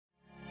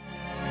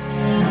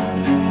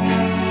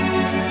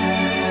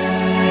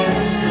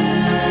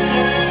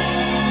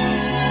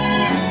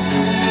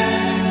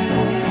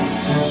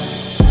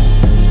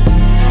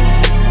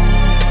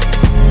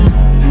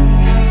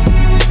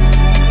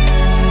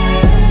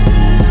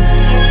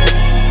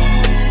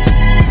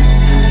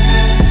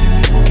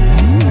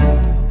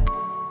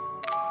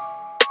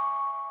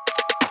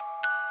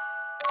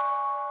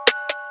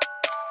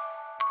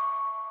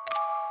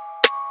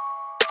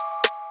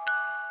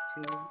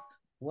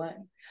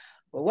one.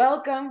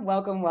 Well,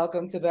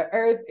 welcome to the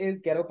Earth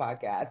is Ghetto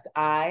podcast.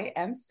 I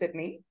am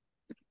Sydney.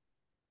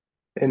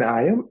 And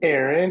I am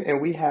Aaron, and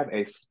we have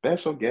a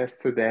special guest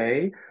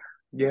today.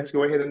 Yes,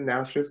 go ahead and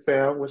announce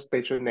yourself. What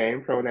state your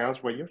name, pronouns,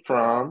 where you're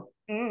from.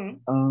 Mm.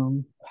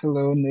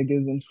 Hello,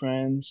 niggas and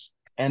friends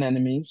and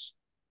enemies.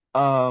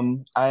 I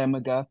am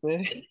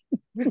Agape.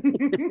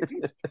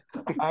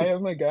 I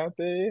am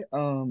Agape.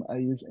 I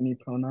use any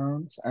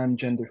pronouns. I'm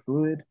gender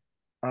fluid.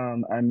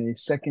 I'm a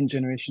second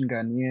generation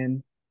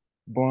Ghanaian,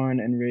 born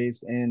and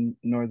raised in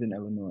Northern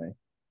Illinois,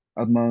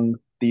 among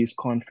these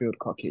cornfield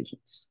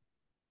Caucasians.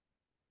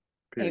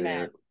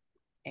 Amen.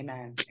 Good.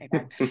 Amen.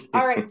 Amen.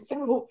 All right.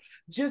 So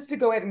just to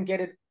go ahead and get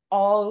it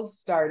all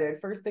started,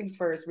 first things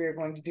first, we are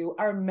going to do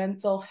our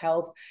mental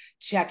health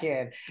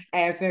check-in.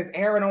 And since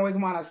Aaron always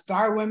want to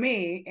start with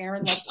me,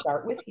 Aaron, let's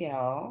start with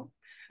you.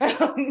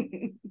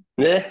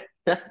 Yeah.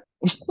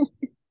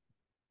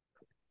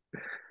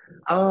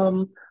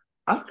 Um,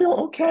 I feel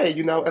okay.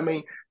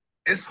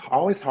 It's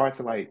always hard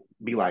to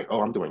be like,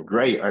 oh, I'm doing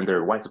great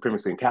under white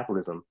supremacy and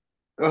capitalism.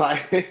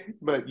 Like,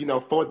 but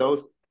for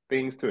those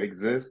things to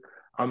exist,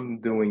 I'm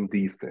doing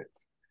decent.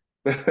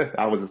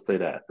 I would just say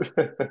that.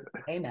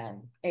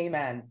 Amen.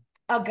 Amen.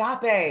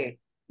 Agape,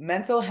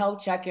 mental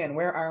health check-in.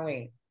 Where are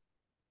we?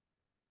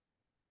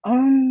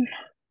 Um,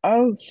 I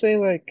would say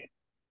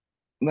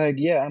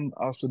yeah, I'm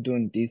also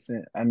doing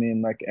decent. I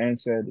mean, like Aaron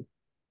said,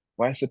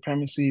 white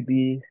supremacy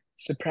be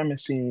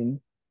supremacy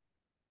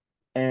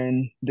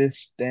and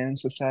this damn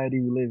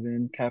society we live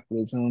in,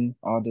 capitalism,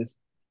 all this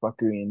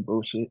fuckery and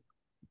bullshit.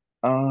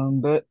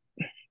 But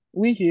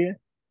we here,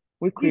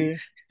 we're queer,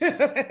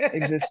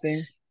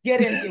 existing. Get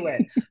into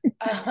it.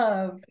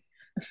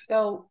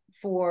 So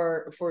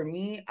for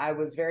me, I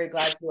was very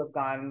glad to have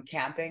gone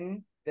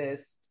camping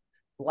this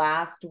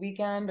last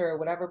weekend or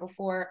whatever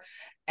before,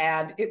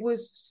 and it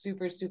was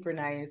super, super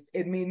nice.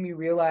 It made me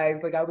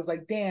realize, like, I was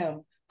like,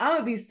 damn, I'm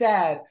gonna be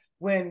sad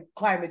when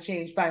climate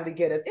change finally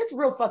get us. It's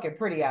real fucking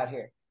pretty out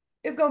here.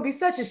 It's gonna be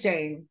such a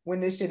shame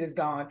when this shit is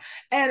gone.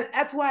 And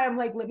that's why I'm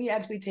like, let me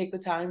actually take the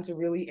time to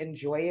really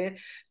enjoy it.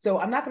 So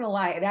I'm not gonna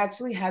lie, it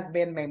actually has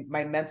made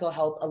my mental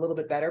health a little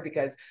bit better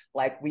because,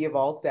 like we have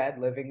all said,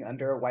 living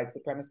under a white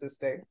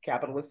supremacist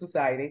capitalist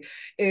society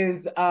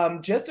is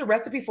just a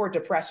recipe for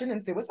depression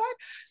and suicide.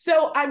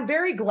 So I'm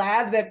very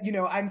glad that,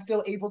 I'm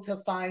still able to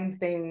find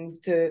things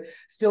to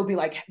still be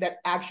like, that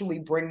actually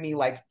bring me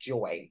like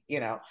joy,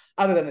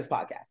 other than this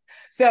podcast.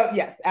 So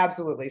yes,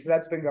 absolutely. So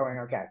that's been going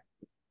okay.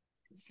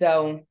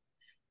 So,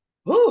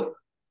 whew,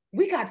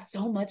 we got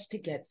so much to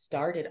get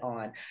started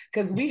on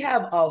because we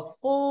have a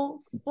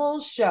full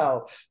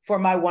show for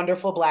my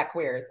wonderful Black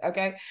queers.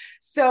 Okay,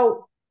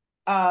 so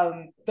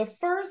the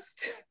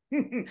first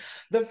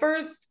the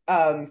first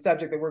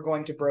subject that we're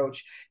going to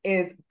broach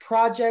is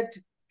Project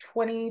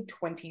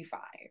 2025.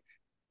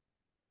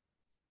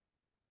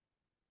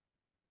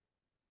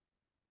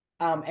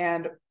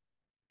 And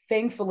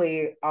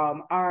thankfully,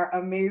 our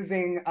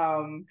amazing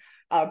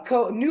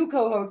new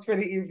co-host for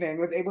the evening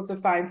was able to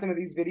find some of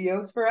these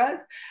videos for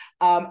us.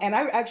 And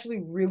I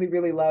actually really,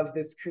 really love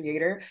this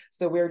creator.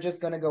 So we're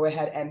just going to go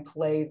ahead and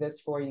play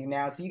this for you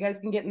now so you guys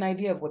can get an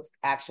idea of what's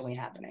actually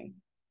happening.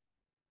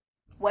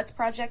 What's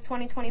Project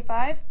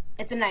 2025?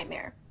 It's a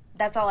nightmare.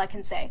 That's all I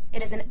can say.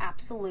 It is an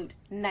absolute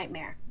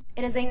nightmare.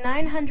 It is a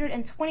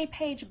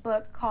 920-page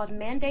book called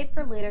Mandate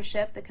for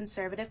Leadership, The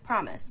Conservative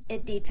Promise.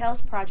 It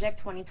details Project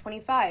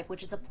 2025,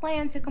 which is a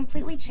plan to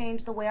completely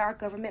change the way our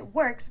government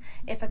works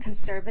if a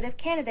conservative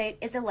candidate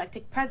is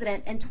elected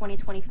president in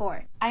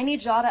 2024. I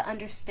need y'all to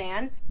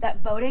understand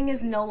that voting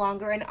is no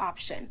longer an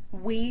option.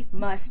 We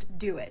must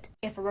do it.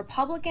 If a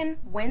Republican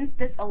wins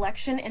this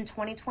election in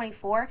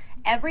 2024,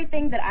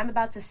 everything that I'm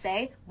about to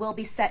say will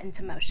be set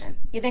into motion.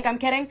 You think I'm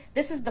kidding?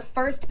 This is the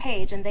first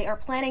page, and they are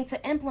planning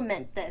to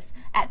implement this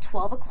at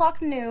 12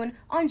 o'clock noon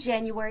on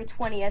January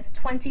 20th,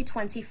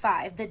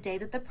 2025, the day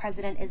that the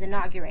president is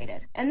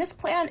inaugurated. And this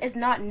plan is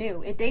not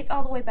new. It dates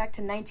all the way back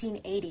to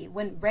 1980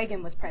 when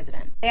Reagan was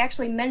president. They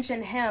actually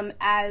mention him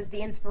as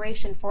the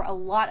inspiration for a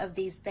lot of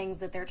these things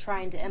that they're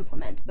trying to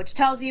implement, which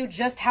tells you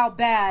just how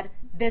bad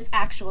this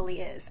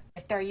actually is,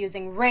 if they're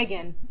using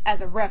Reagan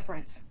as a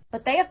reference.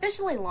 But they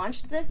officially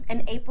launched this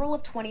in April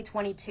of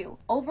 2022,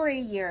 over a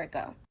year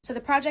ago. So the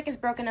project is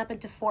broken up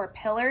into 4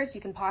 pillars.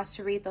 You can pause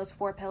to read those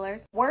 4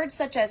 pillars. Words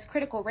such as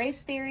critical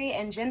race theory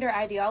and gender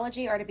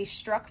ideology are to be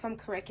struck from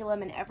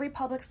curriculum in every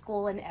public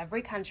school in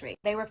every country.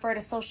 They refer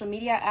to social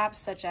media apps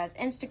such as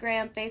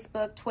Instagram,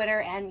 Facebook, Twitter,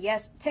 and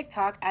yes,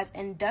 TikTok as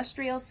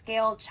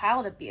industrial-scale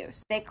child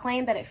abuse. They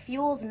claim that it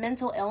fuels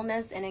mental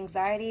illness and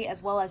anxiety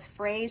as well as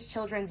frays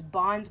children's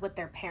bonds with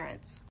their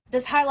parents.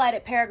 This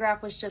highlighted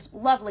paragraph was just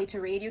lovely to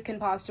read. You can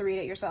pause to read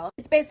it yourself.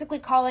 It's basically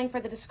calling for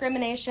the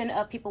discrimination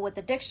of people with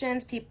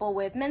addictions, people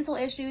with mental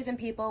issues, and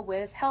people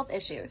with health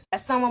issues.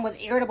 As someone with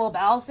irritable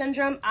bowel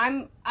syndrome,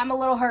 I'm a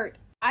little hurt.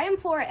 I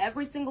implore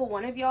every single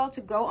one of y'all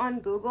to go on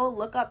Google,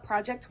 look up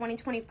Project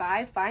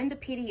 2025, find the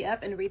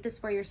PDF, and read this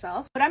for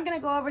yourself. But I'm going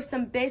to go over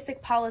some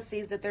basic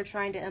policies that they're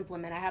trying to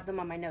implement. I have them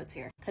on my notes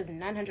here, because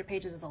 900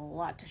 pages is a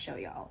lot to show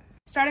y'all.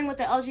 starting with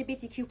the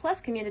LGBTQ plus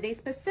community,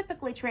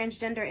 specifically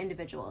transgender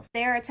individuals.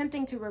 They are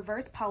attempting to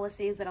reverse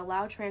policies that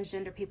allow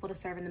transgender people to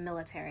serve in the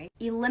military,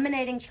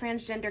 eliminating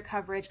transgender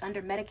coverage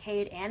under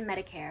Medicaid and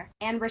Medicare,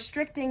 and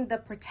restricting the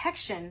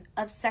protection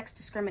of sex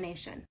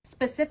discrimination,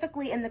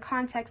 specifically in the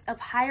context of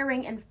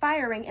hiring and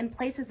firing in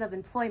places of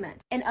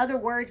employment. In other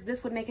words,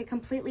 this would make it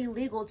completely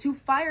legal to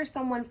fire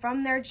someone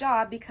from their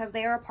job because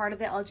they are a part of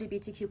the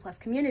LGBTQ plus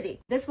community.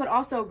 This would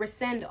also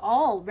rescind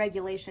all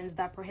regulations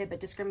that prohibit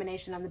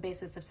discrimination on the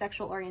basis of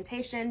sexual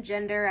orientation,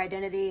 gender,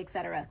 identity,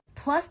 etc.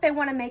 Plus, they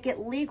want to make it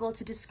legal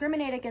to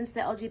discriminate against the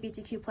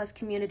LGBTQ plus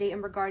community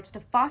in regards to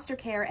foster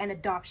care and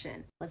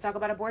adoption. Let's talk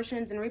about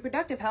abortions and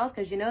reproductive health,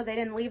 because you know they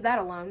didn't leave that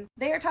alone.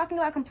 They are talking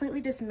about completely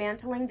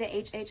dismantling the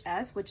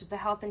HHS, which is the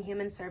Health and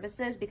Human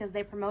Services, because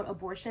they promote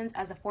abortions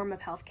as a form of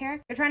healthcare.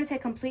 They're trying to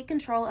take complete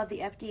control of the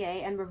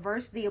FDA and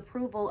reverse the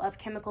approval of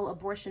chemical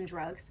abortion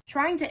drugs,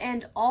 trying to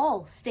end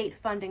all state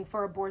funding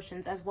for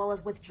abortions, as well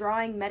as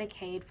withdrawing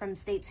Medicaid from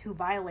states who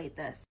violate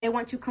this. They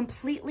want to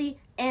completely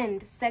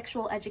end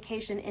sexual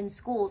education in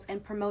schools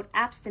and promote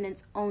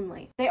abstinence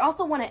only. They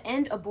also want to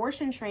end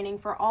abortion training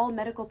for all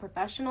medical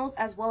professionals,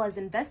 as well as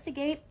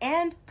investigate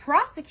and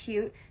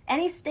prosecute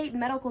any state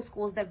medical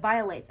schools that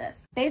violate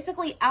this.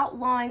 Basically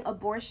outlawing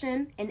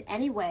abortion in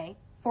any way,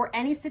 for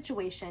any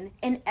situation,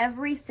 in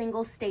every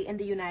single state in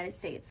the United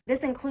States.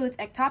 This includes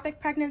ectopic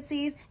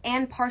pregnancies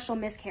and partial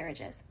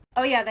miscarriages.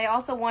 Oh yeah, they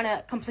also want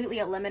to completely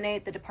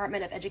eliminate the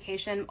Department of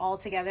Education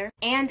altogether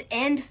and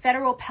end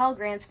federal Pell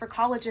Grants for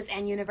colleges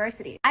and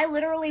universities. I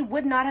literally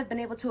would not have been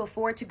able to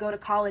afford to go to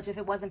college if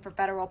it wasn't for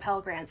federal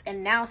Pell Grants,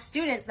 and now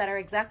students that are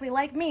exactly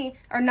like me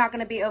are not going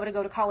to be able to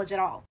go to college at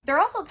all. They're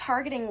also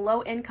targeting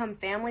low-income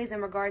families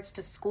in regards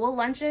to school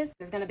lunches.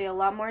 There's going to be a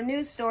lot more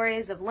news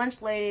stories of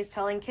lunch ladies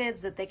telling kids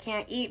that they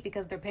can't eat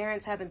because their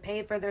parents haven't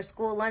paid for their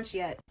school lunch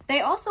yet.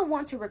 They also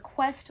want to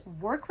request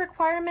work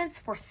requirements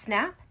for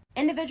SNAP.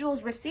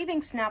 Individuals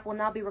receiving SNAP will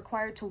now be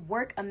required to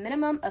work a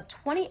minimum of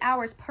 20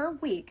 hours per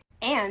week,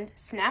 and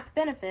SNAP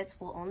benefits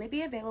will only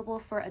be available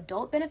for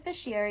adult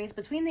beneficiaries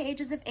between the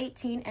ages of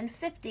 18 and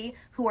 50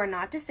 who are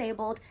not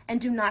disabled and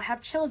do not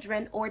have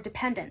children or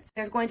dependents.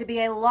 There's going to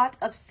be a lot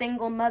of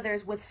single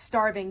mothers with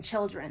starving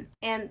children.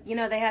 And, you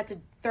know, they had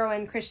to throw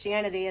in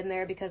Christianity in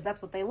there because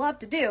that's what they love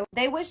to do.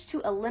 They wish to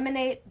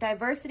eliminate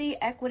diversity,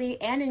 equity,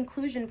 and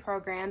inclusion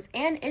programs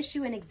and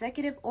issue an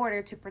executive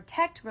order to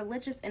protect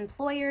religious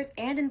employers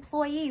and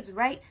employees'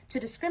 right to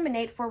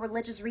discriminate for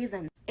religious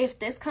reasons. If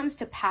this comes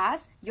to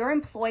pass, your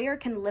employer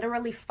can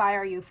literally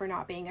fire you for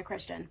not being a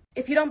Christian.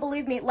 If you don't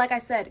believe me, like I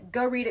said,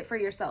 go read it for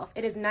yourself.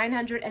 It is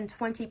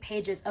 920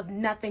 pages of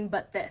nothing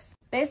but this.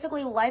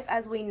 Basically, life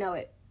as we know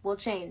it will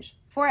change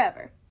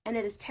forever. And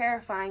it is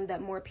terrifying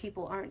that more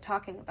people aren't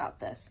talking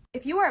about this.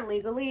 If you are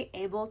legally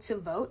able to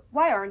vote,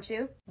 why aren't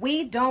you?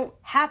 We don't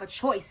have a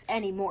choice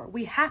anymore.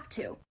 We have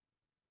to.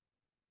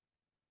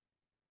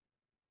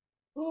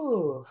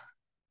 Ooh.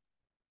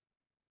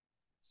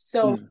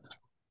 So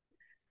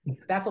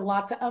that's a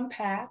lot to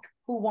unpack.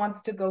 Who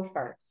wants to go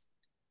first?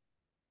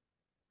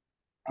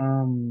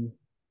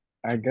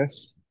 I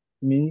guess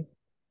me.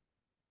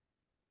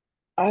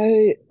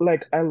 I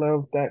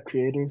love that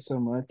creator so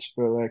much,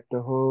 but like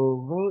the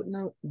whole vote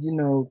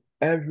no,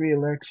 every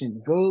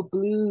election, vote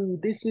blue.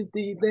 This is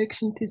the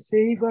election to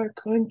save our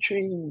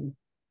country.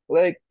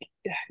 Like,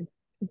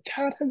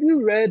 God, have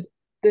you read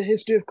the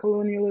history of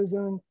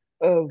colonialism,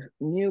 of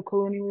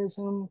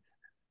neocolonialism?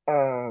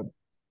 Uh,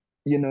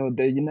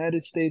 the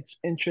United States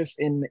interest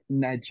in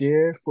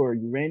Niger for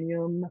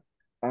uranium.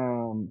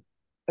 Um,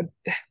 uh,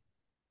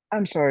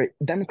 I'm sorry,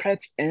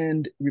 Democrats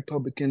and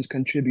Republicans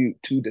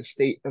contribute to the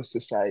state of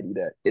society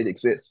that it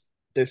exists.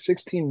 There's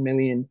 16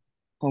 million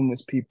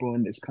homeless people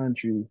in this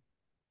country.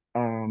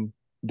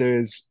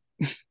 There's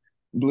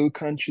blue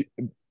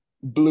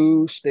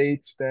blue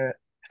states that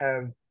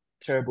have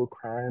terrible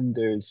crime.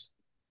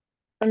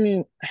 I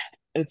mean,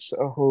 it's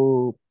a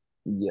whole,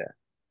 yeah,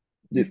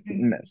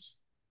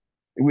 mess.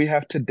 We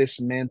have to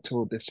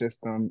dismantle the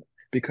system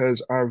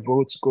because our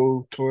votes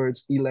go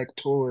towards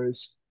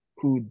electors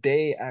who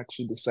they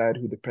actually decide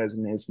who the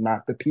president is,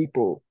 not the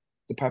people.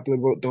 The popular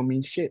vote don't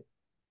mean shit.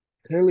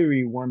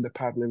 Hillary won the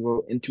popular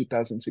vote in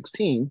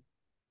 2016,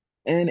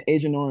 and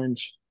Agent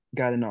Orange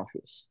got in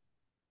office.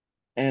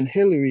 And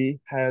Hillary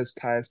has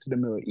ties to the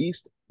Middle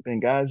East,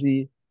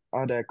 Benghazi,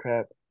 all that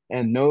crap.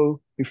 And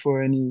no,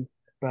 before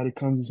anybody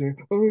comes and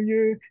say, "Oh,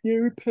 you're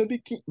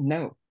Republican,"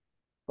 no,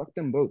 fuck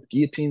them both.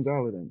 Guillotines,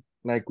 all of them.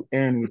 Like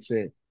Aaron would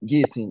say,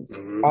 guillotines,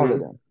 all of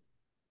them.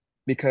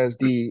 Because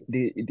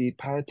the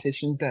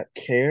politicians that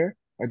care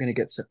are gonna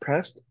get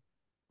suppressed.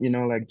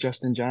 Like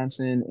Justin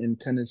Johnson in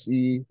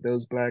Tennessee,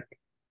 those black,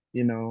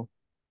 you know,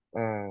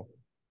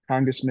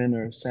 congressmen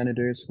or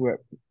senators,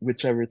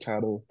 whichever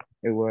title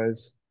it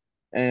was.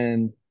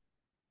 And,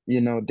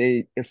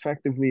 they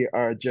effectively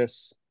are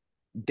just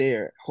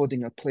there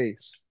holding a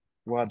place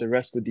while the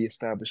rest of the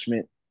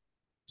establishment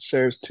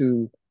serves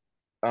to,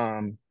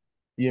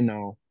 you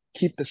know,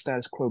 keep the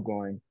status quo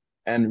going.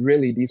 And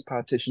really, these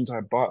politicians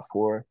are bought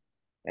for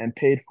and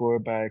paid for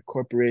by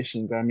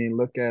corporations. I mean,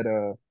 look at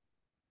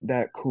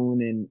that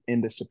coon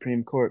in the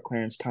Supreme Court,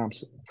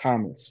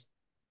 Thomas,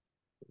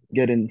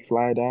 getting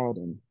flied out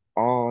and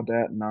all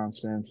that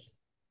nonsense,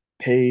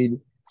 paid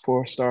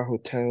 4-star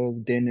hotels,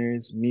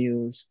 dinners,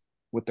 meals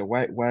with the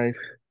white wife,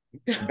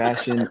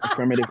 bashing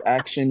affirmative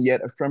action,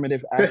 yet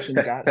affirmative action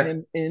got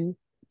him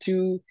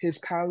into his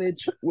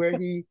college where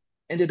he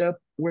ended up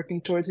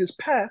working towards his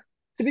path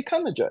to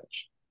become a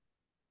judge.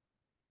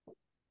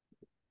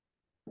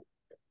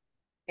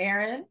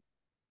 Aaron?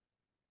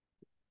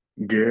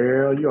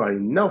 Girl, you already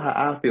know how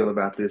I feel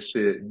about this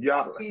shit.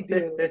 Y'all, We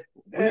do.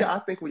 I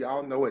think we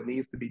all know what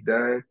needs to be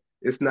done.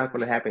 It's not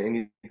going to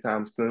happen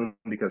anytime soon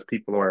because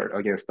people are,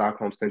 again,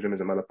 Stockholm syndrome is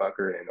a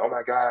motherfucker. And oh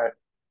my God,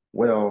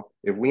 well,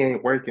 if we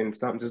ain't working,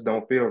 something just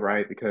don't feel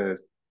right because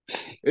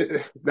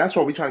that's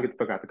why we trying to get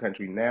the fuck out the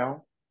country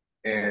now.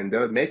 And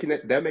they're making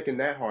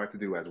that hard to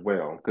do as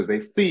well because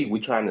they see we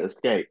trying to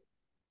escape.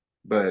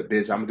 But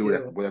bitch, I'm gonna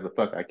do whatever the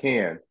fuck I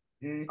can.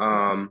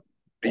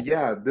 But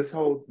yeah, this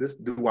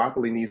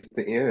duopoly needs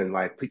to end.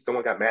 Like,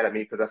 someone got mad at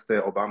me because I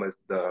said Obama's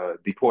the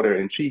deporter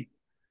in chief.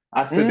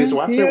 I said, bitch,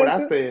 well, I said what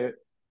I said.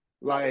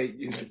 Like,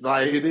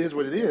 like it is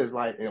what it is.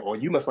 Like, or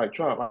you must like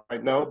Trump.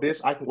 Like, no, bitch,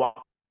 I can walk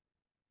with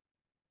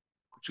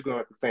you going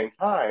at the same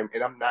time,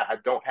 and I'm not. I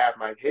don't have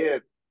my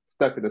head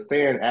stuck in the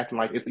sand, acting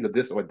like it's either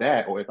this or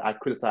that, or if I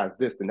criticize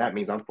this, then that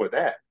means I'm for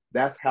that.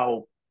 That's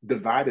how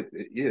divided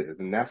it is,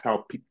 and that's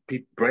how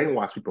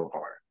brainwash people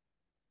are.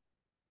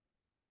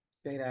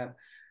 Straight up.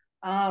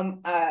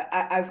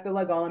 I feel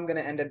like all I'm going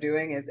to end up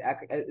doing is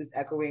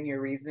echoing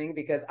your reasoning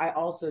because I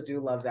also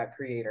do love that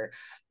creator,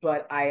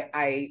 but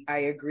I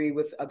agree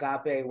with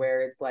Agape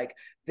where it's like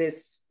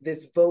this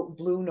vote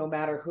blue no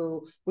matter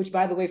who, which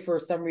by the way for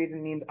some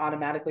reason means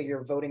automatically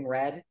you're voting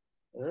red.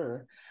 Ugh.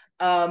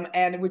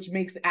 And which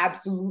makes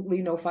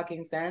absolutely no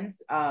fucking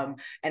sense. And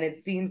it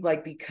seems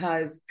like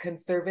because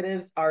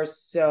conservatives are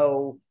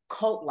so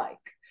cult-like,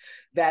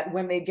 that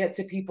when they get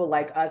to people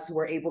like us who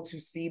are able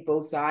to see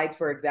both sides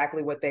for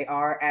exactly what they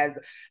are, as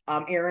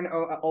Aaron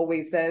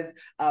always says,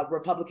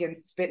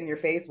 Republicans spit in your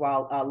face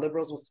while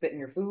liberals will spit in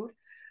your food.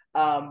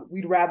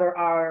 We'd rather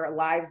our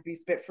lives be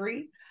spit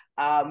free.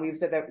 We've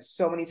said that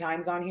so many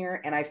times on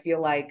here, and I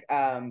feel like,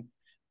 and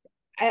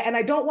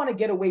I don't want to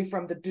get away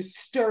from the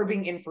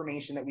disturbing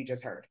information that we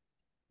just heard.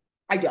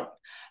 I don't.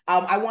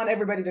 I want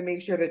everybody to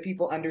make sure that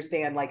people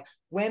understand, like,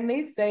 when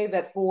they say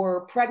that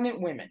for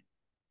pregnant women,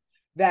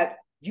 that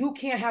you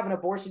can't have an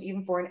abortion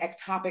even for an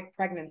ectopic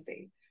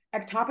pregnancy.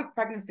 Ectopic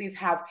pregnancies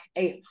have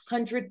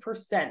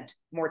 100%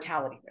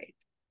 mortality rate.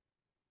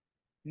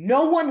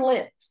 No one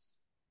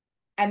lives.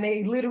 And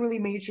they literally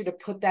made sure to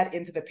put that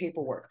into the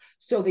paperwork.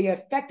 So they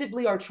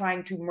effectively are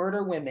trying to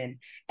murder women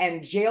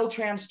and jail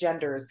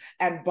transgenders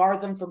and bar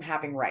them from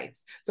having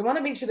rights. So I want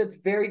to make sure that's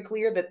very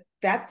clear that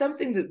that's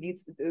something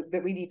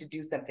that we need to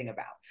do something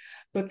about.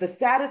 But the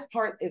saddest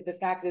part is the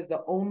fact is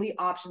the only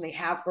option they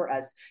have for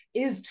us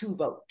is to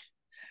vote,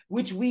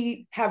 which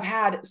we have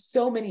had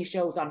so many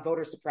shows on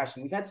voter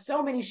suppression. We've had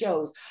so many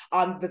shows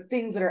on the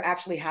things that are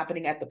actually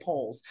happening at the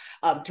polls,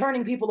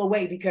 turning people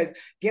away because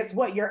guess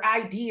what? Your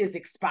ID is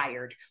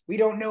expired. We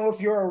don't know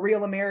if you're a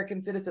real American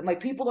citizen.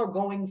 Like, people are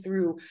going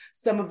through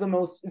some of the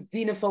most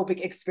xenophobic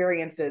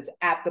experiences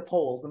at the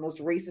polls, the most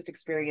racist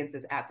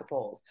experiences at the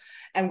polls.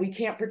 And we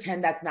can't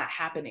pretend that's not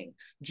happening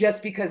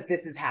just because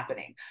this is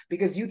happening.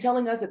 Because you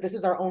telling us that this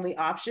is our only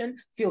option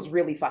feels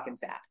really fucking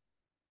sad.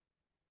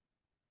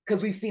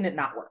 Because we've seen it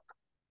not work.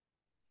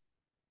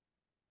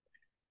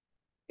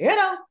 You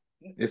know,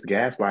 it's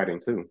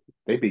gaslighting too.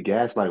 They be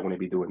gaslighting when they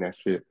be doing that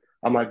shit.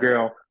 I'm like,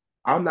 girl,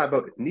 I'm not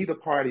voting. Neither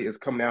party is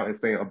coming out and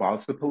saying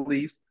abolish the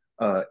police,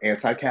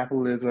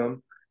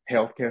 anti-capitalism,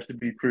 healthcare should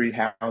be free,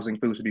 housing,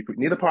 food should be free.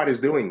 Neither party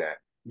is doing that.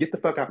 Get the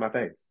fuck out my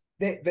face.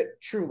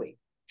 Truly.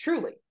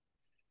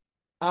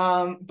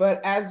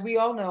 But as we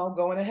all know,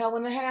 going to hell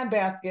in a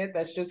handbasket,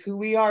 that's just who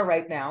we are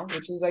right now,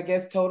 which is, I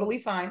guess, totally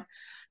fine.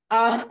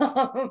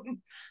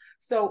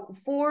 So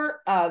for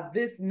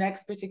this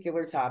next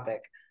particular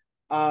topic,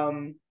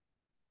 I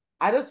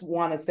just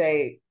want to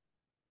say,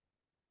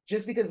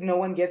 just because no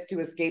one gets to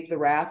escape the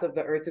wrath of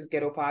the Earth is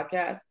Ghetto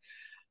podcast,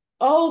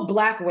 oh,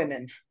 Black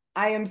women,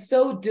 I am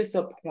so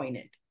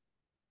disappointed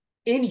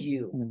in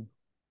you.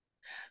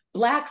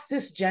 Black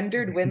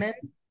cisgendered women,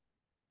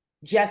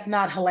 just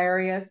not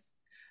hilarious.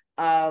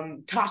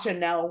 Tasha,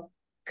 no,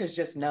 because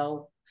just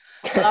no.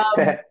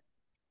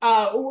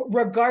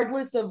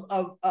 Regardless of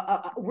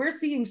we're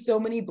seeing so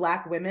many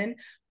Black women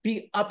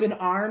be up in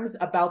arms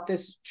about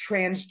this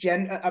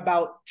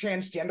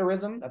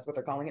transgenderism. That's what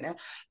they're calling it now.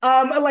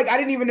 Like, I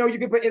didn't even know you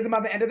could put ism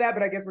on the end of that,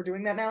 but I guess we're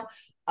doing that now.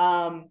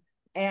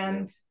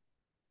 And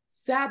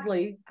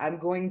sadly, I'm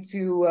going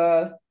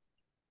to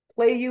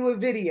play you a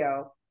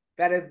video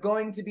that is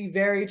going to be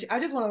very, I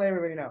just want to let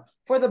everybody know,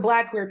 for the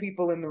Black queer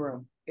people in the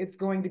room, it's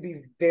going to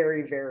be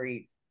very,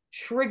 very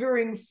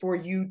triggering for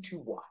you to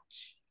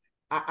watch.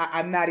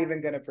 I'm not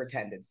even going to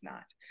pretend it's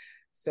not.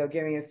 So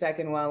give me a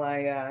second while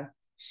I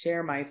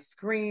share my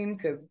screen,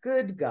 because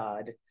good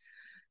God.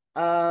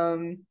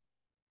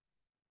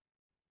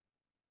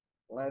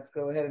 Let's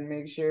go ahead and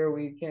make sure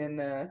we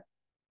can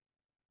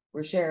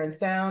We're sharing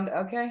sound.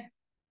 Okay.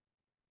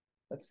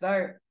 Let's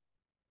start.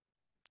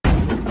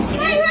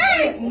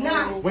 Hey!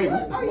 Not. Wait,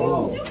 what are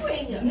you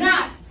doing?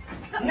 Not.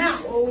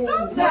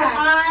 Stop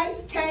that.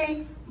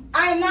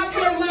 I am not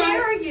paying my. How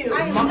dare you?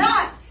 I am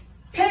not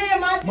paying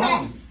my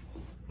tax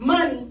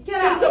money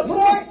to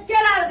support.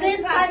 Get out of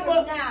this type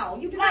of now.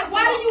 You like,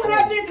 why do you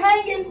have this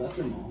hanging? That's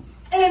your mom.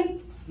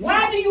 And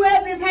why do you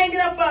have this hanging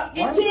up?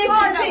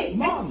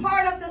 It's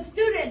part of the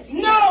students.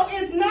 No,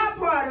 it's not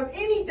part of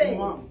anything.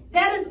 Mom.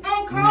 That is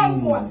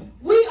uncalled for.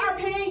 We are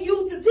paying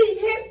you to teach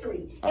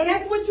history, and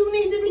that's what you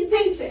need to be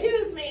teaching.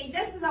 Excuse me,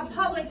 this is a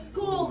public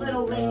school,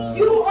 little lady.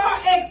 You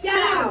are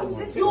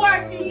excused. You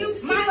are. Do you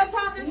see what's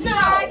on this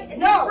flag?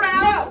 No.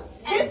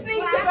 This needs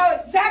to go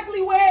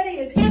exactly where it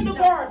is, in the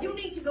garbage. You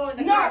need to go in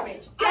the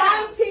garbage.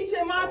 I'm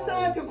teaching my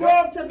son to grow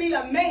up to be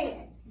a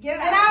man. And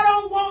I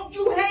don't want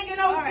you hanging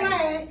on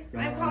flag.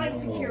 I'm calling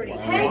security.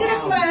 Hanging a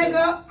flag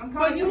up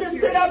for you to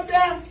sit up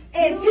there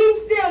and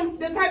teach them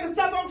the type of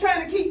stuff I'm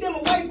trying to keep them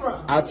away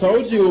from. I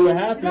told you what would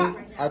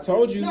happen. I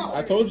told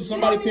you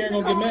somebody parent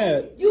gonna get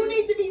mad. You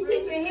need to be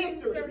teaching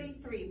history.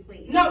 33,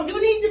 please. No,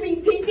 you need to be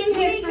teaching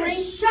history.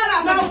 Shut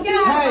up. No,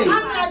 Hey, I'm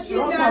not getting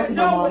out of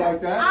nowhere.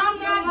 like that. I'm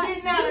not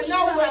getting out of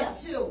nowhere.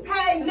 Too.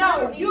 Hey,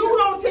 no, you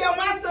don't tell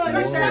my son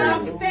to shut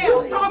up.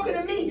 You talking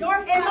to me.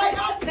 Your son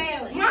is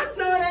failing. My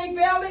son ain't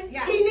failing.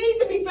 Yeah. He needs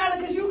to be failing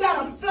because you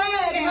got a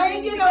flag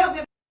hanging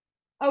up.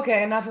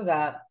 Okay, enough of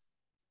that.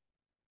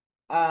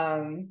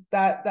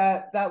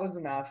 That was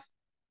enough.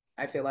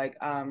 I feel like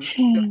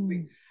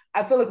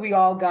I feel like we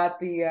all got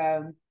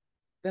the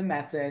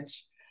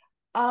message.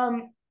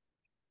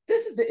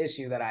 This is the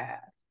issue that I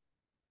had.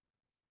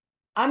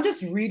 I'm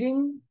just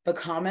reading the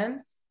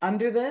comments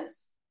under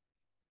this,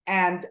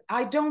 and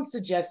I don't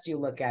suggest you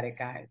look at it,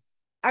 guys.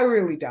 I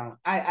really don't.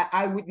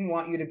 I wouldn't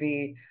want you to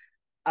be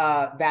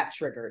that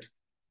triggered.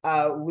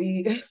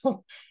 We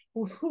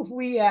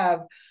we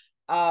have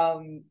a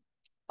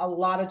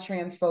lot of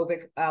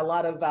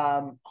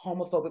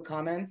homophobic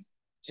comments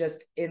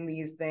just in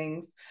these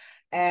things,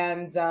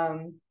 and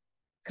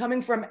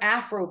coming from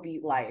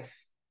Afrobeat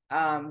life,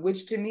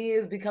 which to me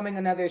is becoming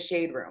another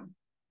shade room.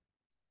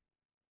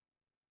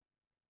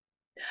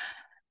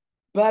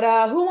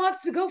 But who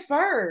wants to go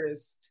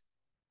first?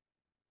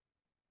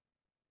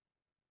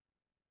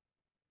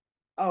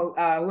 Oh,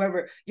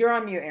 whoever. You're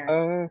on mute,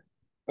 Aaron.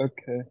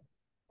 Okay.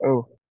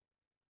 Oh.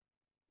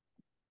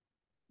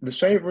 The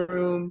Shade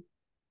Room,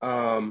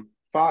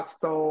 Fox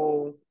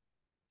Soul,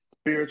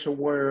 Spiritual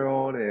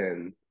World,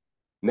 and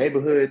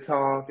Neighborhood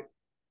Talk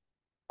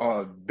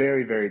are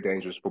very, very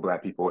dangerous for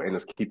Black people, and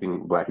it's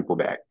keeping Black people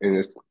back. And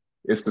it's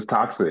just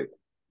toxic.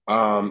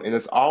 And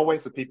it's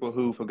always the people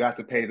who forgot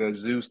to pay the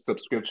Zeus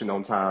subscription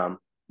on time,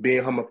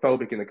 being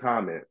homophobic in the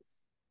comments,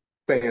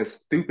 saying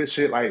stupid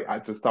shit like I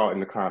just saw in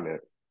the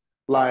comments.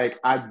 Like,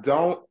 I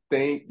don't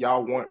think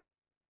y'all want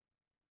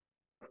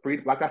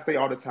freedom. Like I say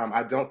all the time,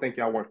 I don't think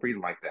y'all want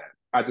freedom like that.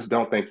 I just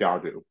don't think y'all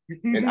do.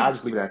 And I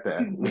just leave it at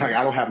that. Like,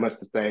 I don't have much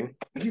to say.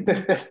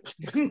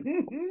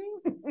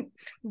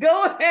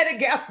 Go ahead,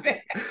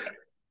 Agape.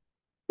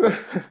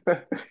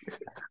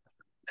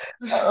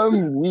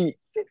 I'm weak.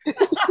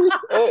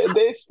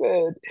 They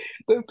said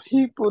the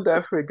people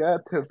that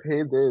forgot to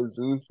pay their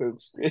Zeus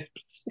subscription.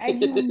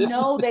 And you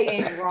know they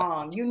ain't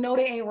wrong. You know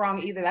they ain't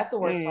wrong either. That's the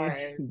worst part.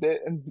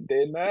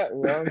 They're not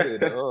wrong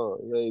at all.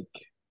 Like,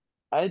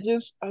 I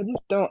just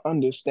don't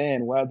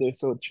understand why they're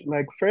so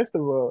like. First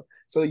of all,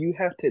 so you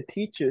have to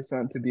teach your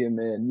son to be a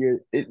man.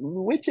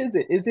 Which is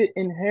it? Is it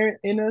inherent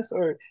in us,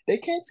 or they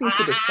can't seem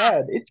to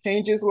decide? It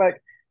changes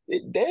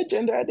their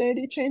gender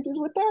identity changes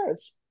with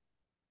us.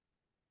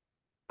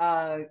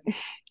 I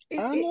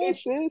don't know,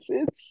 sis.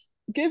 It's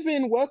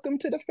given. Welcome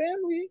to the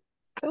family.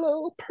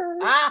 Hello, Pearl.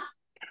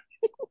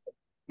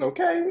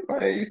 Okay.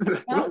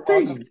 Not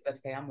welcome to the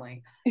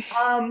family.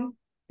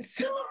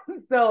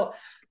 So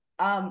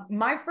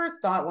my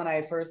first thought when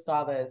I first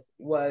saw this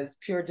was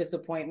pure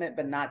disappointment,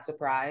 but not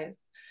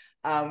surprise.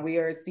 We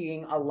are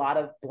seeing a lot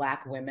of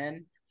Black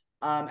women.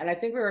 And I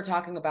think we were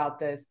talking about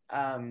this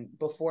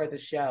before the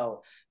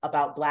show,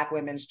 about Black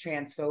women's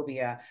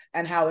transphobia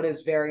and how it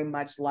is very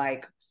much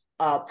like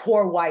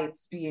poor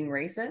whites being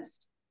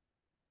racist.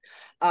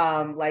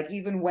 Like,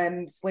 even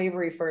when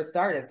slavery first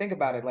started, think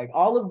about it, like,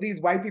 all of these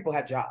white people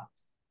had jobs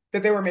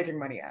that they were making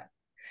money at.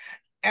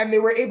 And they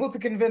were able to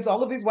convince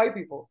all of these white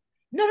people,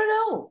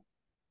 no,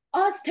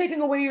 us taking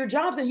away your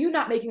jobs and you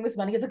not making this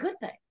money is a good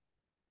thing.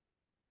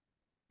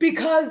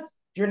 Because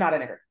you're not a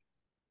nigger.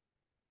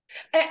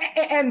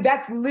 And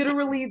that's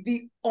literally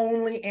the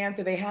only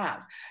answer they have.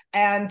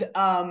 And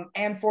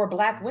for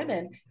Black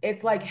women,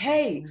 it's like,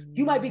 hey,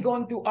 you might be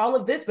going through all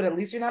of this, but at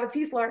least you're not a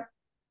T-slur.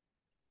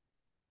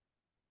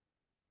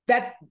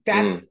 That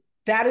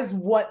is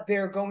what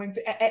they're going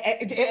through.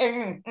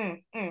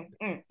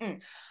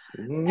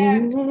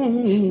 And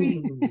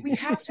we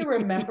have to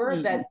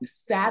remember that,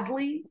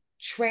 sadly,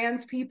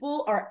 trans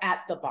people are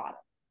at the bottom.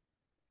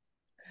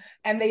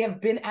 And they have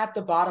been at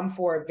the bottom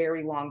for a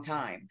very long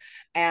time.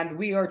 And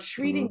we are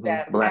treating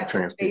them Black as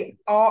trans if they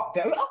are.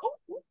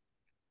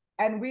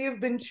 And we have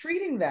been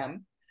treating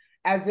them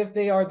as if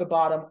they are the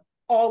bottom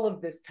all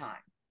of this time.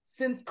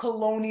 Since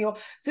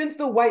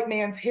the white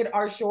man's hit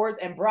our shores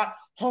and brought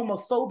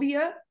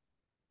homophobia,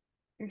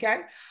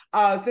 okay?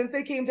 Since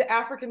they came to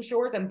African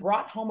shores and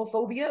brought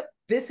homophobia,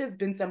 this has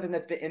been something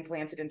that's been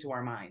implanted into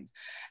our minds.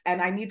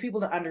 And I need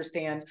people to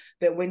understand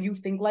that when you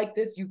think like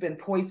this, you've been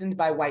poisoned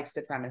by white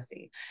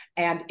supremacy.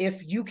 And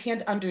if you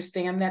can't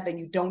understand that, then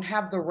you don't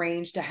have the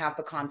range to have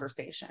the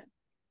conversation.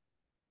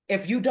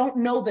 If you don't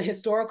know the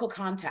historical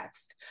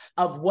context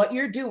of what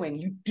you're doing,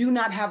 you do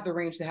not have the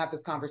range to have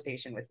this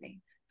conversation with me,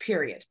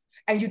 period.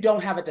 And you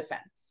don't have a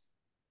defense.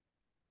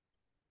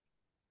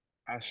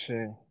 I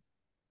share.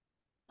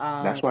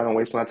 That's why I don't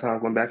waste my time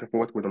going back and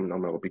forth with them no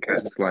more,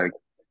 because it's like,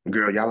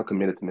 girl, y'all are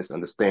committed to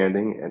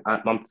misunderstanding. And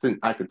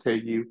I could tell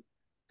you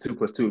 2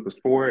 + 2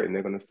 = 4, and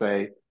they're gonna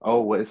say,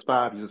 oh, well, it's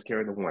 5, you just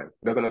carry the 1.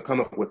 They're gonna come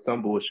up with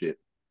some bullshit.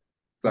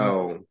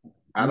 So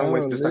I don't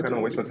No, waste, just like I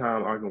don't waste my literally.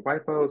 time arguing with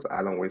white folks,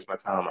 I don't waste my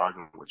time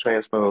arguing with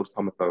trans folks,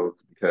 homophobes,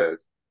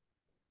 because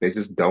they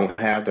just don't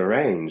have the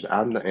range.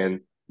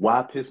 And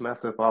why piss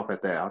myself off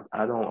at that?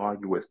 I don't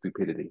argue with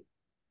stupidity.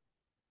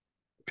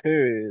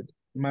 Period.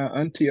 My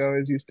auntie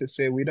always used to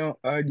say, we don't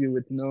argue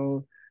with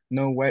no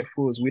white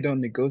fools. We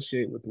don't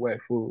negotiate with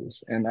white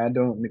fools. And I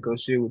don't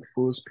negotiate with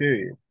fools,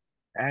 period.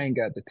 I ain't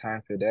got the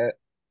time for that.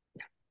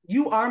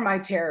 You are my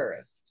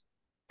terrorist,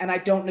 and I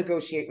don't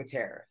negotiate with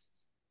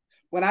terrorists.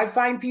 When I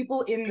find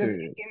people in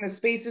the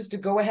spaces to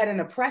go ahead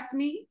and oppress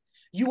me,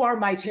 you are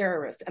my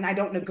terrorist, and I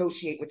don't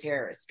negotiate with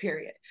terrorists,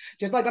 period.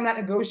 Just like I'm not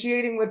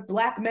negotiating with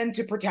Black men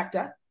to protect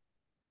us.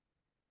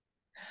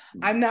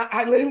 I'm not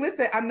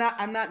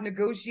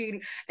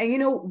negotiating. And you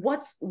know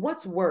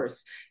what's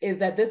worse is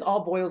that this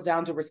all boils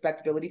down to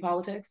respectability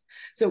politics.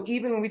 So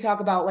even when we talk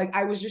about, like,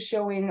 I was just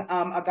showing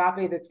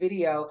Agape this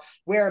video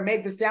where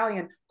Meg the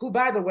Stallion, who,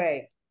 by the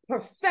way,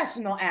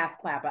 professional ass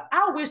clapper.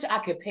 I wish I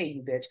could pay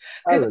you, bitch.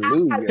 Because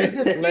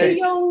the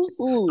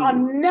videos are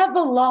never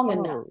long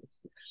enough.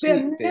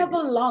 They're never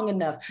long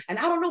enough. And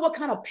I don't know what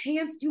kind of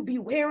pants you be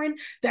wearing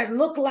that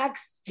look like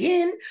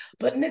skin,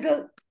 but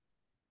nigga.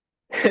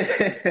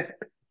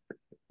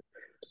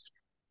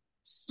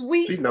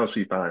 Sweet. She knows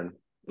she fine.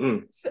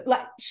 So,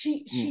 like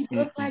she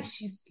looked like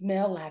she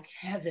smelled like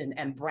heaven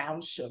and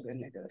brown sugar,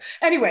 nigga.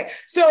 Anyway,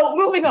 so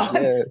moving on.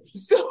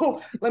 Yes.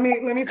 So let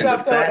me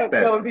stop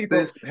telling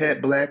people.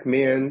 Cis-het Black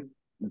men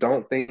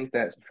don't think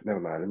that.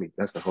 Never mind.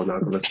 That's a whole nother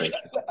conversation.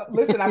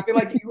 Listen, I feel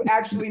like you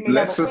actually may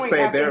have a point after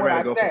what I say. Let's just say they're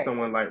ready to go for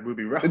someone like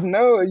Ruby Rose.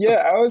 No,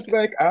 yeah, I was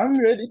like, I'm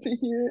ready to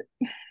hear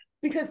it.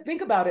 Because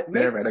think about it.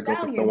 They're ready to go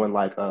for someone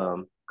like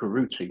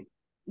Karuchi.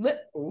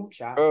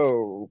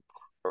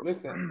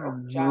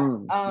 Listen,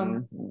 child.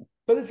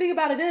 But the thing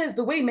about it is,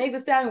 the way Meg the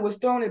Stallion was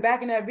throwing it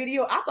back in that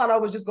video, I thought I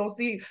was just gonna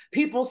see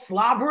people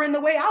slobbering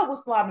the way I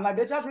was slobbering. Like,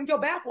 bitch, I drink your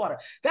bathwater.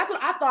 That's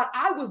what I thought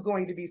I was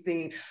going to be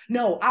seeing.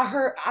 No,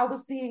 I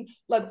was seeing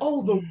like,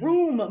 oh, the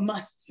room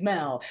must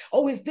smell.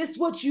 Oh, is this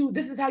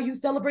is how you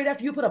celebrate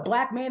after you put a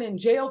Black man in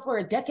jail for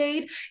a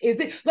decade? Is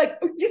it like,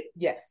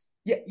 yes.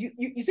 Yeah,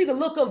 you see the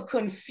look of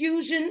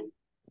confusion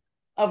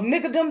of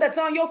niggerdom that's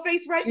on your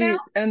face right now?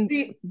 And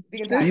he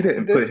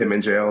didn't put him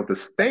in jail. The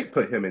state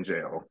put him in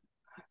jail.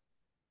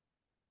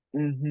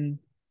 And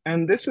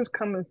this is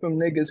coming from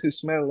niggas who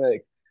smell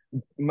like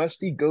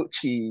musty goat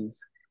cheese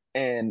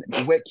and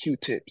wet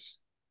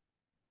Q-tips.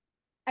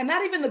 And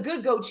not even the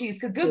good goat cheese,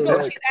 because good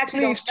goat cheese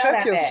actually don't smell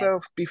that bad. Please check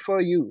yourself before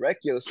you wreck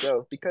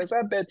yourself, because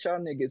I bet y'all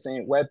niggas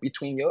ain't wiped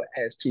between your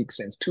ass cheeks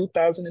since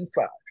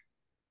 2005.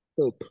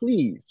 So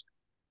please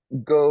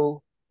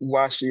go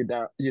wash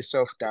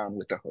yourself down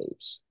with the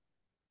hose.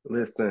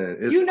 Listen,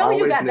 it's you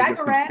got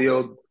diaper rash.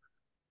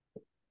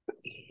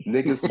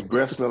 Niggas whose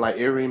breath smell like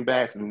earring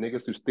backs and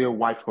niggas who still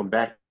wipe from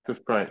back to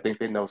front think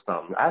they know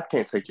something. I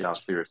can't take y'all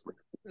seriously.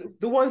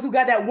 The ones who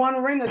got that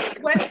one ring of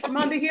sweat from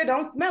under here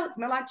don't smell it.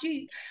 Smell like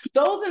cheese.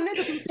 Those are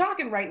niggas who's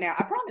talking right now.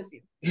 I promise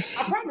you.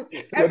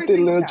 What did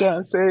Lil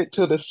Jon say?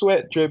 Till the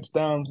sweat drips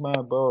down my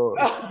balls.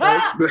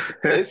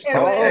 It's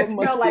all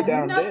musty like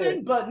down nothing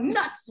there. But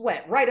nut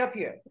sweat right up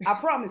here. I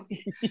promise you.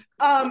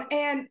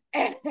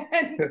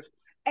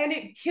 And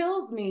it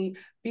kills me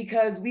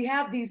because we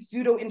have these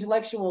pseudo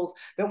intellectuals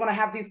that want to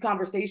have these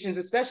conversations,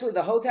 especially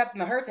the hoteps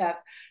and the herteps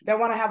that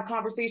want to have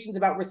conversations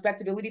about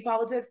respectability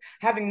politics,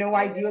 having no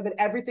idea that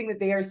everything that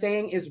they are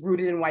saying is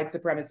rooted in white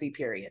supremacy,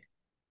 period.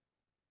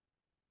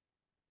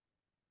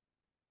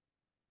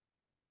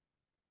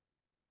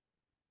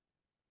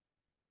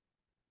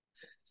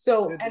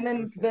 So, and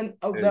then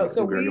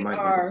we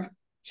are,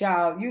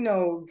 child,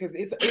 because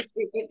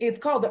it's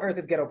called the Earth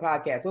is Ghetto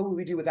podcast. What would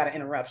we do without an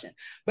interruption?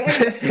 But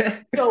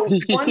anyway, so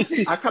one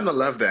thing, I kind of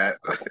love that.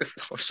 There's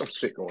some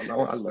shit going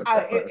on. I love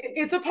that.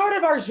 It's a part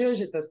of our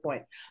zhuzh at this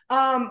point.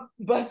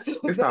 But so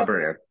it's our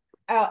brand.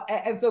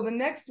 And so the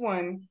next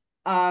one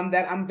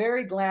that I'm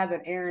very glad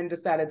that Aaron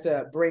decided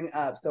to bring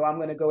up. So I'm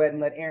going to go ahead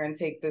and let Aaron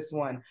take this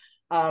one.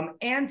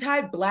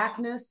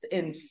 Anti-blackness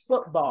in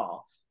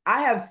football.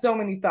 I have so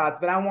many thoughts,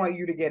 but I want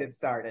you to get it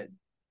started.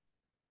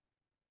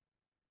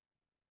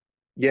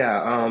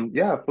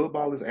 Yeah,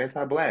 football is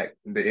anti-black.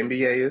 The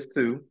NBA is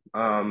too.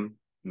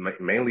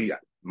 Mainly,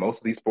 most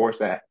of these sports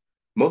that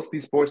most of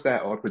these sports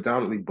that are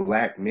predominantly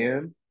black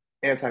men,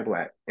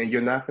 anti-black. And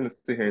you're not going to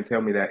sit here and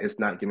tell me that it's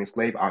not giving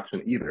slave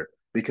auction either,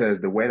 because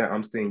the way that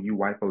I'm seeing you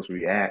white folks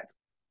react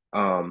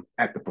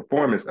at the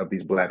performance of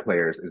these black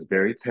players is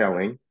very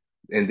telling.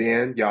 And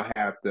then y'all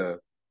have the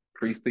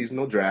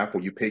pre-seasonal draft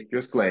where you pick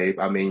your slave,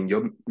 I mean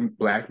your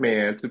black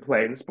man to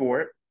play in the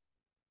sport.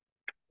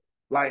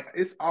 Like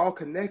it's all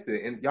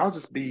connected, and y'all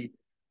just be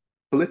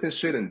flipping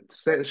shit and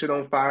setting shit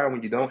on fire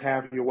when you don't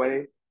have your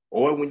way,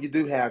 or when you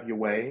do have your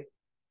way.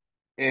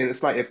 And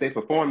it's like if they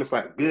perform, it's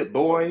like good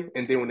boy,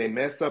 and then when they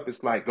mess up,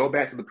 it's like go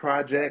back to the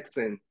projects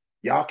and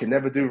y'all can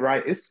never do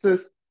right. It's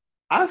just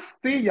I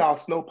see y'all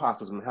snow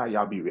poppers and how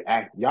y'all be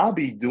reacting. Y'all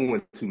be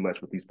doing too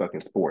much with these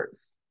fucking sports,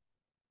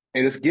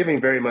 and it's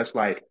giving very much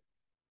like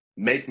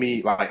make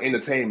me like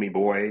entertain me,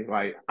 boy.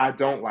 Like I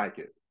don't like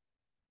it.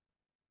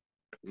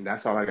 And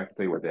that's all I got to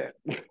say with that.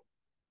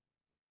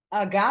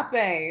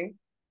 Agape.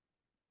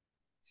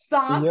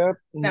 Thoughts? Yep,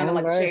 Sounded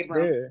no like a lies shade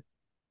room.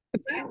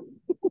 there.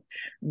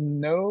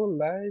 No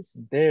lies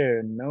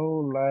there.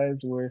 No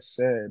lies were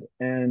said.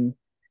 And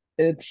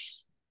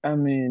it's, I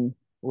mean,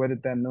 what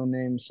did that No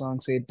Name song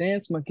say?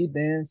 Dance, monkey,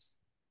 dance.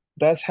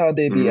 That's how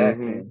they be Mm-hmm.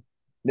 acting.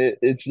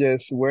 It's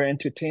just we're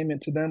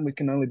entertainment to them. We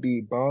can only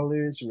be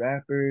ballers,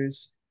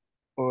 rappers,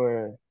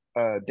 or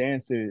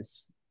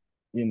dancers,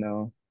 you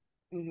know.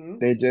 Mm-hmm.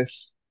 They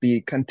just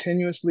be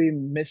continuously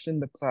missing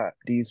the plot.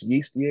 These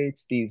yeast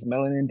yates, these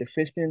melanin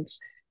deficients,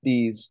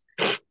 these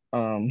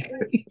um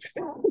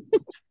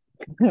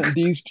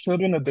these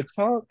children of the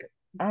talk.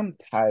 I'm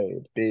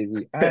tired,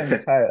 baby.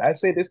 I'm tired. I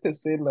say this to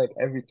say like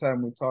every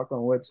time we talk on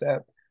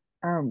WhatsApp,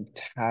 I'm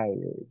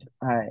tired.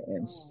 I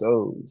am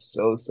so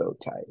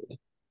tired.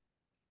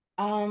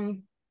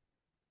 Um,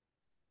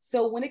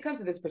 so when it comes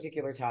to this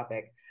particular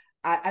topic,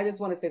 I just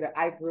want to say that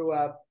I grew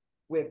up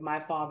with my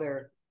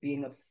father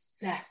being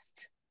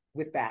obsessed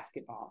with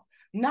basketball.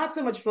 Not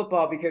so much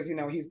football because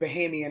he's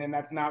Bahamian and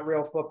that's not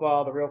real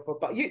football. The real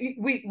football,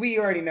 we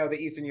already know the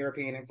Eastern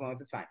European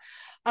influence. It's fine.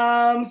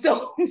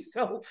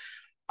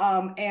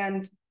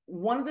 And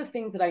one of the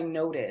things that I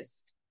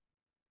noticed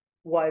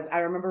was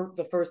I remember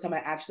the first time I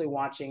actually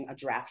watching a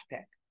draft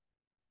pick.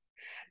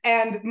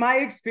 And my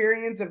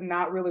experience of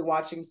not really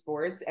watching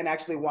sports and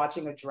actually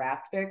watching a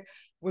draft pick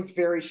was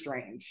very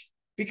strange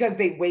because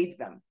they weighed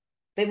them.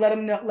 They let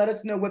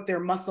us know what their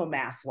muscle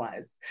mass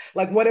was,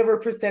 like whatever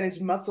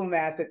percentage muscle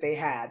mass that they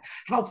had,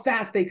 how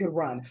fast they could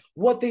run,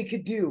 what they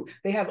could do.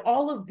 They have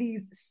all of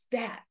these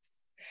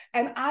stats.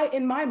 And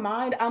in my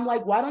mind, I'm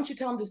like, why don't you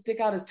tell him to stick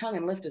out his tongue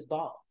and lift his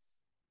balls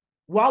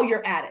while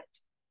you're at it?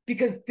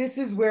 Because this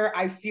is where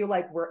I feel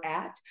like we're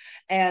at.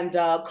 And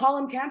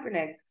Colin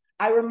Kaepernick,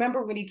 I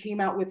remember when he came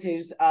out with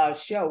his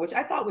show, which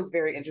I thought was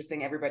very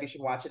interesting. Everybody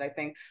should watch it, I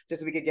think,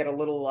 just so we could get a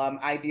little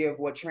idea of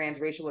what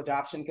transracial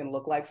adoption can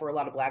look like for a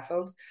lot of Black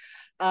folks.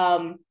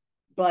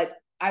 But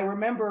I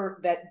remember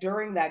that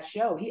during that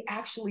show, he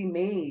actually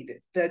made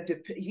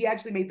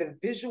the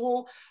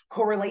visual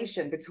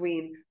correlation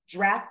between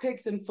draft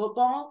picks in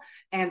football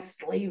and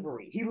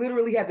slavery. He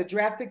literally had the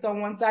draft picks on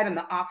one side and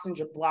the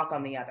oxygen block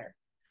on the other.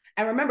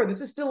 And remember,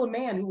 this is still a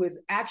man who is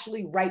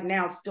actually right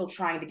now still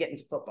trying to get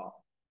into football.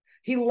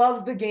 He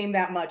loves the game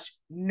that much,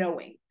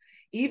 knowing,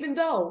 even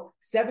though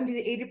 70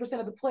 to 80%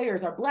 of the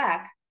players are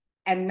Black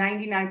and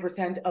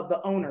 99% of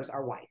the owners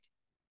are white.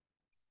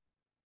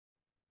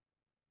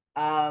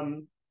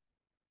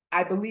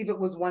 I believe it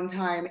was one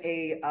time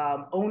a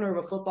owner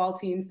of a football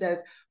team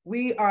says,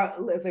 we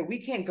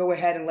can't go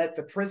ahead and let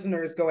the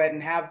prisoners go ahead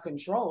and have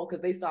control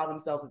because they saw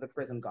themselves as the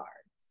prison guards.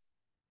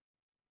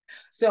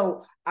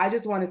 So I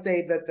just want to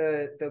say that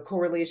the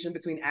correlation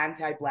between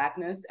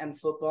anti-blackness and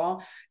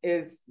football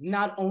is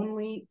not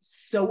only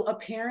so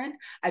apparent,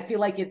 I feel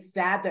like it's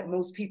sad that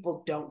most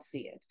people don't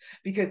see it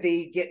because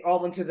they get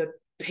all into the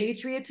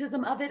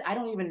patriotism of it. I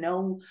don't even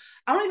know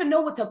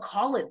what to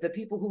call it. The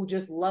people who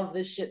just love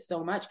this shit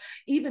so much,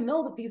 even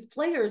though that these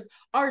players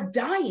are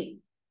dying.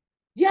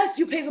 Yes,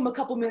 you pay them a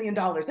couple $1 million.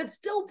 That's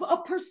still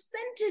a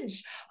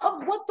percentage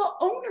of what the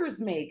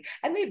owners make.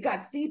 And they've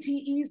got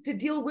CTEs to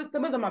deal with.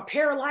 Some of them are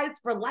paralyzed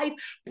for life,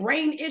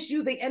 brain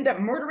issues. They end up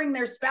murdering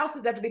their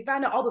spouses after they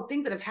find out all the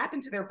things that have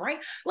happened to their brain.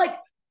 Like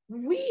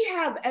we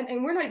have,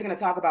 and we're not even going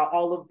to talk about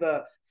all of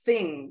the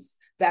things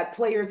that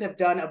players have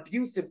done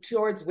abusive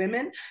towards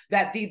women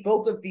that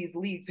both of these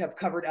leagues have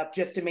covered up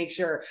just to make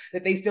sure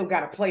that they still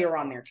got a player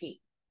on their team.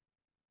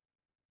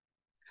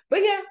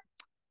 But yeah,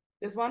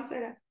 just want to say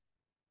that.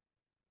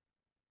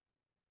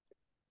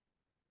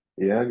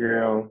 Yeah,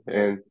 girl.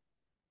 And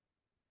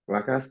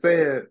like I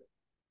said,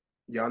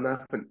 y'all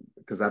not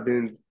because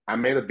I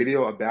made a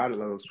video about it, a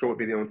little short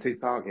video on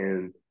TikTok,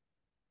 and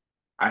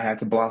I had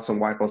to block some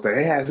white folks.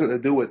 Say it has nothing to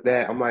do with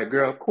that. I'm like,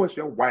 girl, of course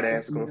your white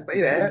ass is gonna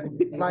say that.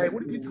 Like,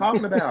 what are you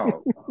talking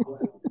about?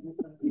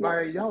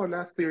 Like, y'all are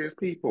not serious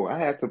people.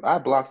 I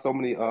blocked so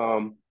many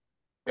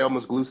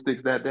Elmer's glue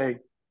sticks that day.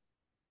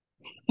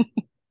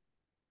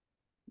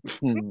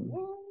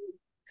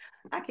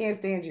 I can't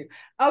stand you.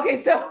 Okay,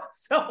 so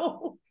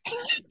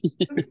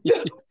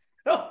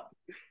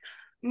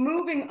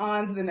moving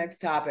on to the next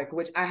topic,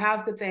 which I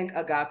have to thank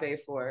Agape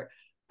for.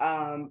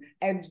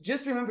 And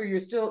just remember, you're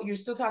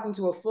still talking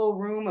to a full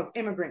room of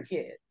immigrant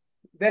kids.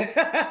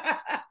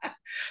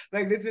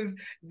 Like this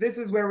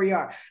is where we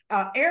are.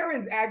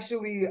 Aaron's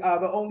actually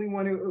the only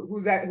one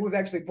who's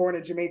actually born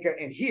in Jamaica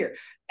and here.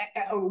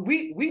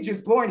 We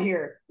just born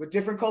here with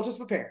different cultures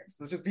for parents.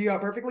 Let's just be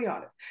perfectly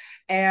honest.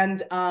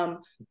 And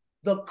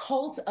the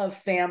cult of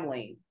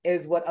family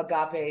is what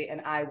Agape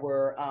and I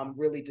were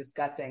really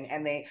discussing.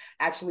 And they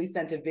actually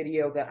sent a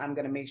video that I'm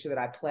going to make sure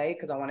that I play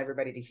because I want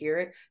everybody to hear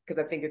it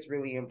because I think it's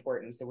really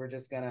important. So we're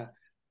just going to,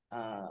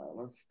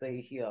 let's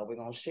see here. We're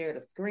going to share the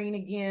screen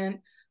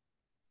again.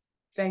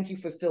 Thank you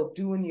for still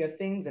doing your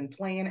things and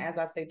playing as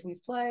I say, please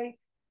play.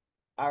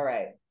 All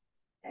right.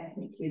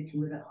 Ethnic kids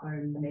live at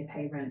home and they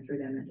pay rent through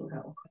their mental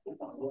health.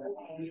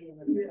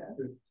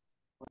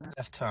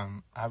 Left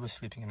home, I was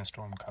sleeping in a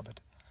storm cupboard.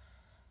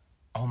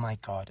 Oh my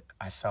God,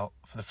 I felt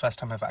for the first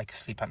time ever I could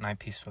sleep at night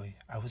peacefully.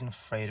 I wasn't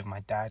afraid of my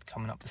dad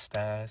coming up the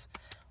stairs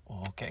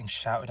or getting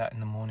shouted at in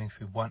the morning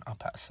if we weren't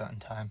up at a certain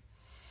time.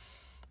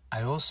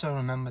 I also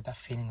remember that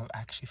feeling of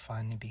actually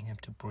finally being able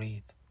to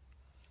breathe.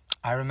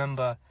 I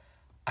remember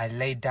I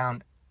laid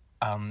down,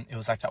 it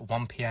was like at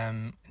 1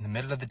 p.m. in the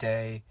middle of the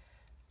day,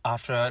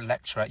 after a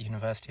lecture at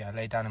university. I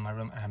laid down in my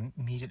room and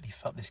I immediately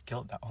felt this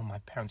guilt that, oh, my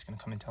parents are going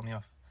to come and tell me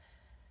off.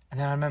 And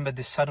then I remember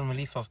this sudden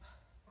relief of,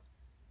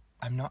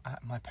 I'm not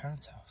at my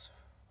parents' house.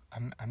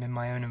 I'm in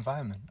my own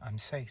environment. I'm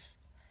safe.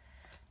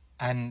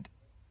 And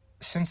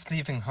since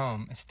leaving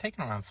home, it's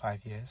taken around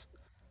 5 years,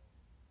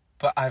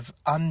 but I've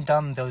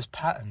undone those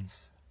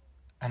patterns.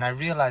 And I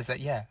realized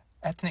that, yeah,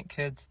 ethnic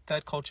kids,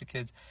 third culture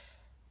kids,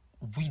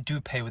 we do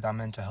pay with our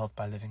mental health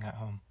by living at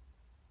home.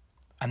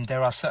 And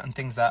there are certain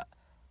things that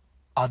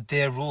are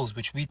their rules,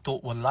 which we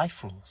thought were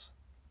life rules.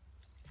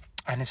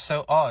 And it's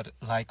so odd.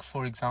 Like,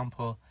 for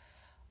example,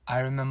 I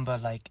remember,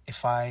 like,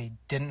 if I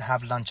didn't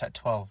have lunch at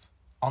 12,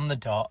 on the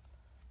dot,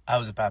 I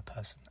was a bad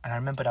person. And I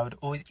remembered I would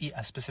always eat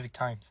at specific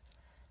times.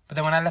 But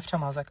then when I left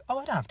home, I was like, oh,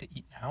 I don't have to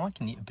eat now. I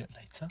can eat a bit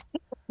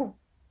later.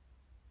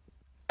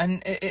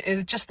 And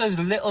it's just those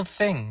little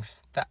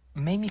things that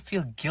made me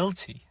feel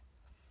guilty.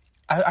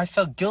 I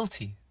felt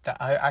guilty that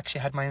I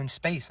actually had my own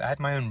space. I had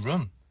my own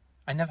room.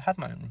 I never had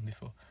my own room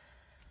before.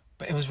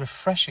 But it was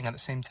refreshing at the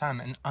same time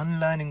and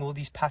unlearning all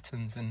these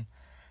patterns. And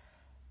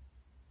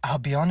I'll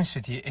be honest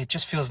with you, it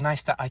just feels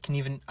nice that I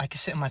can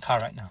sit in my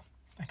car right now.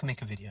 I can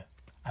make a video.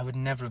 I would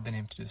never have been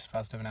able to do this if I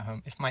was living at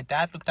home. If my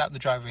dad looked out the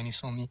driveway and he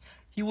saw me,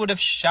 he would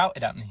have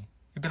shouted at me.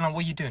 He'd been like,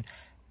 what are you doing?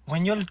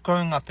 When you're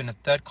growing up in a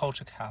third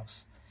culture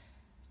house,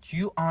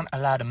 you aren't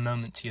allowed a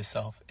moment to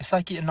yourself. It's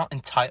like you're not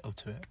entitled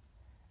to it.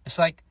 It's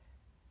like,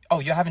 oh,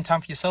 you're having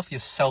time for yourself?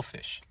 You're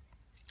selfish.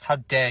 How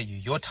dare you?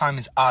 Your time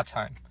is our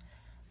time.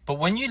 But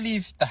when you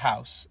leave the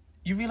house,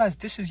 you realize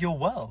this is your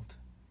world.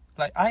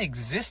 Like, I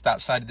exist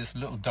outside of this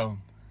little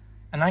dome.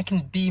 And I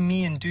can be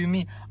me and do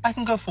me. I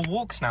can go for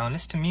walks now and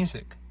listen to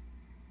music.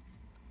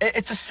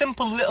 It's a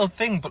simple little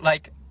thing, but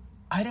like,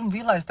 I didn't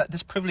realize that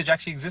this privilege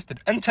actually existed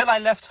until I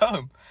left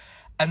home.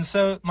 And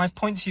so my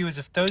point to you is,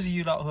 if those of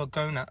you lot who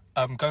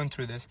are going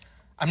through this,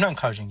 I'm not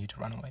encouraging you to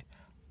run away.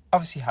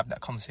 Obviously have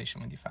that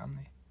conversation with your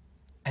family.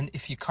 And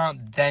if you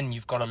can't, then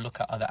you've got to look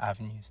at other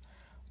avenues.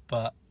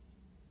 But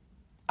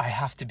I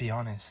have to be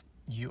honest,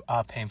 you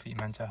are paying for your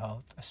mental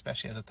health,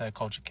 especially as a third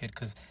culture kid,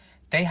 because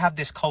they have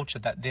this culture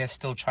that they're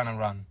still trying to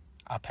run,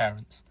 our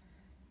parents,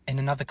 in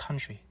another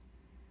country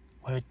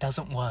where it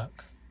doesn't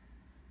work.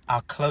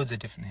 Our clothes are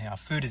different here, our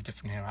food is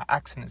different here, our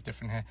accent is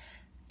different here.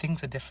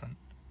 Things are different.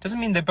 Doesn't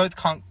mean they both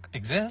can't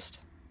exist,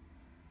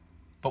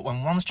 but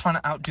when one's trying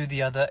to outdo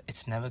the other,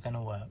 it's never going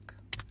to work.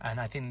 And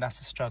I think that's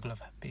the struggle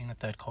of being a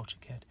third culture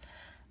kid.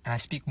 And I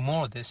speak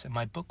more of this in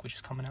my book, which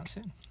is coming out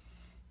soon.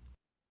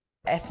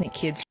 Ethnic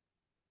kids.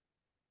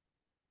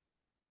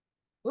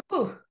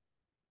 Ooh.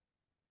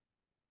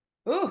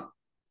 Ooh.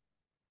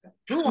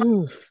 Who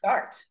wants to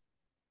start?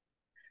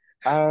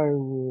 I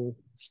will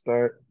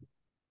start.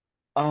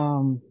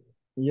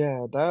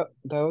 Yeah, that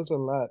was a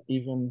lot,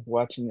 even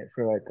watching it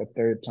for like a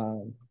third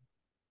time.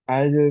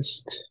 I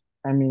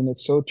mean,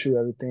 it's so true,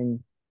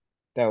 everything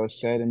that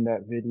was said in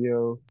that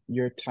video.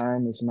 Your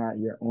time is not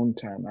your own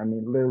time. I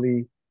mean,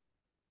 literally,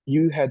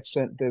 you had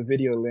sent the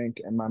video link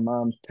and my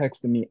mom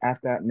texted me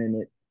at that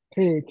minute,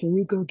 hey, can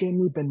you go get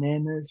me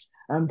bananas?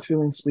 I'm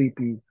feeling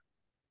sleepy.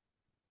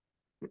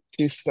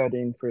 She's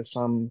studying for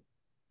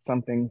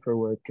something for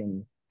work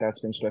and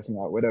that's been stressing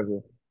out, whatever.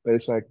 But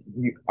it's like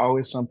you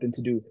always something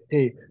to do.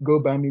 Hey,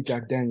 go buy me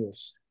Jack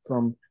Daniels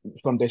from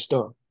the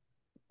store.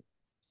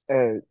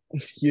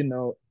 You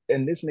know,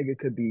 and this nigga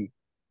could be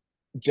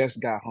just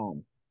got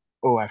home.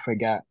 Oh, I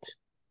forgot.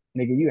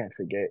 Nigga, you ain't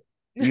forget.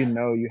 You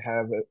know you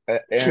have a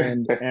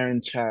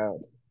Aaron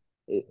child.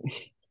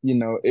 You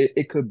know,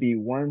 it could be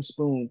one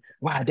spoon.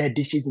 Wow, that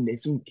dish is in the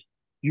sink.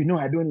 You know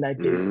I don't like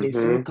the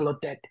circle of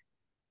that.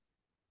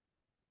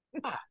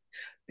 I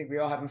think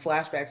we're all having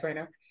flashbacks right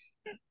now.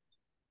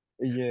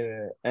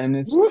 Yeah, and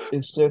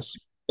it's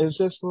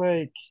just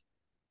like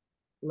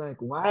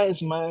why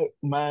is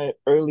my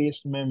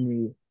earliest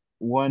memory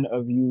one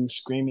of you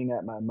screaming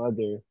at my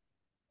mother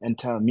and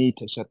telling me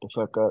to shut the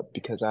fuck up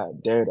because I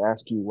dared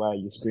ask you why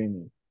you're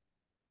screaming.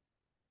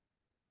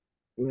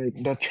 Like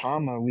the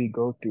trauma we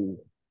go through.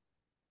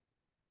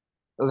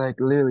 Like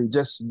literally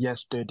just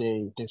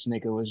yesterday, this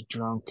nigga was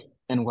drunk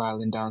and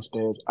wilding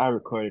downstairs. I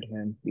recorded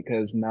him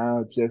because now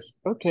it's just,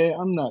 okay,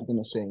 I'm not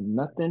gonna say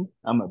nothing.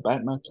 I'm gonna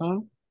bite my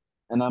tongue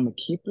and I'm gonna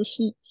keep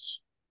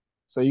receipts.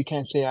 So you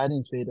can't say I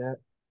didn't say that.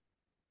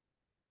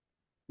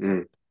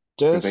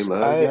 Because they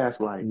love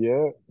gaslight.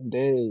 Yeah,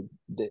 they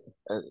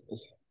uh,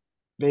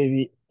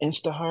 baby,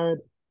 Insta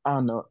hard. I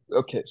don't know.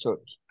 Okay,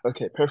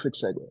 perfect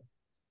segue.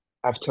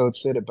 I've told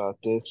Sid about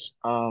this.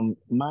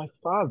 My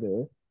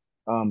father,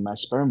 my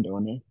sperm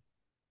donor,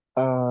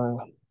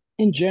 uh,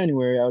 in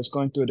January, I was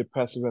going through a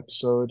depressive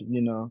episode.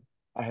 You know,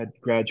 I had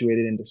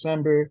graduated in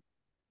December,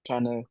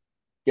 trying to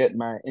get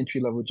my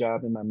entry-level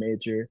job in my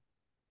major,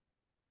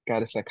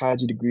 got a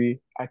psychology degree.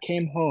 I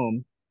came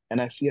home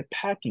and I see a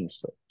packing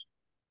slip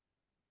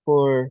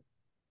for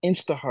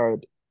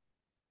Instahard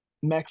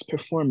Max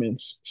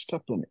Performance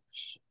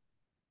supplements.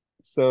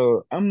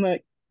 So I'm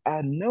like,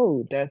 I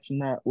know that's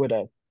not what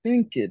I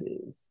think it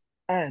is.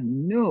 I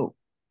know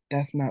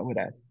that's not what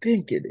I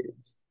think it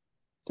is.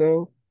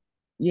 So,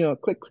 you know,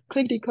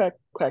 clickety clack,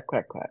 clack,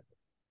 clack, clack.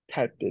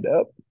 Typed it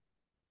up.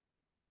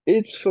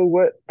 It's for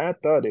what I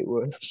thought it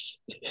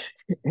was.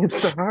 It's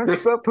the hard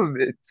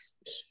supplements.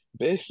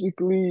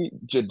 Basically,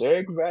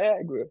 generic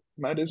Viagra.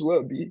 Might as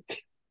well be.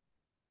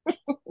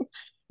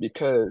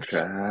 Because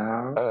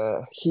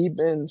he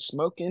been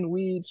smoking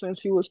weed since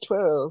he was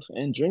 12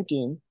 and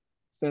drinking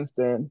since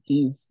then.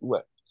 He's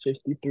what,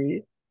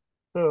 53?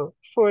 So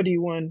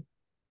 41,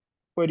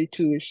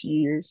 42-ish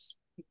years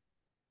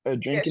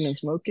of drinking and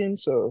smoking.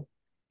 So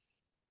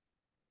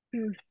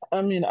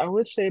I mean, I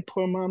would say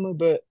poor mama,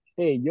 but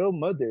hey, your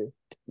mother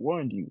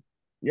warned you.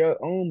 Your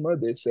own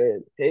mother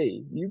said,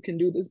 hey, you can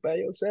do this by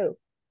yourself.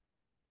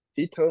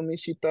 She told me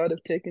she thought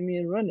of taking me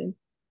and running.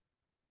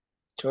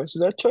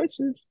 Choices are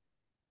choices.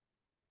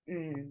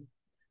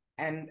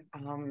 And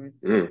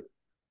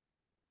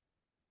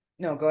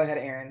no, go ahead,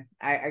 Aaron.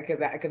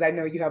 Because I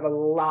know you have a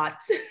lot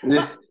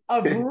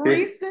of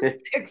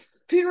recent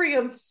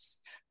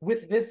experience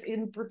with this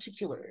in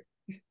particular.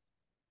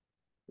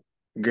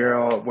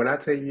 Girl, when I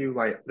tell you,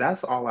 like,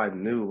 that's all I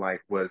knew,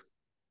 like, was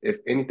if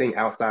anything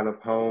outside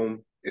of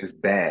home is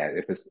bad,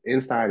 if it's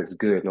inside is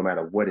good, no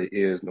matter what it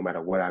is, no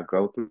matter what I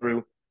go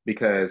through,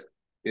 because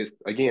it's,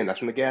 again,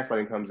 that's when the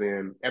gaslighting comes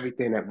in.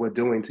 Everything that we're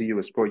doing to you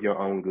is for your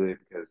own good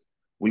because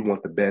we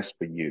want the best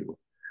for you.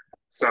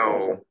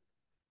 So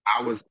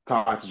I was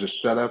taught to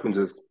just shut up and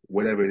just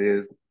whatever it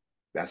is,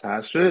 that's how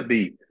it should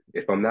be.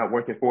 If I'm not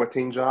working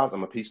 14 jobs,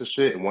 I'm a piece of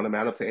shit and won't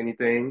amount up to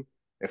anything.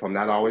 If I'm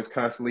not always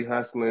constantly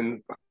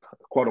hustling,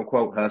 quote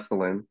unquote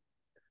hustling,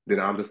 then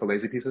I'm just a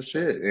lazy piece of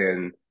shit.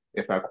 And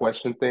if I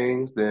question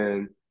things,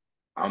 then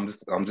I'm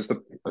just a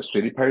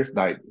shitty person.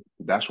 Like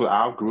that's what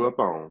I grew up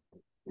on.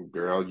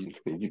 Girl, you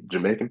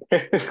Jamaican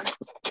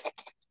parents.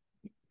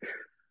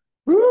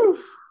 Woo.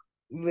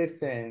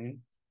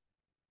 Listen.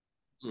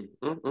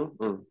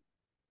 Mm.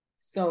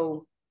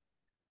 So,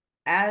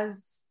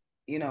 as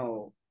you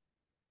know,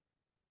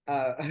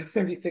 a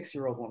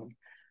 36-year-old woman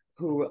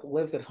who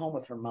lives at home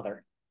with her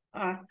mother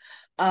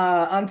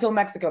until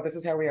Mexico. This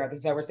is how we are. This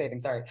is how we're saving.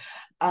 Sorry.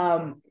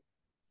 I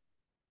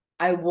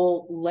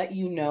will let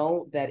you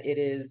know that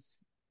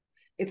it's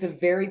a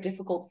very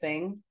difficult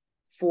thing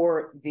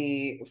for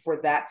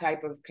that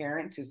type of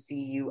parent to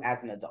see you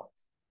as an adult.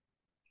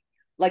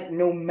 Like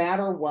no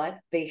matter what,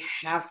 they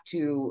have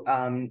to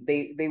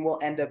they will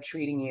end up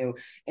treating you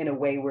in a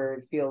way where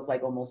it feels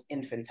like almost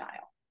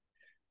infantile.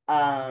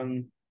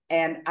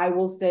 And I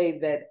will say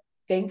that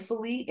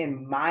thankfully,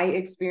 in my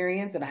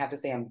experience, and I have to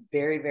say I'm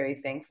very, very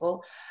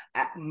thankful,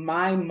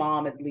 my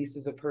mom at least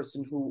is a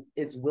person who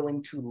is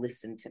willing to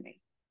listen to me.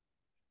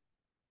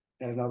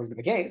 That has not always been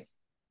the case,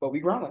 but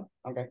we growing,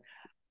 okay?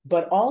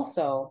 But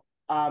also,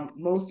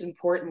 most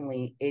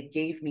importantly, it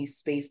gave me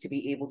space to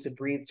be able to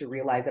breathe, to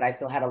realize that I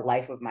still had a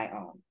life of my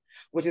own,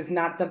 which is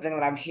not something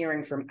that I'm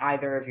hearing from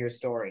either of your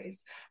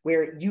stories,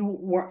 where you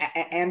were.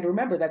 And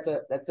remember, that's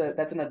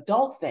an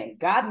adult thing.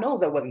 God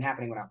knows that wasn't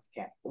happening when I was a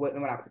kid.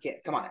 When I was a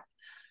kid, come on.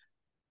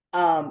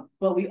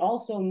 But we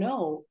also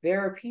know there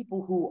are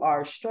people who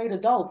are straight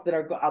adults that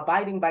are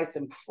abiding by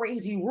some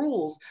crazy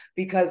rules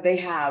because they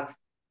have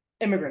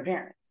immigrant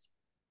parents.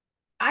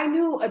 I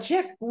knew a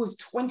chick who was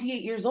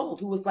 28 years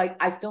old who was like,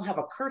 I still have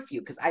a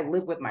curfew because I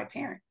live with my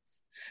parents.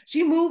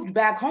 She moved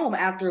back home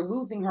after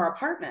losing her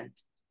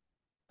apartment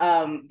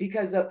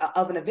because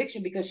of an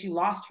eviction because she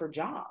lost her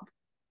job.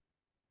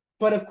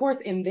 But of course,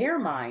 in their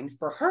mind,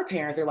 for her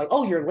parents, they're like,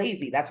 oh, you're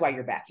lazy. That's why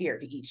you're back here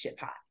to eat shit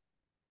pie.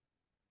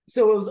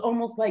 So it was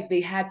almost like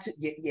they had to,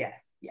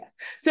 yes.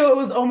 So it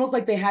was almost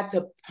like they had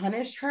to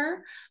punish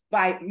her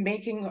by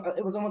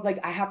it was almost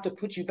like I have to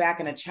put you back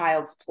in a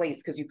child's place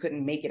because you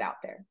couldn't make it out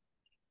there.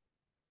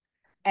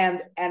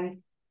 And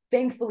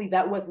thankfully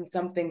that wasn't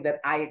something that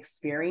I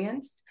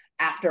experienced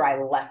after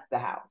I left the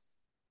house.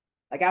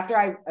 Like after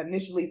I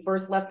initially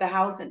first left the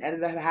house and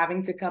ended up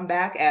having to come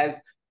back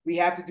as we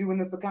have to do in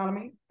this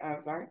economy. I'm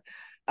sorry.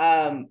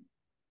 I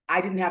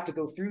didn't have to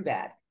go through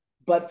that.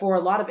 But for a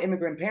lot of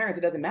immigrant parents,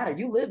 it doesn't matter.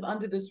 You live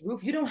under this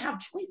roof. You don't have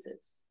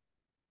choices.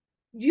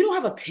 You don't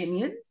have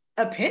opinions.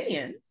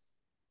 Opinions?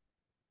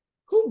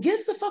 Who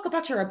gives a fuck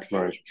about your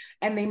opinion? Right.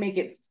 And they make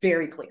it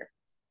very clear.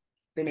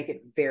 They make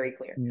it very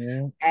clear.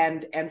 Yeah.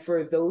 And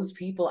for those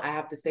people, I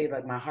have to say,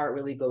 like, my heart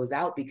really goes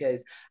out,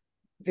 because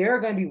there are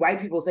going to be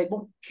white people say,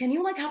 well, can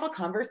you like have a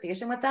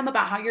conversation with them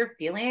about how you're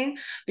feeling?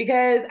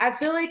 Because I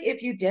feel like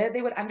if you did,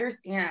 they would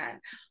understand.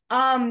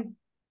 And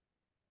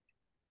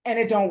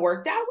it don't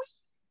work that way.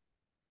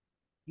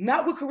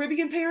 Not with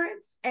Caribbean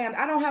parents. And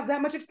I don't have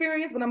that much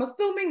experience, but I'm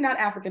assuming not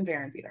African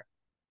parents either.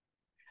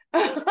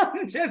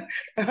 Just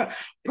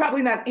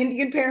probably not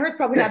Indian parents,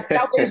 probably not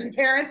South Asian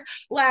parents.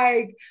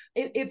 Like,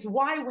 it's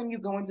why when you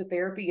go into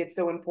therapy, it's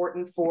so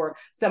important for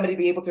somebody to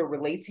be able to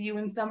relate to you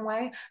in some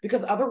way,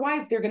 because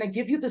otherwise they're going to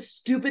give you the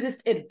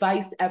stupidest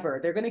advice ever.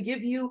 They're going to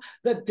give you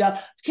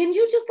can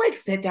you just like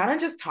sit down and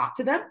just talk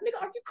to them?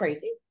 Nigga, are you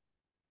crazy?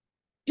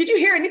 Did you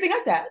hear anything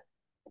I said?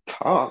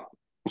 Talk.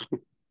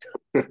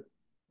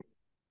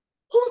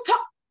 Who's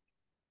talking?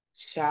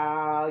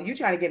 Child, you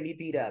trying to get me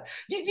beat up.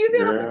 Do you see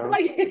what I'm saying?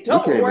 Like, it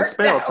don't you can't work.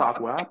 Even spell talk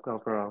where I come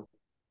from.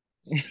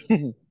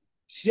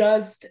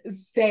 Just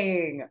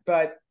saying,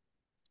 but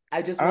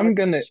I just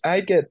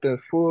I get the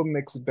full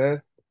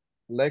Macbeth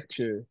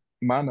lecture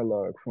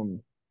monologue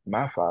from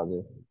my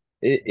father.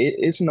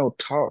 It's no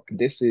talk.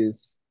 This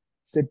is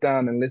sit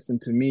down and listen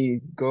to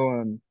me go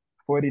in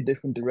 40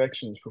 different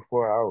directions for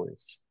 4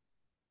 hours.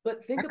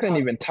 But I couldn't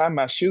even tie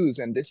my shoes,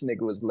 and this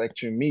nigga was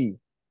lecturing me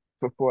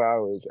for 4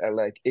 hours at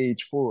like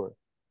age 4.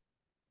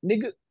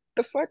 Nigga,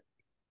 the fuck?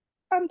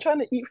 I'm trying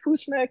to eat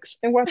fruit snacks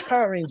and watch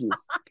Power Rangers.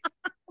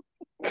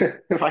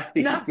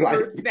 Not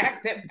fruit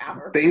snacks and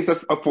Power Things a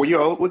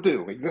 4-year-old would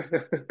do.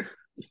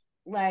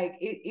 Like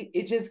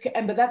it just,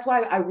 but that's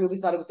why I really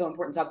thought it was so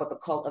important to talk about the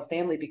cult of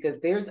family, because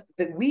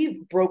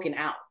we've broken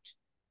out.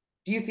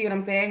 Do you see what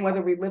I'm saying?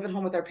 Whether we live at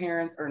home with our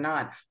parents or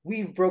not,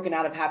 we've broken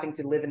out of having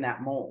to live in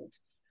that mold.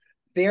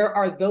 There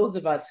are those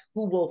of us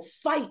who will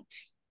fight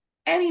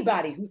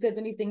anybody who says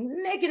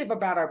anything negative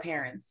about our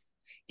parents,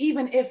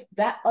 even if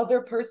that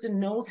other person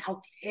knows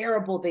how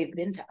terrible they've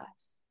been to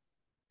us.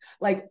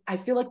 Like, I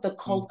feel like the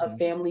cult of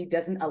family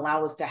doesn't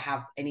allow us to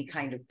have any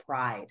kind of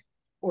pride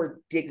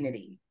or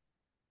dignity,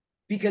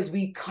 because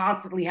we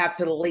constantly have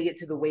to lay it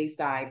to the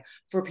wayside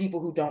for people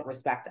who don't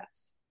respect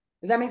us.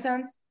 Does that make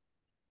sense?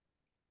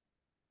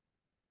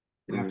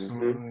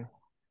 Absolutely.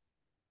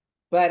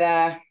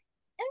 But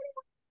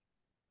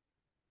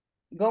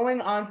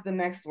going on to the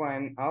next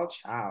one. Oh,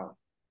 child.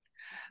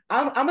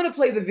 I'm going to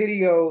play the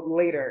video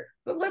later,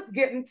 but let's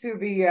get into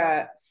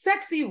the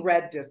sexy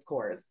red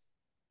discourse.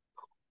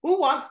 Who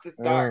wants to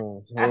start?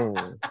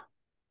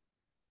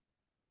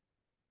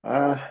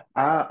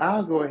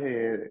 I'll go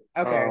ahead.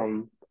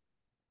 Okay.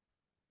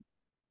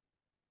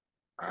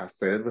 I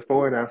said it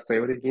before and I'll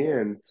say it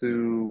again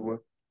to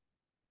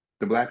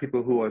the Black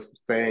people who are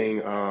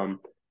saying,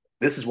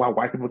 this is why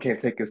white people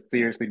can't take us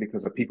seriously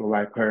because of people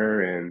like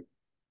her, and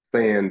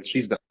saying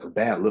she's the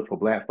bad look for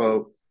Black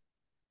folks.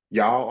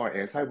 Y'all are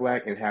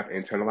anti-Black and have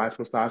internalized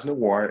misogyny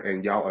war,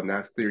 and y'all are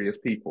not serious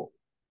people.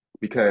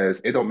 Because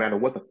it don't matter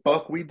what the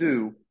fuck we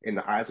do in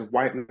the eyes of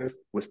whiteness,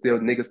 we're still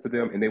niggas to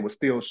them, and they will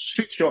still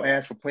shoot your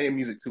ass for playing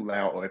music too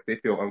loud or if they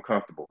feel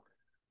uncomfortable.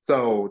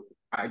 So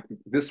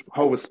this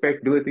whole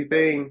respectability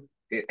thing,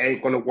 it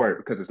ain't gonna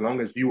work, because as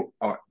long as you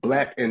are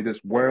Black in this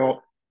world,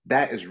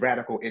 that is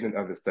radical in and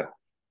of itself.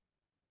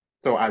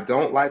 So I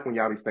don't like when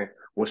y'all be saying,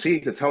 well, she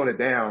needs to tone it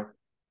down.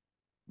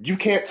 You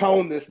can't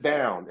tone this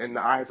down in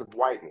the eyes of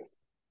whiteness.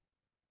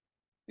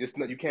 It's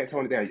not, you can't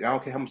tone it down. I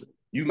don't care how much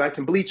you might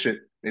can bleach it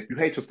if you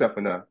hate yourself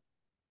enough,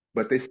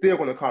 but they still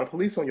gonna call the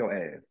police on your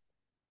ass.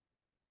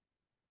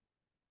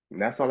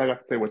 And that's all I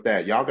got to say with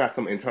that. Y'all got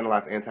some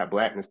internalized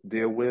anti-Blackness to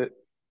deal with.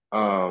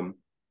 And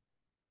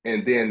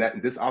then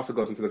this also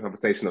goes into the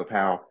conversation of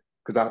how,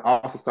 because I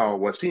also saw,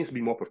 well, she needs to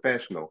be more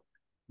professional.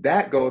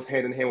 That goes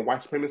hand in hand with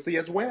white supremacy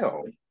as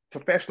well.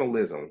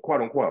 Professionalism,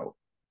 quote unquote.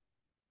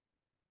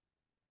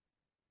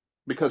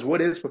 Because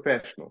what is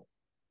professional?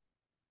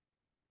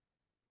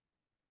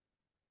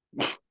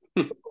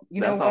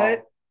 You know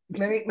what?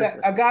 Let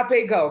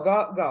Agape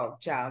go,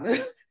 child.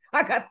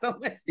 I got so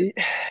much.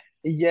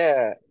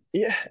 Yeah.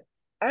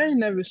 I ain't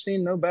never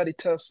seen nobody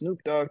tell Snoop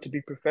Dogg to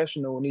be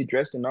professional when he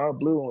dressed in all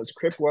blue and was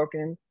crip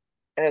walking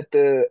at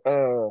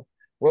the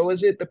what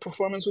was it? The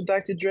performance with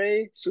Dr.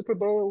 Dre, Super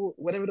Bowl,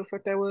 whatever the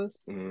fuck that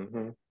was.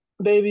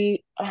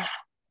 Baby,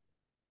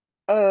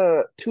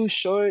 Too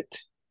Short,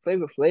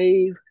 Flavor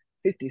Flav,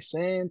 50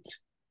 Cent,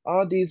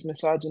 all these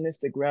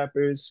misogynistic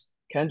rappers.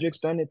 Kendrick's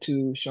done it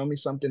too. Show me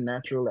something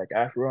natural like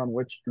Afro and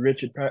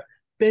Richard Pratt.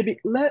 Baby,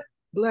 let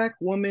Black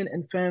women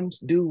and femmes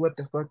do what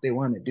the fuck they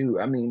want to do.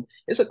 I mean,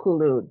 it's a cool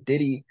little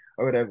ditty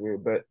or whatever,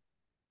 but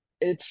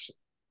it's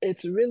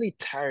really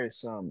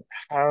tiresome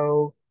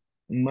how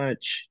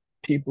much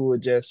people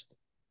would just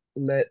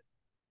let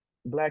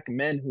Black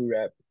men who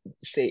rap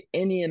say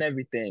any and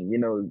everything. You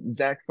know,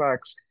 Zach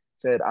Fox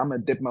said, I'm gonna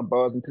dip my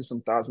balls into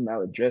some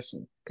 $1,000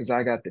 dressing because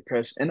I got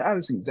depression. And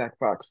obviously Zach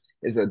Fox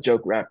is a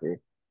joke rapper.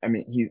 I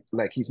mean,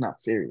 he's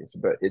not serious,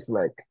 but it's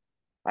like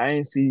I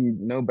ain't see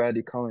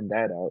nobody calling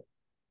that out.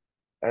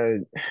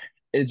 Uh,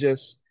 it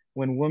just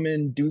when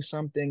women do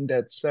something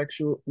that's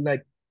sexual,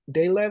 like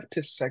they love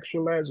to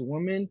sexualize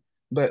women,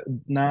 but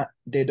not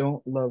they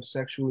don't love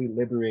sexually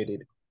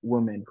liberated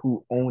women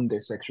who own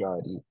their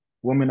sexuality.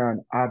 Women are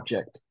an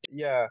object.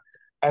 Yeah,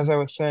 as I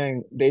was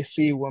saying, they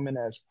see women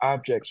as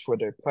objects for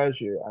their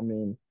pleasure. I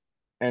mean,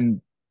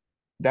 and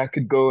that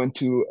could go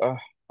into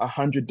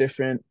 100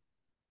 different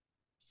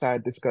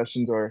side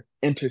discussions or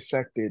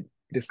intersected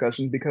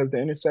discussions because the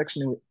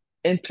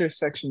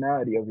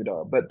intersectionality of it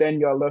all. But then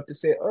y'all love to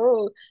say,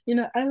 oh,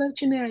 I love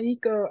Janae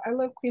Aiko, I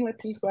love Queen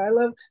Latifah, I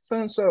love so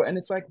and so. And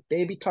it's like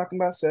they be talking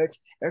about sex,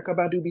 Erykah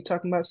Badu be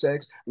talking about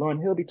sex,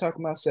 Lauryn Hill be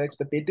talking about sex,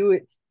 but they do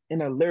it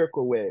in a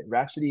lyrical way.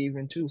 Rhapsody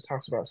even too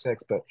talks about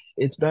sex, but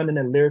it's done in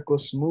a lyrical,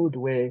 smooth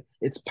way.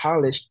 It's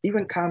polished.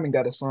 Even Common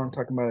got a song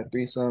talking about a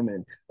threesome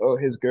and oh,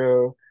 his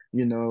girl,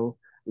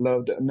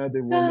 loved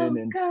another woman.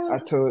 And I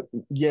told,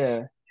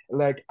 yeah,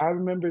 like I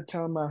remember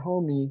telling my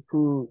homie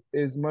who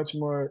is much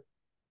more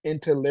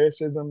into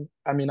lyricism.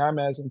 I mean, I'm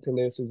as into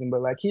lyricism,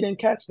 but like he didn't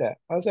catch that.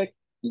 I was like,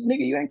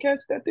 nigga, you ain't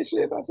catch that this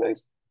shit about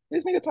sex.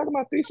 This nigga talking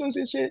about threesomes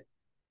and shit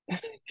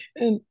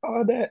and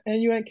all that,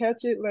 and you ain't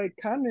catch it. Like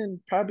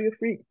Common probably a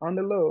freak on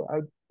the low. I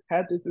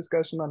had this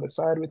discussion on the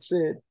side with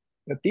Sid,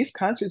 but these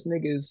conscious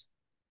niggas,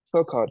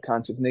 so-called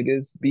conscious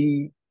niggas,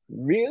 be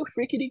real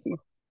freaky deaky.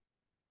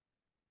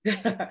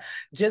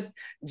 just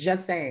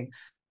saying.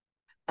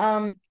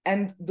 And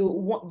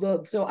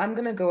so I'm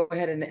gonna go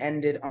ahead and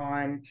end it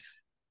on.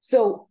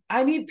 So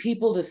I need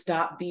people to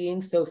stop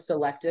being so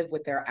selective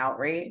with their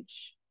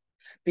outrage,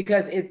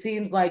 because it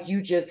seems like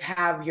you just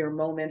have your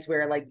moments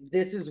where like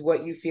this is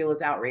what you feel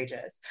is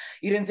outrageous.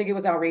 You didn't think it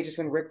was outrageous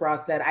when Rick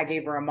Ross said, I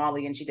gave her a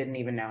Molly and she didn't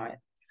even know it.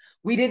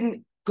 We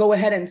didn't go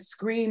ahead and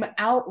scream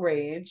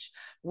outrage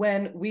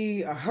when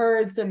we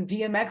heard some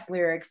DMX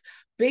lyrics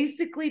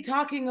basically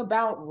talking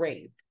about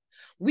rape.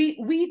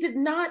 We did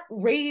not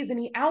raise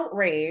any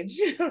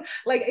outrage.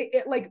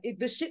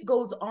 The shit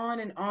goes on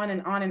and on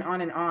and on and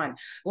on and on.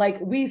 Like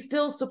we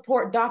still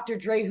support Dr.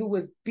 Dre, who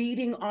was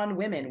beating on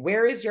women.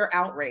 Where is your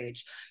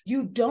outrage?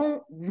 You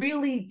don't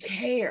really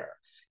care.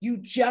 You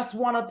just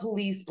want to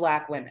police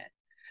Black women.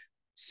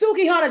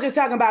 Suki Hana just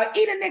talking about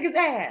eat a nigga's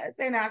ass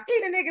and I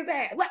eat a nigga's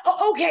ass. Like,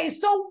 okay,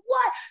 so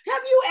what?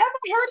 Have you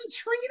ever heard of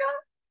Trina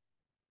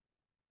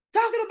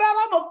talking about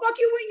I'm gonna fuck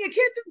you when your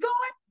kids is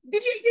going?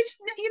 Did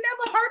you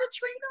never heard of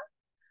Trina?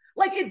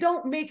 Like it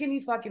don't make any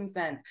fucking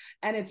sense.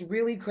 And it's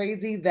really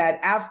crazy that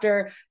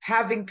after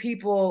having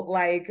people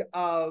like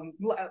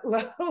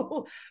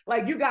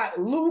like you got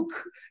Luke,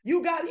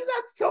 you got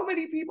so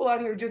many people out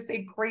here just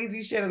say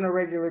crazy shit on a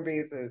regular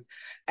basis.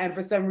 And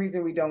for some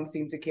reason we don't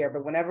seem to care.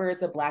 But whenever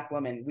it's a Black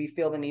woman, we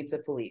feel the need to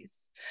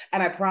police.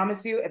 And I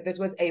promise you, if this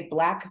was a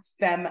Black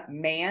femme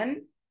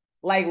man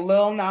like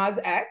Lil Nas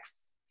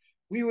X,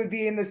 we would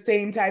be in the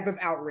same type of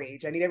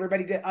outrage. I need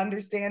everybody to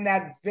understand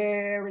that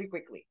very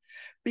quickly,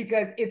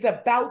 because it's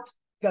about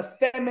the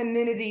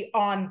femininity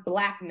on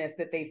Blackness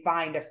that they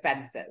find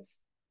offensive.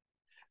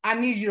 I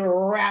need you to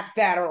wrap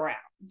that around.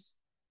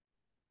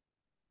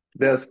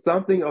 There's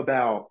something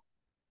about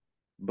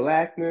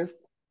Blackness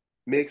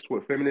mixed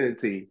with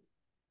femininity,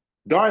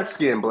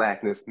 dark-skinned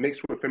Blackness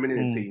mixed with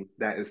femininity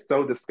that is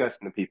so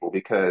disgusting to people,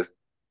 because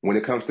when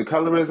it comes to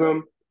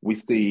colorism, we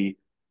see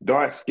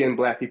dark-skinned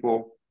Black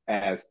people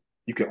as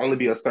you can only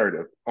be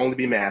assertive, only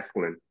be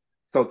masculine.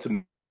 So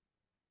to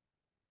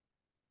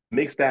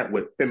mix that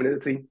with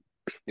femininity,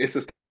 it's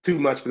just too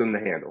much for them to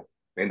handle,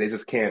 and they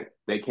can't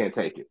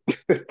take it.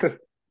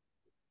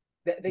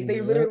 they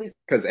literally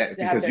because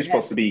you're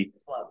supposed to be.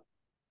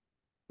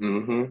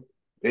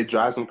 It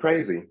drives them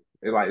crazy.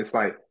 It's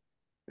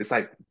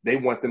like they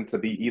want them to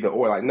be either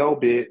or. Like, no,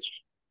 bitch,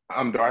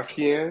 I'm dark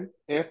skinned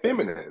and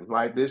feminine.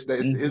 Like this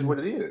is what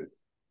it is.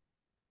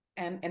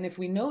 And if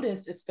we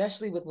noticed,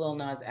 especially with Lil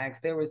Nas X,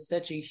 there was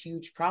such a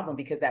huge problem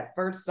because that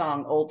first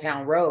song, Old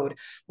Town Road,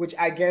 which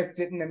I guess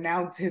didn't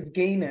announce his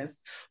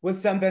gayness, was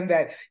something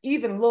that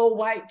even little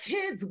white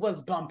kids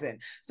was bumping.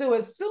 So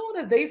as soon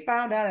as they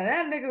found out, and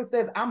that nigga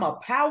says, I'm a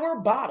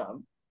power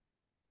bottom,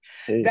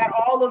 that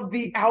all of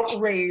the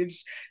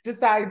outrage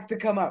decides to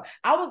come up.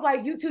 I was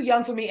like, you too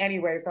young for me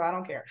anyway, so I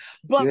don't care.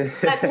 But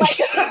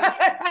like,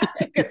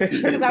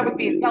 because I was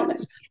being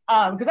selfish.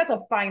 Because that's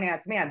a fine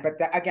ass man. But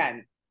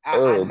again,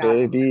 I'm not.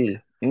 Baby.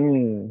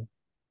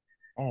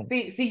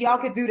 See, y'all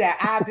could do that.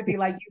 I have to be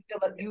like,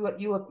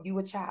 you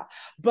a child.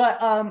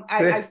 But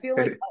I feel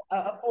like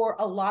for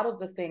a lot of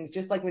the things,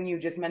 just like when you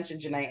just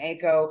mentioned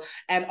Janae Aiko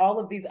and all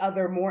of these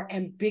other more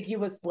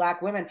ambiguous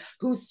Black women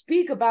who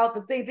speak about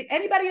the same thing.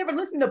 Anybody ever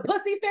listen to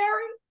Pussy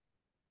Fairy?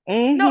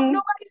 No,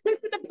 nobody's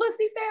listened to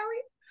Pussy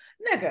Fairy.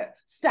 Nigga,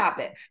 stop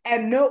it.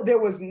 And no, there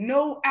was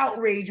no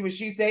outrage when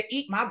she said,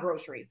 eat my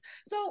groceries.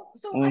 So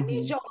I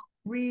need y'all to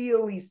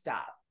really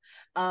stop.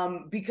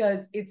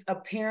 Because it's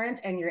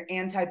apparent and your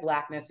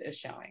anti-Blackness is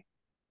showing.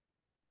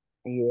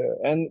 Yeah,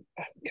 and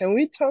can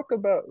we talk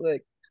about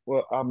like,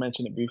 well, I'll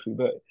mention it briefly,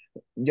 but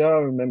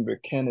y'all remember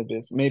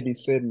cannabis? Maybe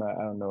Sid might,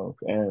 I don't know,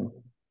 and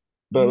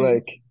but Mhm.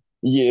 like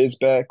years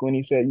back when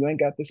he said, "You ain't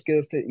got the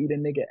skills to eat a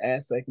nigga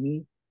ass like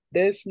me."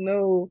 There's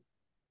no,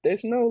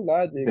 there's no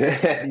logic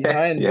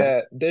behind Yeah.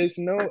 that. There's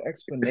no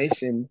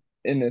explanation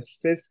in a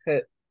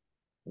cishet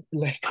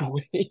like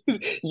way.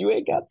 You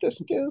ain't got the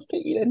skills to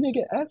eat a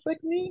nigga ass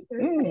like me.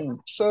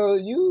 So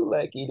you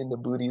like eating the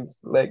booties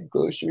like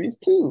groceries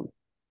too.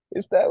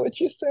 Is that what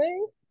you're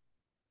saying?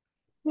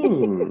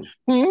 Hmm.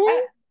 Hmm?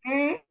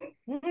 I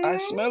Mhm.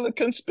 smell a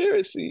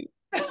conspiracy.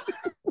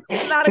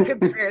 Not a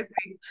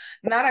conspiracy.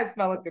 Not I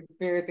smell a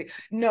conspiracy.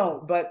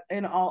 No, but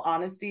in all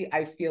honesty,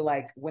 I feel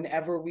like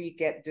whenever we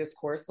get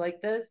discourse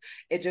like this,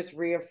 it just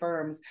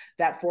reaffirms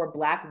that for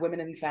Black women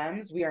and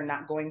femmes, we are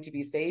not going to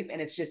be safe. And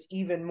it's just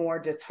even more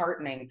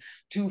disheartening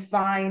to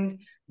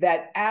find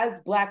that as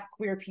Black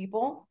queer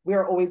people,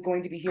 we're always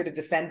going to be here to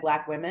defend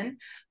Black women,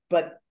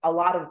 but a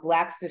lot of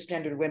Black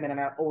cisgendered women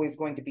are always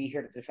going to be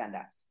here to defend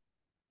us.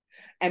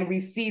 And we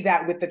see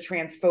that with the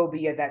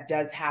transphobia that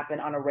does happen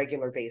on a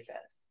regular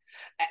basis.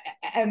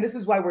 And this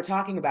is why we're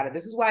talking about it.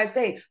 This is why I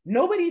say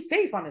nobody's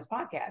safe on this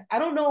podcast. I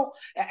don't know.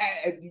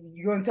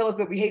 You're going to tell us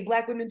that we hate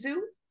Black women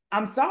too?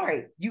 I'm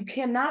sorry. You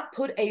cannot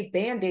put a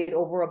band-aid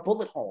over a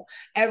bullet hole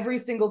every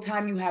single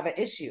time you have an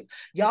issue.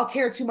 Y'all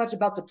care too much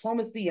about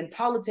diplomacy and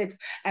politics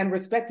and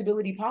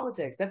respectability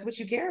politics. That's what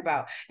you care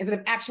about instead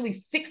of actually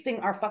fixing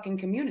our fucking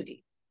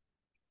community.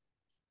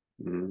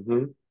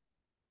 Mm-hmm.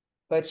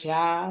 But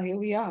yeah, here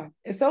we are.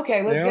 It's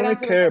okay. They Let's get only on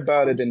to the care next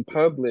about one. it in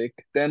public,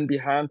 then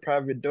behind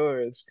private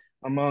doors,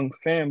 among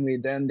family,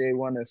 then they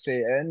want to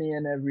say any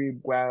and every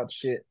wild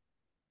shit.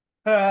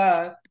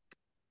 And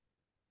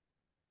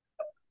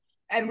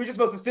we're just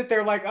supposed to sit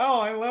there like, oh,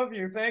 I love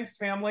you. Thanks,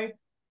 family.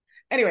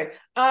 Anyway,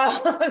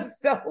 the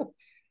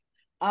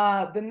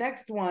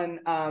next one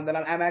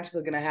that I'm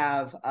actually going to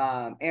have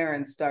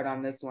Aaron start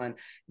on this one,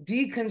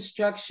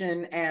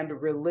 deconstruction and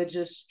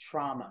religious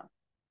trauma.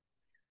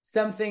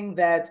 Something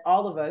that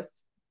all of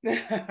us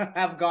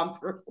have gone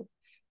through.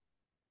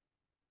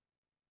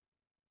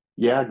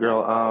 Yeah,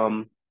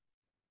 girl.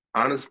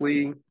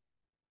 Honestly,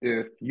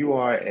 if you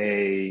are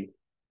a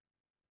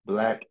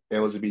Black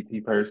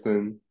LGBT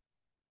person,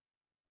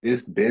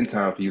 it's been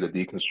time for you to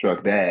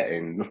deconstruct that,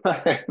 and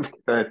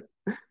because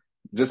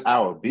just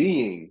our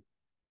being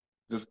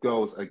just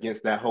goes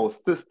against that whole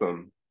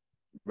system,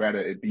 rather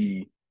it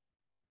be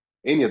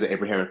any of the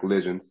Abrahamic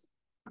religions.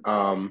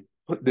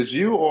 Did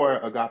you or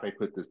Agape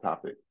put this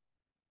topic?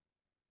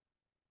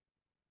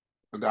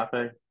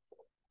 Agape?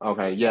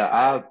 Okay,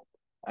 yeah,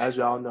 as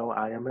y'all know,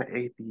 I am an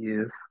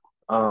atheist.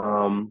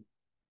 Um,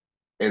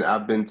 and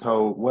I've been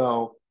told,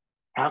 well,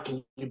 how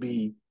can you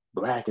be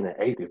Black and an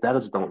atheist? That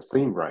just don't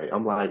seem right.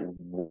 I'm like,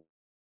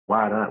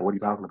 why not? What are you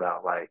talking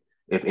about? Like,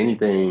 if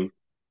anything,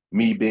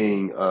 me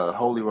being a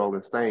holy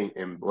rolling saint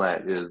and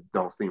Black is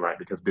don't seem right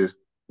because this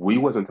we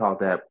wasn't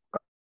taught that.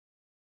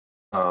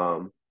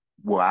 Um,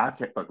 where I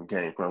fucking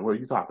came from. What are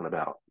you talking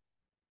about?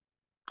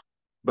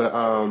 But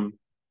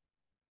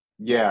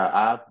yeah,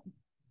 I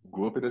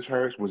grew up in the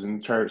church, was in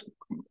the church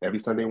every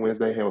Sunday,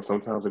 Wednesday, hell,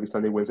 sometimes every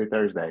Sunday, Wednesday,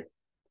 Thursday,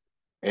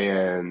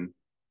 and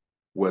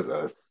was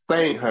a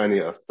saint, honey,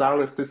 a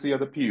silent sissy of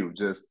the pew,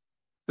 just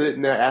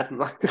sitting there acting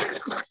like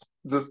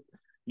just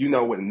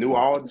knew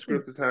all the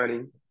scriptures,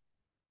 honey,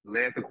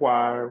 led the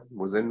choir,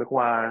 was in the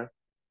choir,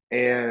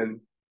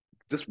 and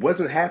just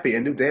wasn't happy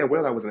and knew damn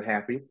well I wasn't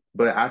happy,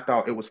 but I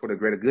thought it was for the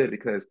greater good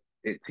because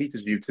it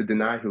teaches you to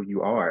deny who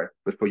you are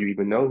before you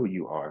even know who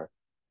you are.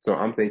 So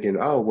I'm thinking,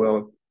 oh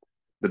well,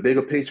 the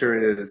bigger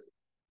picture is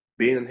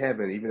being in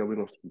heaven, even though we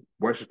don't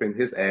worshiping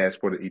his ass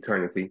for the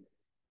eternity.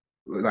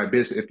 Like,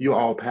 bitch, if you're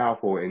all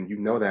powerful and you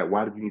know that,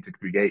 why do you need to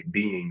create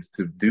beings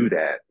to do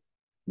that?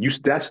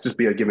 That should just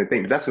be a given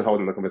thing. But that's a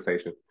whole other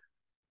conversation.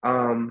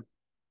 Um,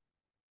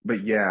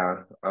 but yeah,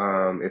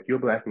 if you're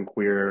Black and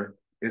queer,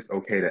 it's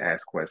okay to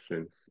ask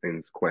questions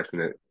and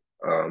question it,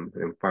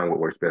 and find what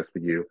works best for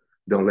you.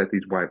 Don't let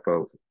these white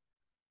folks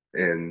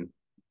and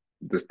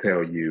just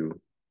tell you,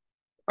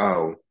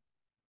 oh,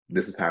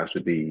 this is how it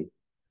should be,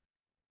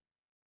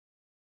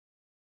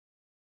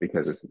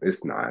 because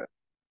it's not.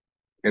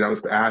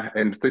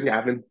 And Sydney,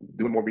 I've been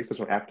doing more research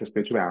on African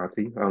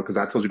spirituality because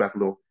I told you about the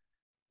little.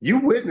 You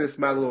witnessed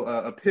my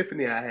little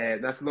epiphany I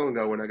had not so long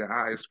ago when I got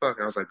high as fuck.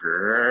 I was like,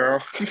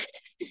 girl.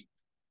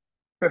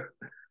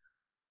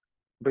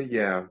 But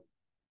yeah,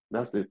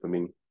 that's it for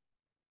me.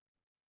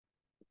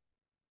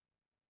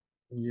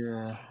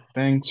 Yeah,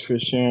 thanks for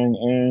sharing,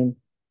 Aaron.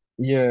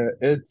 Yeah,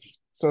 it's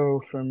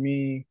so for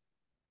me,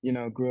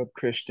 grew up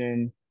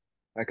Christian,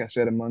 like I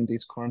said, among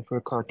these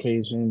cornfield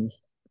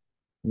Caucasians,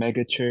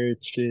 mega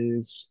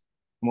churches,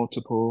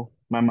 multiple.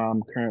 My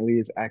mom currently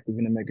is active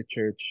in a mega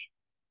church,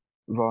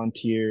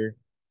 volunteer,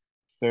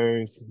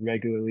 serves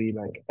regularly,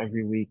 like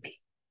every week.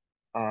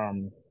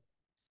 Um,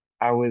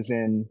 I was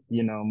in,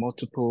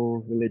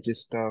 multiple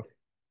religious stuff,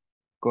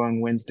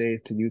 going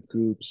Wednesdays to youth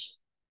groups.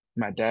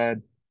 My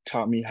dad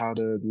taught me how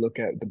to look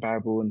at the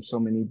Bible in so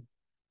many,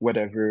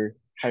 whatever,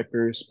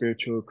 hyper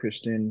spiritual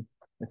Christian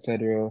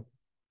etc.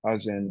 I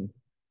was in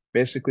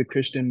basically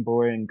Christian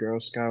Boy and Girl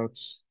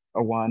Scouts,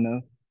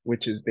 Awana,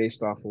 which is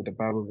based off of the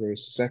Bible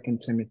verse 2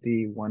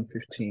 Timothy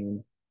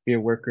 1:15. Be a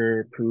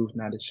worker, prove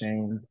not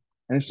ashamed.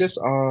 And it's just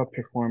all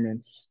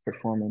performance,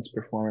 performance,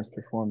 performance,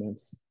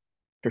 performance,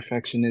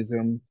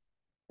 perfectionism.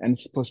 And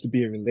it's supposed to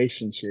be a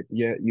relationship.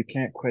 Yet you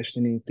can't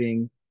question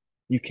anything.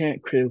 You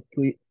can't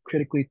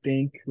critically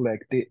think.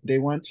 Like they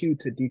want you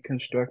to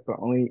deconstruct, but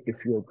only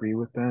if you agree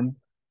with them.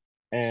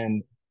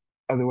 And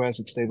otherwise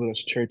it's labeled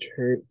as church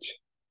hurt.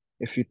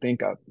 If you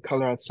think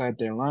color outside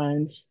their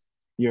lines,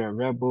 you're a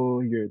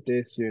rebel, you're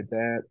this, you're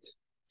that.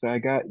 So I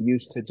got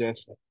used to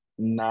just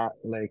not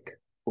like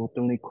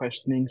openly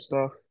questioning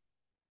stuff.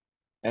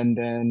 And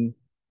then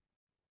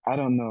I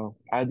don't know.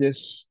 I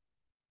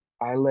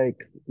like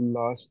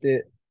lost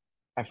it.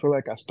 I feel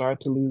like I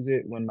started to lose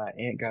it when my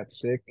aunt got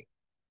sick.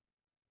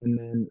 And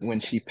then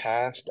when she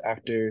passed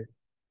after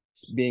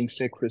being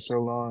sick for so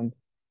long,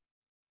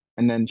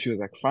 and then she was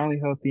like finally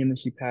healthy and then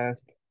she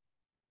passed.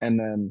 And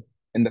then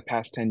in the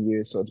past 10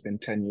 years, so it's been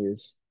 10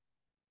 years.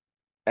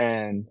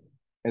 And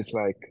it's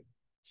like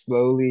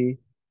slowly,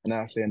 and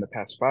I say in the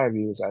past 5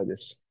 years, I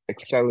just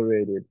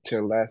accelerated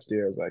till last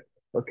year. I was like,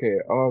 okay,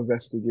 all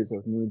vestiges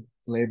of me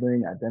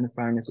labeling,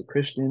 identifying as a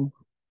Christian,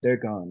 they're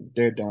gone.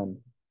 They're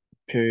done.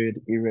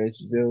 Period.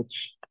 Erase,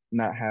 zilch,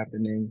 not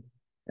happening.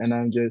 And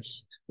I'm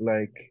just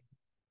like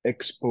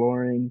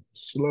exploring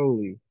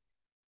slowly.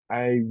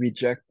 I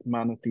reject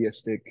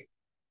monotheistic,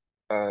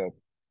 uh,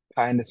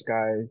 pie in the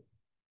sky,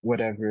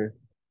 whatever.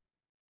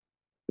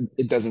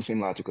 It doesn't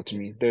seem logical to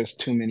me. There's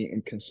too many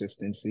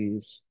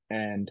inconsistencies,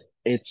 and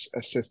it's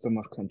a system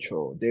of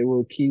control. They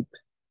will keep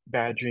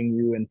badgering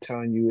you and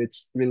telling you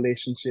it's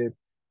relationship,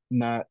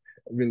 not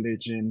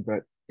religion,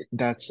 but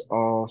that's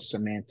all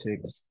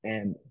semantics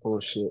and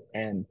bullshit.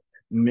 And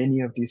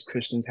many of these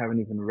Christians haven't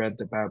even read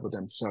the Bible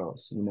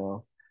themselves, you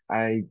know.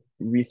 I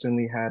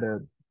recently had a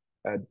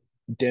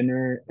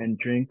dinner and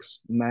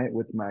drinks night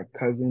with my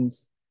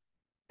cousins,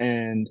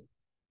 and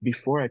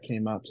before I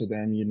came out to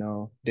them, you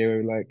know, they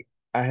were like,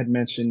 I had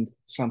mentioned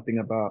something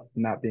about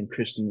not being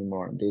Christian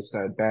anymore. And they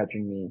started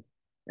badgering me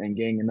and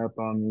ganging up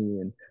on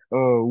me. And,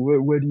 oh,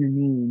 what do you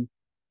mean?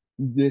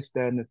 This,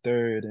 that, and the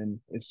third.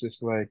 And it's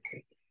just like,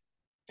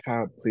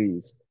 God,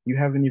 please. You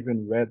haven't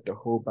even read the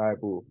whole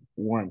Bible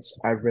once.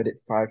 I've read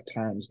it 5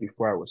 times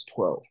before I was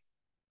 12.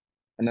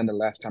 And then the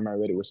last time I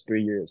read it was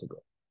 3 years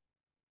ago.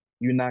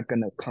 You're not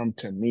going to come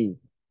to me.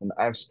 And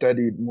I've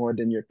studied more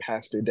than your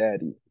pastor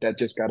daddy that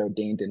just got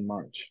ordained in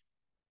March.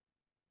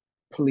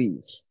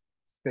 Please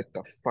sit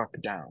the fuck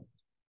down.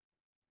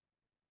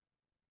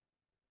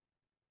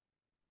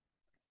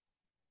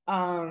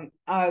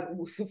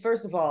 So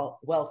first of all,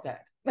 well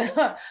said.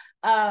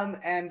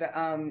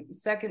 And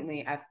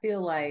secondly, I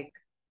feel like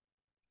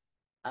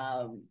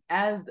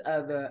as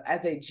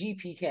a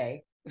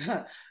GPK,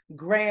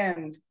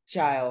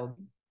 grandchild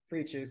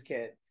preacher's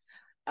kid,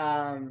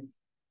 I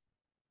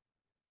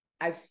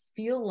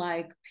feel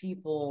like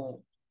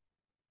people,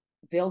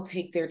 they'll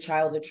take their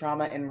childhood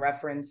trauma in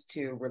reference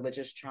to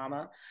religious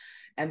trauma,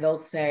 and they'll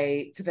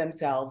say to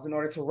themselves, in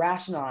order to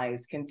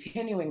rationalize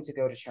continuing to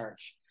go to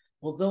church,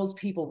 well, those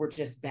people were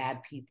just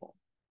bad people.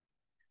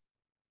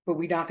 But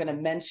we're not going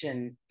to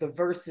mention the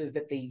verses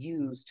that they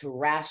use to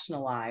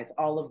rationalize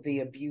all of the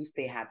abuse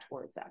they had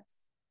towards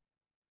us.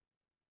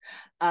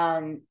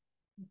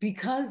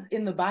 Because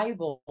in the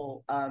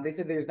Bible, they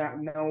said there's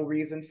no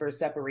reason for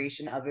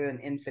separation other than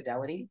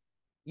infidelity.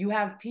 You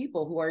have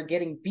people who are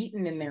getting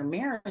beaten in their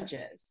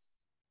marriages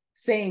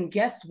saying,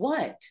 guess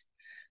what?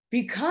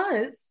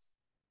 Because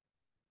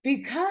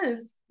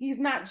he's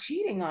not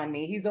cheating on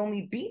me, he's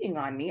only beating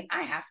on me,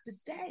 I have to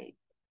stay.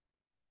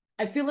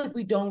 I feel like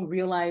we don't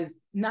realize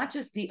not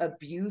just the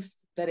abuse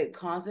that it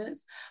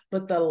causes,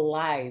 but the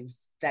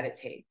lives that it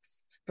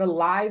takes, the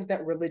lives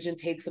that religion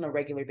takes on a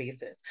regular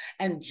basis.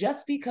 And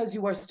just because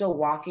you are still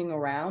walking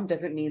around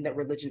doesn't mean that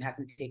religion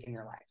hasn't taken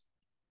your life.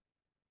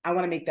 I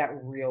want to make that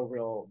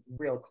real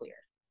clear.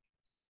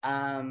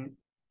 And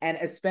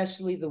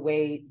especially the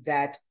way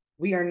that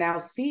we are now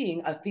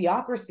seeing a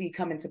theocracy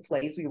come into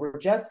place. We were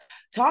just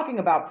talking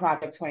about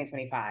Project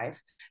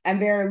 2025, and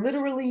they're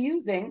literally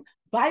using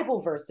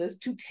Bible verses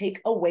to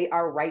take away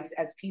our rights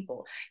as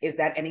people. Is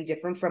that any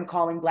different from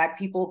calling Black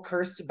people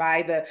cursed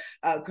by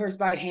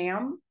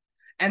Ham?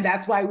 And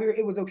that's why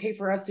it was okay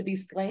for us to be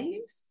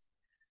slaves?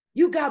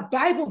 You got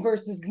Bible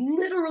verses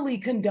literally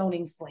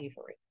condoning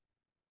slavery.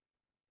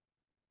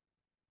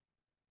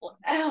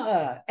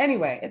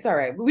 Anyway, it's all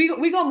right.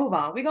 We gonna move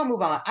on. We gonna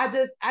move on. I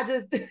just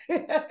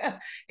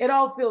it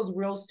all feels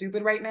real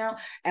stupid right now,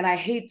 and I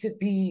hate to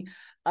be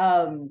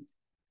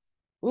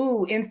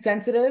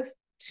insensitive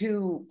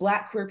to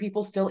Black queer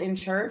people still in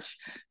church.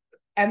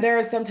 And there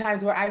are some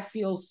times where I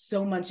feel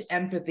so much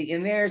empathy,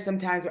 and there are some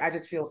times where I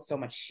just feel so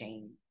much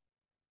shame.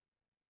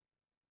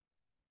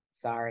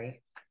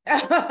 Sorry.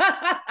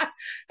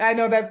 I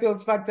know that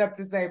feels fucked up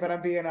to say, but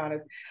I'm being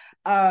honest.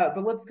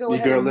 But let's go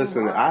ahead. Girl,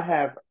 listen,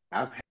 I've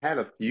had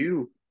a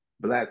few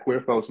Black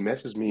queer folks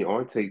message me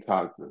on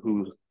TikTok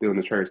who's still in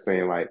the church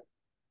saying like,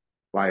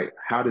 Like,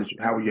 how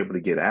were you able to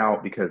get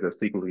out? Because they're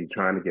secretly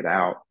trying to get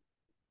out.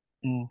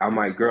 Mm. I'm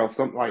like, girl,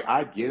 like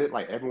I get it.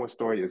 Like everyone's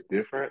story is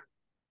different,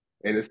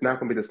 and it's not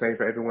gonna be the same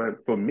for everyone.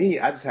 For me,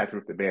 I just had to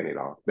rip the band-aid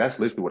off. That's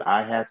literally what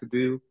I had to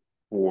do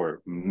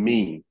for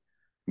me.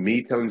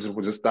 Me telling you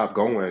to just stop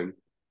going,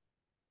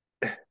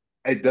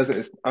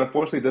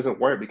 unfortunately it doesn't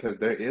work because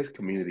there is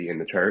community in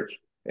the church,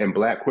 and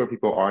Black queer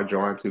people are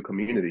drawn to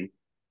community.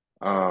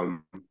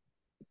 Um,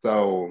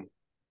 so,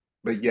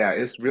 but yeah,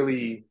 it's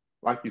really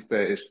like you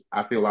said.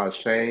 I feel a lot of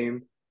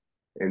shame,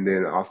 and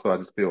then also I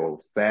just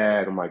feel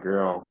sad. I'm like,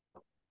 girl,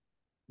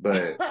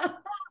 but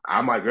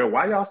I'm like, girl,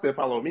 why y'all still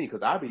follow me?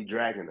 Because I be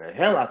dragging the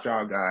hell out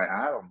y'all guy.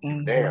 I don't give a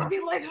Mm-hmm. I'd damn. be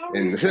like, how are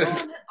you And still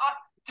on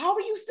how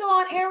are you still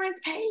on Aaron's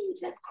page?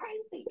 That's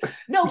crazy.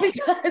 No,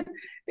 because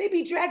they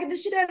be dragging the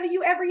shit out of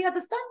you every other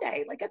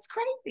Sunday. Like, it's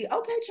crazy.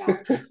 Okay, child.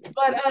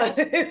 But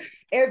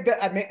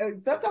I mean,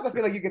 sometimes I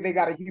feel like they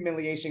got a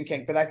humiliation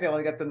kink, but I feel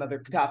like that's another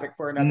topic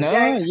for another No,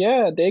 day.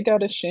 yeah, they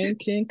got a shame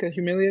kink, a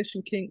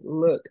humiliation kink.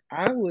 Look,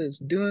 I was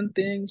doing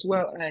things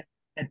while I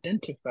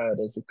identified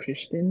as a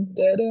Christian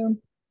that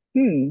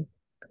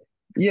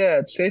yeah,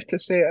 it's safe to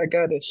say I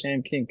got a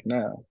shame kink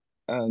now.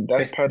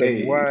 That's part of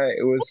hey, why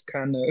it was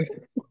kind of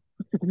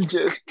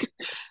just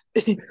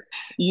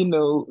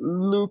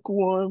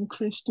lukewarm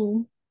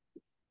Christian.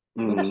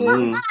 Okay.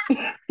 hmm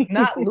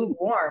Not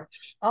lukewarm.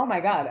 Oh my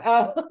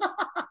God.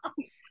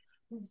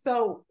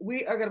 So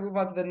we are going to move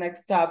on to the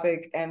next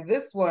topic, and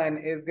this one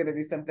is going to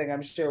be something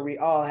I'm sure we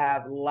all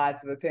have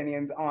lots of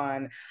opinions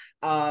on.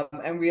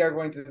 And we are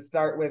going to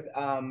start with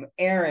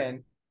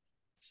Aaron.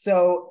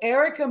 So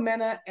Erica,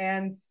 Mena,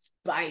 and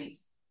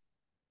Spice.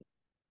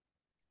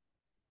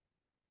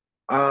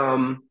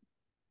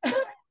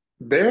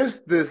 There's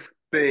this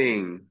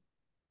thing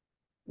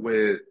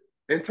with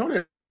and Tony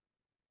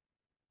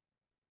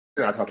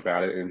and I talked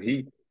about it, and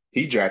he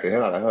dragged the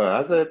hell out of her.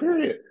 I said,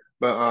 period.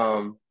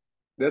 But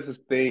there's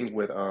this thing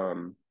with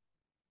some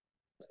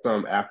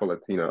Afro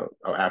Latino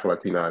or Afro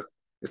Latinas.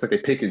 It's like they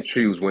pick and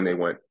choose when they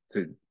want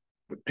to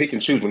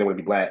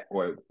be Black,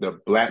 or the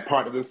Black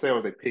part of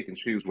themselves. They pick and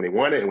choose when they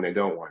want it and when they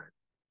don't want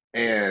it.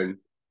 And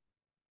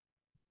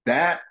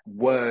that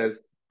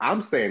was,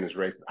 I'm saying, is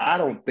racist. I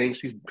don't think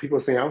people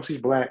are saying, oh,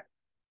 she's Black.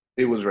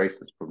 It was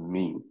racist for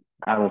me.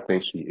 I don't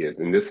think she is.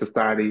 In this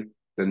society,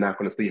 they're not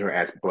going to see her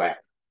as Black.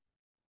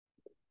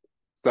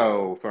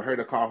 So for her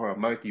to call her a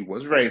monkey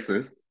was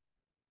racist.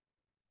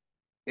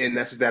 And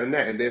that's just that and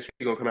that. And then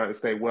she's going to come out and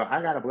say, well,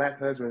 I got a Black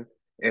husband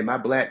and my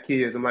Black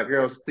kids. I'm like,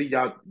 girl, see,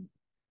 y'all,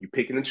 you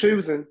picking and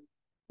choosing.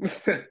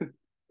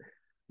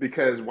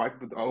 Because white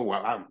people, oh,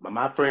 well,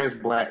 my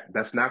friend's Black.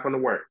 That's not going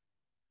to work.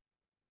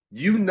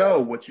 You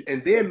know what you,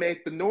 and then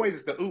make the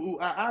noises, the ooh, ooh,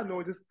 ah,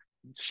 noises.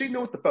 She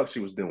knew what the fuck she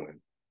was doing.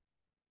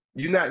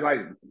 You're not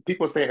like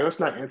people saying, oh, it's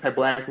not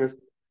anti-Blackness.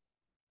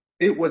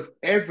 It was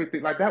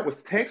everything. Like that was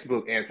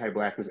textbook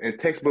anti-Blackness and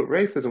textbook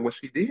racism, what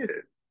she did.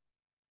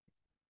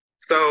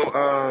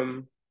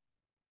 So,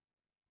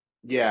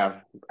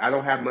 yeah, I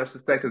don't have much to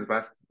say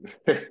because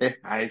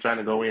I ain't trying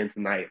to go in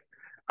tonight.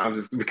 I'm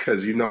just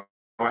because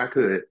I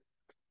could.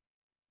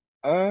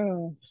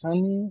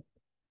 Honey,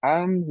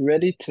 I'm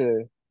ready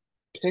to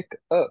pick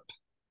up.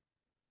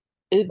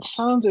 It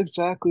sounds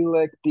exactly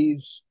like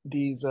these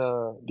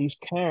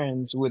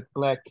parents with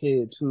Black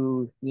kids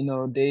who,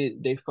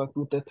 they fuck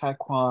with the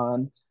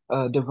Taekwon,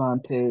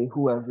 Devante,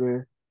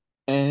 whoever,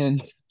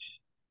 and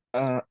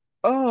uh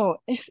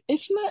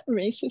it's not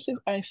racist if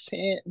I say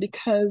it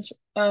because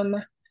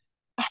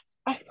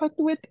I fucked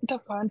with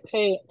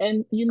Devante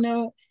and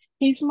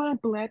he's my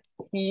Black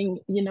king,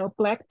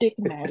 Black dick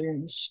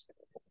matters.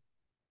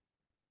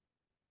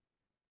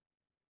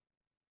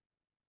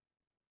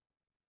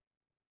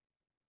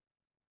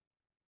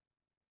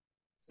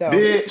 So,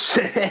 Bitch.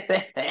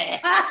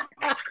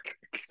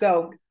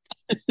 so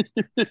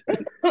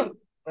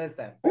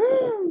listen,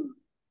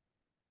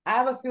 I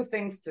have a few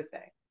things to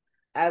say.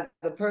 As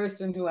the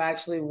person who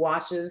actually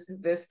watches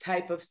this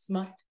type of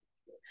smut,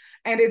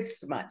 and it's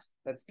smut,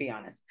 let's be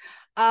honest.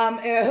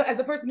 As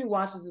a person who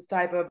watches this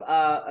type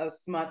of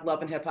smut,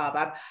 love, and hip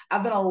hop,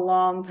 I've been a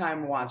long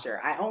time watcher.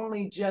 I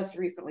only just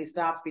recently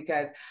stopped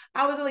because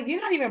I was like,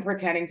 you're not even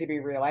pretending to be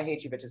real. I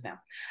hate you bitches now.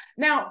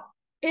 Now,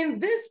 in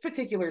this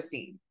particular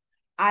scene,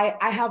 I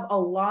have a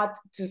lot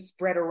to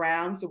spread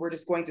around, so we're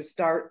just going to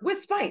start with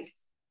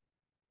Spice.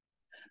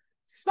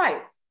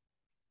 Spice,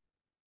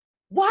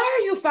 why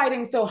are you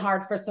fighting so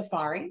hard for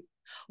Safari?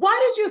 Why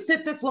did you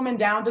sit this woman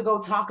down to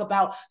go talk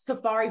about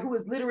Safari, who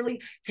has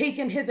literally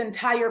taken his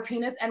entire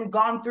penis and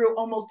gone through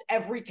almost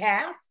every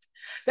cast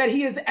that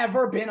he has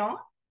ever been on?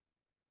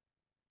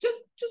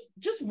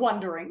 Just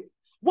wondering.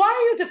 Why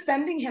are you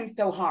defending him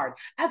so hard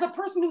as a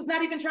person who's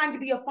not even trying to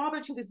be a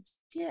father to his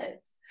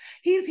kids?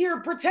 He's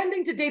here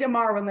pretending to date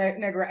Amara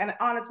Negra. And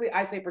honestly,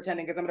 I say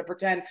pretending because I'm going to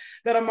pretend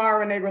that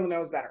Amara Negra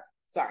knows better.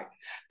 Sorry.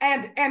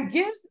 And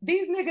gives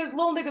these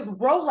little niggas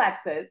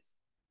Rolexes,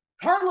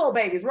 her little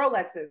babies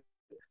Rolexes,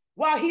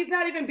 while he's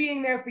not even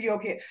being there for your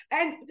kid.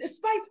 And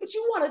Spice, but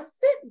you want to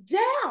sit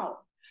down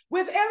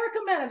with Erica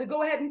Mena to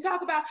go ahead and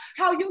talk about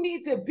how you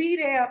need to be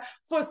there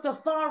for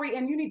Safari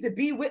and you need to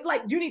be with,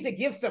 like, you need to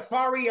give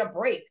Safari a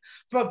break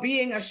for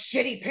being a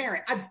shitty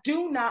parent. I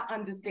do not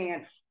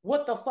understand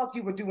what the fuck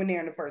you were doing there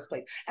in the first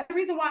place. And the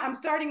reason why I'm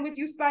starting with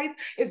you, Spice,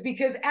 is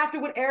because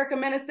after what Erica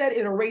Mena said,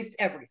 it erased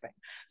everything.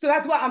 So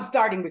that's why I'm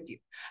starting with you.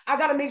 I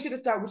got to make sure to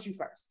start with you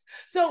first.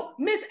 So,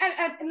 Miss,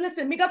 and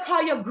listen, me gonna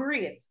call you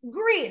Grace.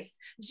 Grace,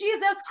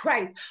 Jesus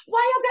Christ.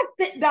 Why you got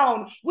to sit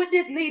down with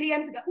this lady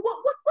and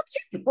what's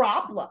your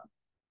problem?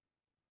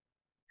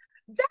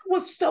 That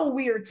was so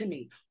weird to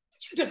me.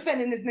 What you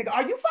defending this nigga?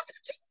 Are you fucking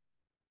too?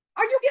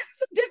 Are you getting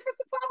some dick for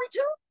Safari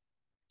too?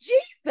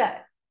 Jesus.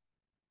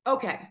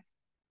 Okay.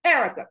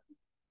 Erica.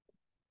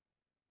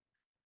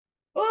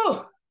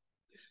 Oh,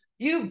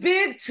 you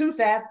big tooth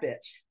ass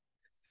bitch.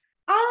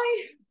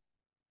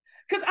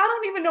 Because I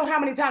don't even know how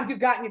many times you've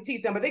gotten your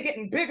teeth done, but they're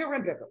getting bigger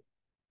and bigger.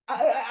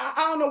 I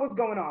don't know what's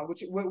going on.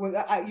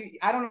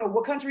 I don't know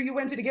what country you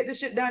went to get this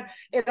shit done.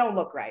 It don't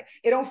look right.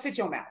 It don't fit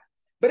your mouth.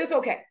 But it's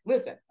okay.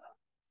 Listen,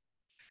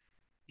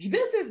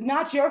 this is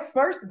not your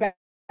first bout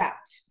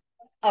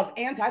of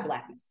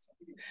anti-blackness.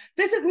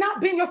 This has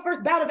not been your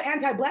first bout of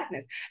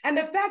anti-blackness. And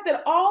the fact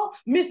that all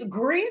Miss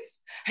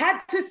Grace had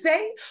to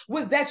say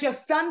was that your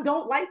son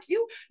don't like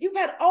you, you've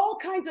had all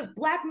kinds of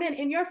black men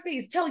in your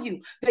face tell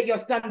you that your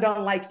son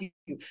don't like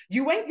you.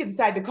 You ain't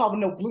decide to call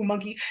them no blue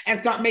monkey and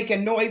start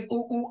making noise,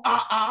 ooh, ooh,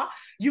 ah, ah.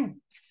 You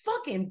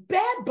fucking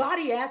bad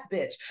body ass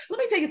bitch. Let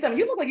me tell you something.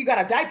 You look like you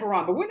got a diaper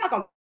on, but we're not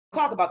going to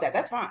talk about that.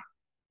 That's fine.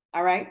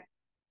 All right?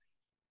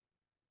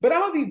 But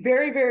I'm going to be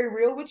very, very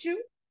real with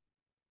you.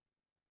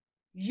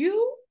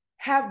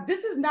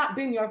 This has not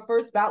been your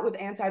first bout with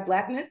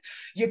anti-blackness.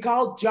 You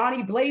called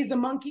Johnny Blaze a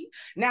monkey.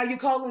 Now you're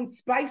calling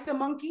Spice a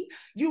monkey.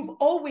 You've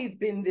always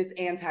been this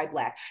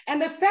anti-black.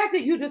 And the fact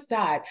that you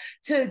decide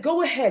to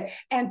go ahead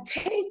and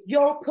take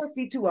your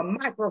pussy to a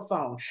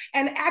microphone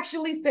and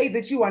actually say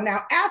that you are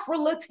now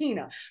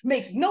Afro-Latina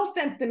makes no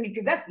sense to me,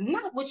 because that's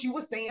not what you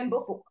were saying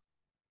before.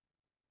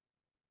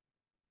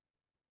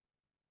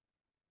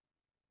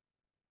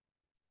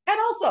 And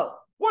also,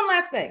 one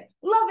last thing,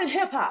 Love and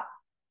Hip Hop.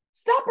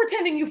 Stop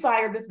pretending you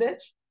fired this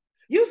bitch.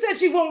 You said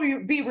she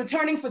won't be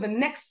returning for the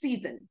next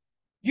season.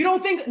 You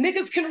don't think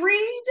niggas can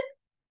read?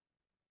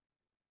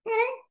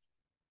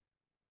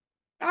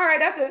 All right,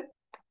 that's it.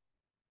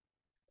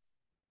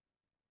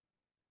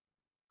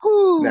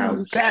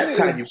 Now that's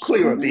how you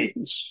clear a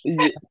bitch.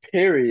 Yeah,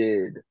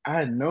 period.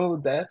 I know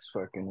that's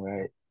fucking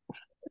right.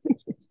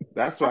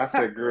 That's why I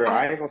said, girl,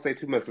 I ain't gonna say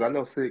too much because I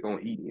know Sid gonna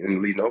eat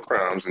and leave no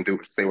crumbs and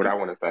say what I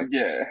want to say.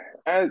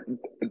 Yeah,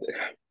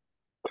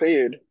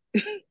 cleared.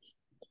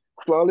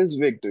 Flawless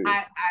victory.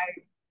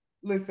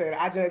 Listen,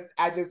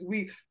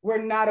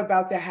 we're not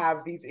about to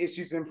have these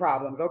issues and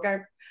problems, okay?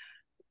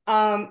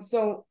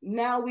 So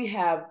now we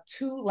have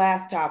two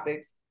last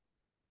topics.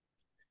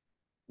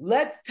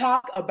 Let's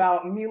talk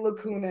about Mila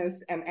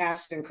Kunis and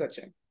Ashton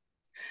Kutcher.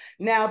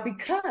 Now,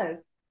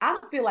 because I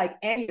don't feel like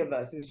any of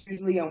us is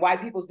usually in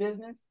white people's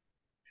business,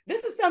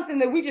 this is something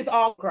that we just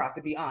all cross,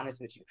 to be honest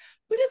with you.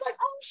 We're just like,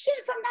 oh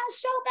shit, from that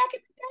show back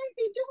in the day,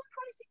 they doing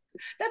crazy.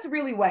 That's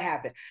really what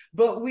happened.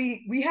 But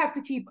we have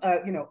to keep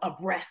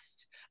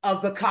abreast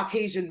of the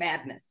Caucasian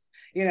madness,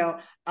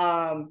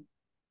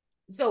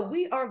 So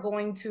we are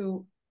going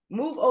to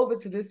move over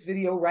to this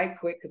video right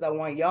quick because I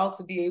want y'all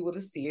to be able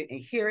to see it and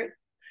hear it.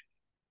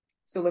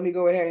 So let me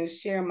go ahead and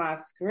share my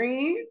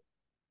screen.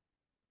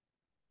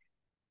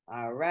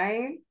 All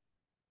right.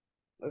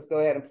 Let's go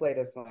ahead and play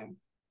this one.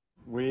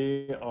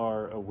 We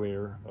are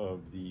aware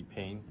of the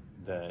pain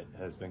that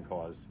has been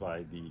caused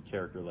by the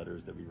character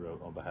letters that we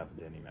wrote on behalf of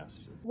Danny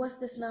Masterson. Was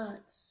this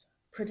not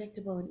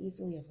predictable and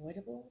easily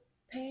avoidable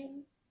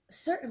pain?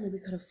 Certainly we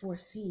could have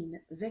foreseen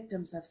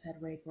victims of said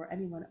rape or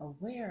anyone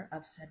aware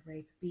of said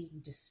rape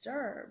being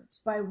disturbed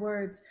by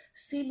words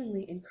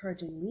seemingly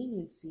encouraging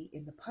leniency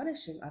in the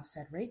punishing of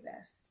said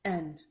rapist,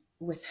 and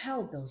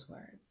withheld those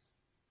words.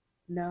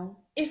 No,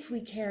 if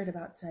we cared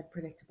about said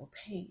predictable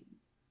pain.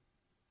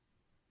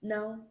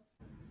 No.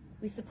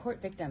 We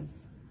support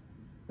victims.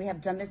 We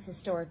have done this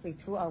historically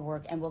through our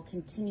work and will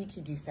continue to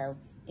do so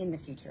in the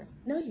future.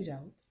 No, you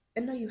don't.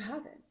 And no, you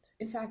haven't.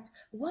 In fact,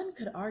 one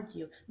could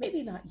argue,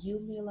 maybe not you,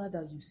 Mila,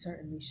 though you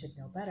certainly should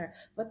know better,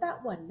 but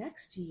that one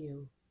next to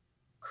you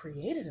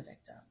created a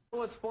victim.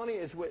 What's funny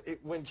is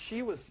when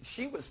she was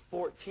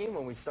 14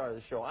 when we started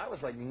the show. I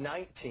was like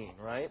 19,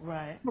 right?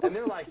 Right. And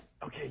they're like,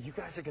 okay, you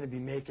guys are going to be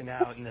making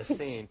out in this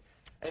scene.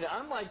 And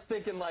I'm like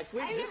thinking like,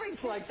 wait, this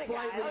is like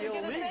slightly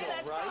illegal, right?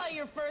 That's probably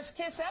your first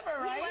kiss ever,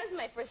 right? It was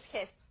my first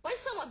kiss. Why don't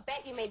someone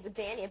bet you made with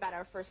Danny about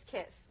our first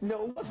kiss?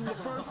 No, it wasn't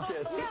the first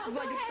kiss. It was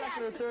like a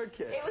second or third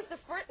kiss. It was like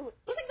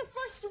the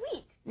first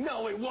week.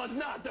 No, it was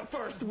not the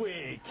first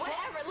week.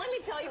 Whatever. Let me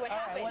tell you what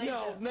happened.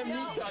 No, let me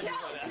tell you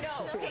what happened.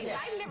 No. Okay, so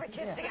I've never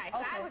kissed a guy.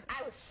 So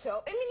I was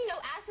so. I mean,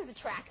 Ash was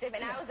attractive,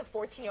 and I was a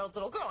 14-year-old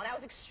little girl, and I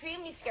was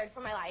extremely scared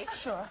for my life.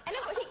 Sure. And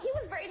he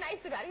was very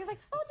nice about it. He was like,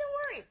 "Oh,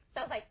 don't worry."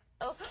 So I was like,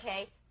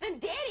 "Okay." Then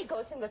Danny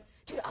goes and goes,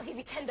 "Dude, I'll give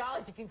you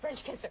 $10 if you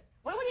French kiss her."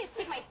 What would you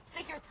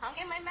stick your tongue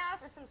in my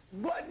mouth or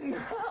some? What? No.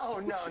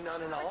 For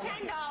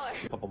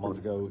 $10. A couple months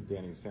ago,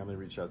 Danny's family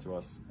reached out to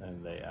us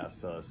and they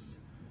asked us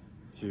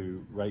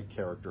to write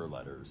character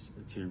letters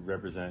to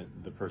represent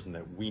the person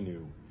that we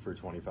knew for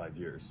 25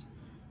 years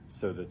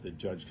so that the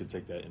judge could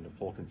take that into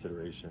full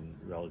consideration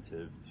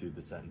relative to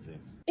the sentencing.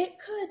 It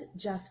could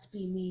just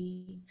be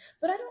me,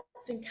 but I don't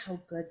think how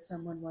good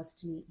someone was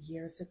to me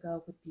years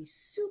ago would be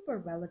super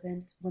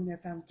relevant when they're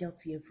found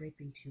guilty of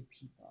raping 2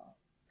 people.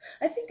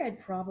 I think I'd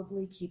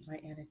probably keep my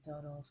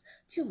anecdotals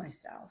to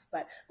myself,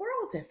 but we're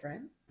all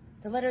different.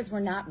 The letters were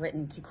not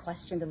written to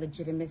question the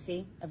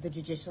legitimacy of the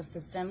judicial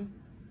system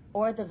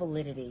or the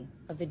validity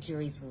of the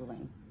jury's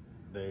ruling.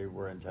 They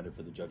were intended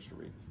for the judge to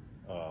read.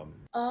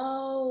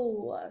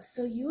 Oh,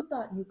 so you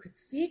thought you could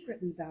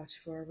secretly vouch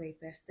for a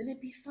rapist and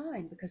it'd be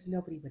fine because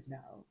nobody would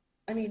know.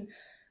 I mean,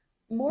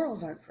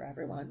 morals aren't for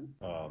everyone.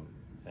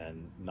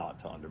 And not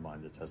to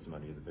undermine the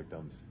testimony of the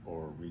victims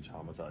or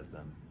re-traumatize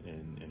them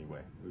in any way.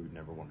 We would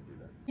never want to do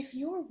that. If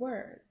your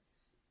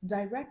words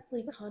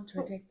directly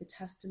contradict the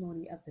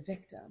testimony of the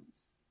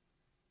victims,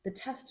 the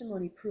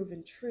testimony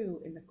proven true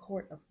in the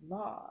court of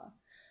law,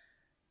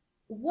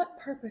 what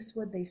purpose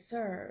would they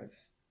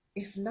serve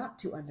if not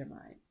to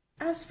undermine?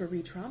 As for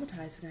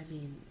re-traumatizing, I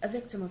mean, a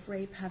victim of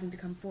rape having to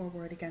come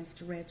forward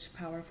against rich,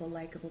 powerful,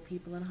 likable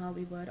people in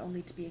Hollywood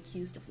only to be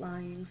accused of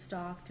lying,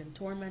 stalked, and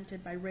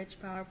tormented by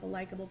rich, powerful,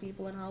 likable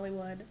people in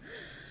Hollywood.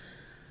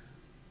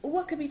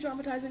 What could be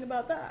traumatizing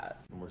about that?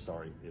 And we're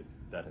sorry if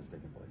that has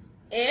taken place.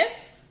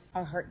 If?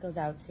 Our heart goes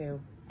out to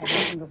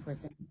every single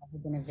person who has ever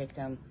been a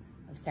victim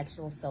of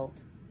sexual assault,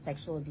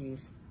 sexual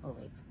abuse, or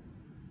rape.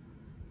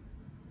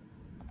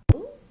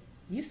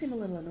 You seem a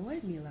little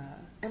annoyed, Mila,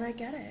 and I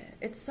get it.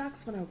 It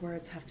sucks when our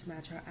words have to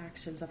match our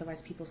actions,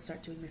 otherwise people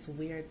start doing this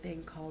weird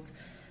thing called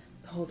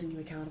holding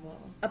you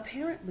accountable.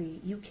 Apparently,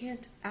 you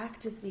can't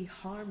actively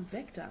harm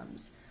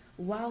victims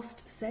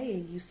whilst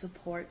saying you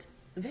support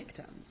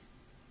victims.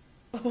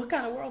 What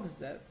kind of world is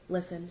this?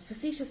 Listen,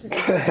 facetiousness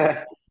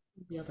is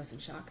real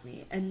doesn't shock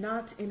me, and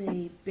not in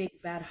a big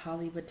bad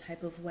Hollywood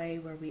type of way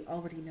where we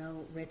already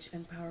know rich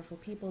and powerful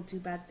people do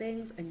bad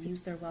things and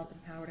use their wealth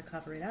and power to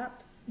cover it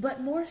up.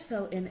 But more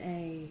so in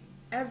a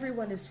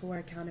everyone is for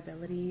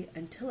accountability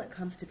until it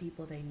comes to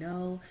people they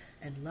know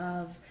and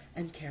love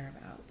and care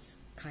about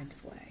kind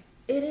of way.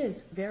 It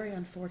is very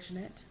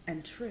unfortunate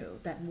and true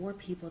that more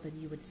people than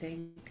you would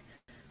think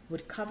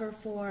would cover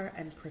for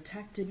and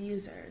protect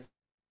abusers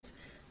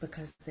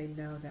because they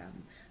know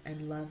them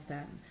and love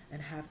them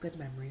and have good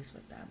memories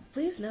with them.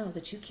 Please know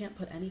that you can't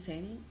put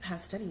anything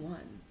past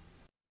anyone.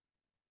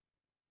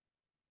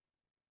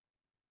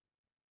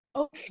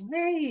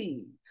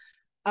 Okay.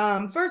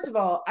 First of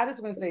all, I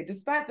just want to say,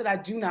 despite that I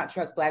do not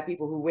trust Black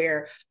people who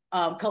wear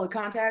colored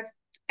contacts,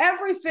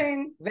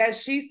 everything that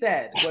she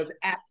said was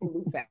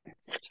absolute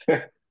facts.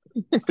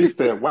 She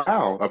said,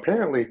 wow,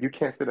 apparently you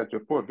can't say that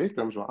your 4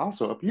 victims were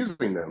also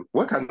abusing them.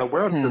 What kind of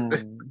world is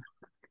this?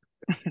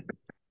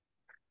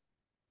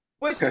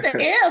 When she said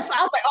if,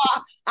 I was like,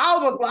 oh, I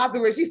almost lost it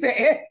when she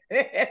said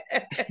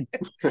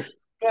if.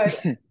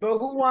 but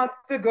who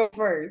wants to go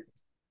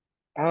first?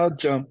 I'll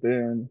jump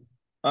in.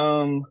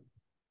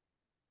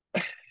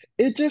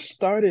 It just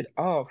started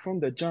off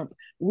from the jump.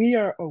 We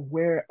are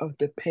aware of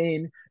the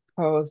pain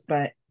caused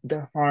by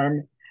the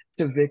harm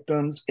to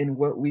victims and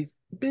what we,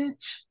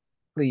 bitch,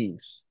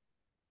 please.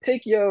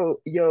 Take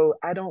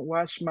I don't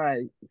wash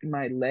my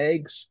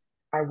legs.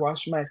 I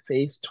wash my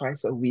face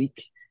twice a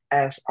week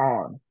ass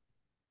on.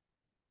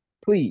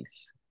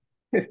 Please.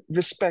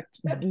 Respect.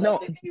 No,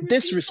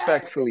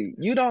 disrespectfully.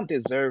 You don't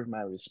deserve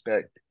my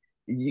respect.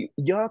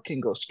 Y'all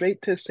can go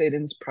straight to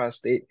Satan's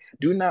prostate.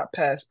 Do not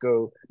pass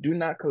go. Do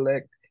not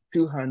collect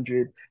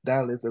 $200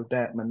 of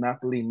that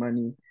Monopoly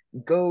money.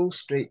 Go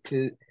straight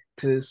to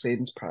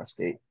Satan's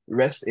prostate.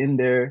 Rest in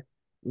there.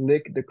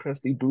 Lick the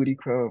crusty booty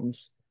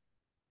crumbs.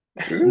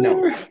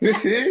 No.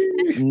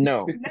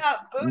 No.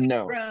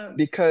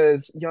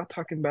 Because y'all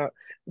talking about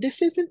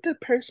this isn't the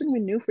person we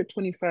knew for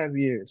 25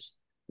 years.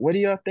 What do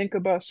y'all think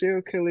about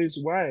serial killers'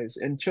 wives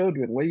and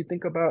children? What do you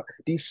think about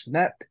these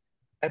snapped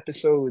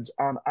episodes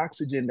on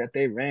Oxygen that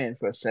they ran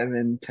for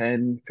 7,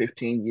 10,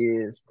 15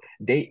 years?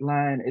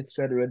 Dateline,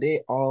 etc.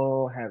 They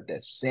all have the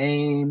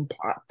same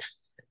plot.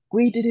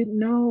 We didn't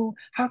know.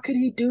 How could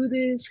he do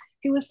this?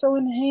 He was so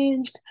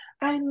unhinged.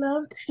 I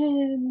loved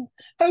him.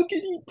 How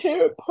could he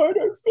tear apart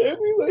our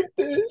family like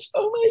this?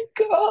 Oh my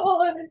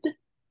God.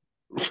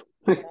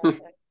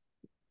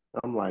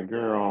 I'm like,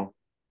 girl.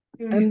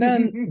 And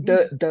then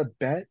the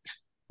bet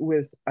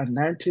with a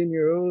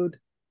 19-year-old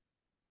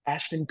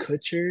Ashton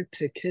Kutcher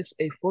to kiss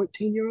a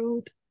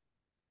 14-year-old?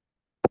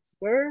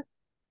 Sir?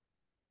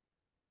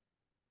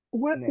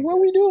 What are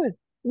we doing?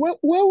 What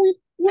are we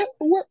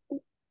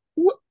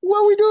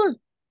doing?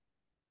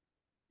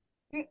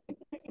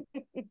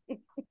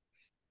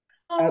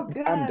 Oh,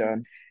 God. I'm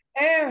done.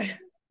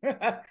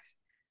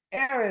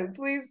 Aaron,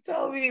 please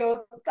tell me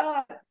your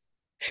thoughts.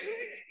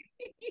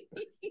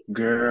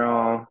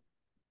 Girl,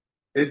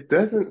 it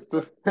doesn't.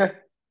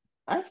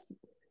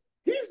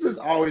 He's just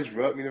always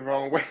rubbed me the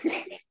wrong way.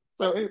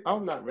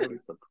 I'm not really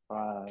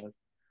surprised.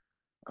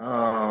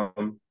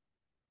 Um,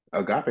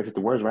 Agape took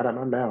the words right out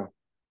of my mouth.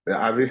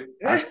 I mean,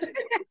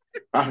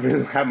 I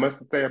really have much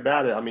to say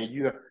about it. I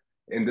mean,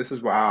 and this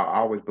is why I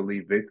always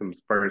believe victims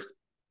first,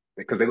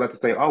 because they love to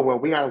say, "Oh, well,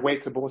 we gotta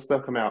wait till more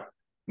stuff come out."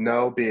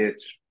 No,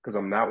 bitch, because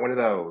I'm not one of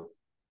those.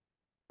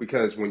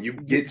 Because when you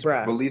get to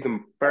Bruh. believe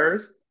them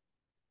first,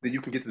 then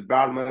you can get to the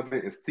bottom of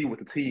it and see what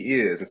the tea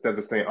is, instead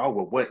of saying, "Oh,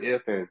 well, what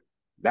if?" and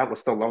that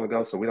was so long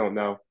ago, so we don't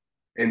know.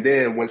 And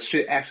then when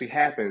shit actually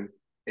happens,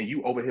 and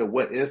you over here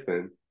what if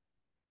and.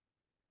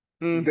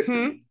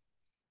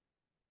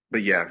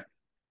 But yeah,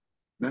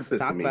 that's it for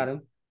Talk me. about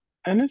him.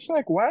 And it's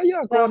like, why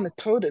y'all going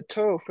toe to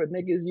toe for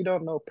niggas you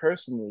don't know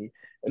personally?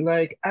 And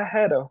like, I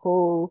had a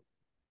whole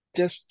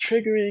just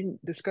triggering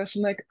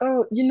discussion, like,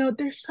 oh,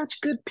 they're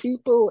such good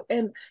people,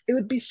 and it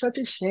would be such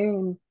a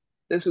shame.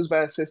 This was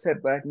by a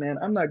cishet black man.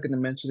 I'm not gonna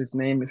mention his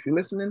name. If you're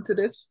listening to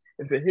this,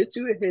 if it hits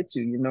you, it hits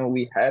you.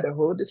 We had a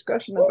whole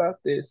discussion about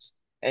this,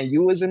 and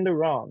you was in the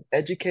wrong.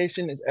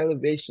 Education is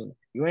elevation.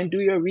 You ain't do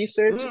your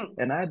research,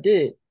 and I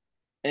did.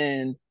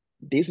 And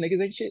these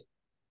niggas ain't shit.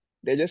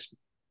 They're just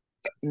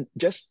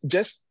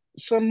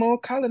some more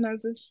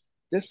colonizers,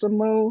 just some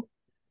more,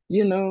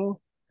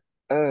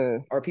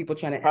 or people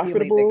trying to emulate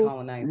the profitable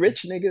colonizers.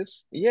 rich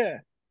niggas. Yeah.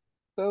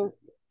 So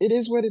it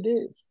is what it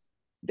is.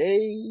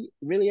 They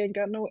really ain't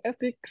got no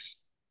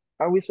ethics.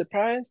 Are we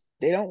surprised?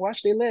 They don't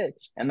wash their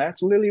legs. And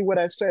that's literally what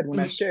I said when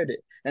I shared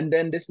it. And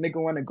then this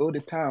nigga want to go to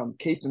town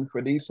caping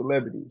for these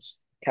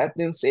celebrities.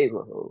 Captain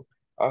Saberho,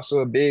 also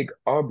a big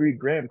Aubrey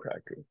Graham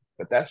cracker.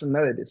 But that's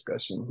another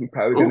discussion. He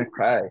probably gonna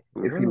cry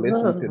if he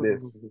listen to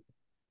this.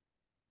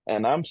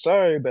 And I'm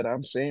sorry, but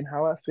I'm saying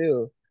how I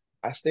feel.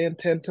 I stand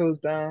 10 toes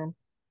down.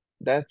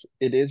 It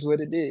is what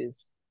it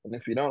is. And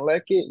if you don't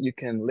like it, you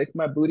can lick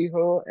my booty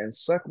hole and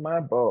suck my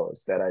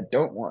balls that I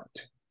don't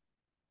want.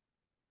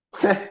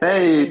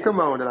 Hey, come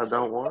on, that I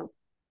don't want.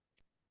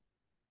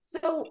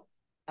 So,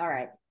 all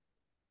right.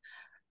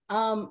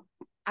 I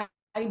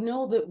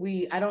know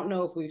that I don't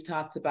know if we've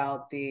talked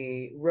about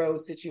the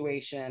Rose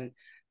situation,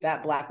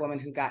 that Black woman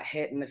who got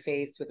hit in the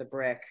face with a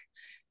brick,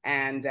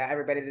 and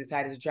everybody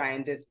decided to try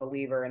and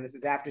disbelieve her. And this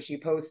is after she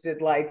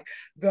posted like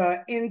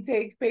the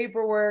intake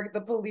paperwork,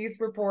 the police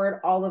report,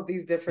 all of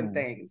these different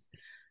things.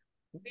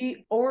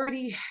 We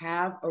already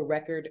have a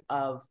record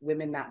of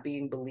women not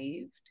being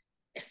believed,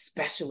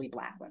 especially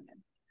Black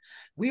women.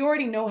 We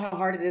already know how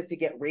hard it is to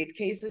get rape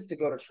cases to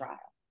go to trial.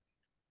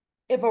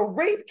 If a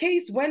rape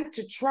case went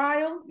to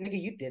trial,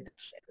 nigga, you did the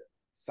shit.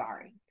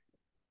 Sorry.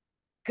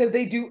 Because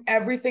they do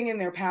everything in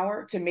their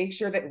power to make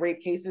sure that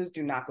rape cases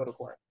do not go to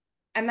court.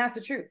 And that's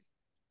the truth.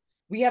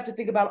 We have to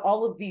think about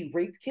all of the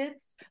rape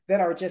kits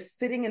that are just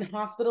sitting in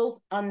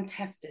hospitals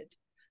untested.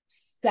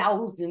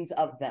 Thousands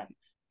of them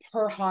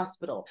per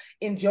hospital.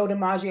 In Joe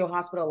DiMaggio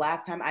Hospital,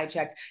 last time I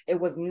checked, it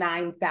was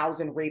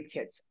 9,000 rape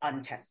kits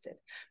untested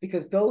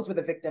because those were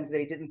the victims that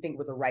they didn't think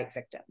were the right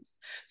victims.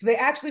 So they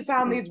actually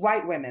found these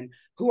white women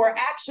who are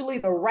actually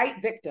the right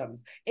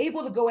victims,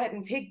 able to go ahead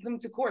and take them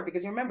to court.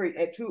 Because you remember,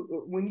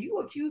 when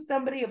you accuse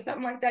somebody of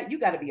something like that, you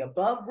got to be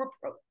above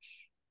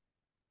reproach.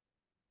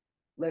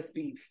 Let's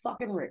be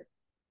fucking real.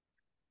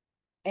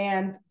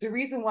 And the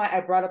reason why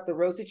I brought up the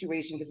Rose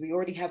situation, because we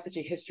already have such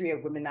a history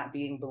of women not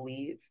being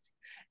believed.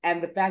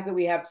 And the fact that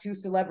we have two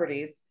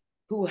celebrities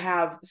who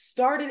have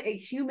started a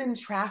human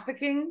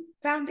trafficking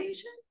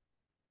foundation,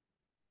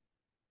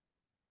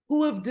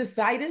 who have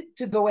decided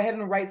to go ahead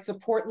and write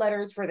support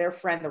letters for their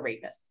friend, the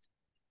rapist.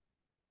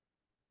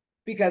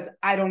 Because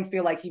I don't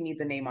feel like he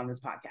needs a name on this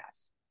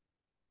podcast.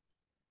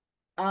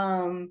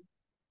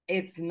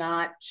 It's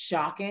not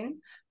shocking,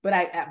 but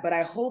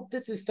I hope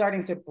this is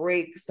starting to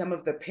break some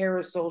of the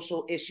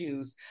parasocial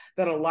issues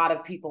that a lot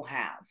of people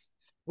have,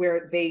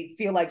 where they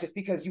feel like just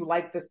because you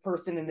like this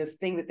person and this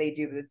thing that they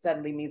do, that it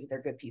suddenly means that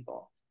they're good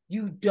people.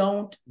 You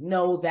don't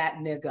know that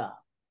nigga.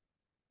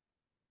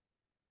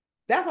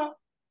 That's all.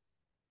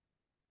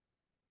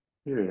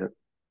 Yeah.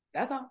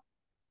 That's all.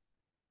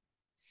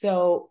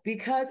 So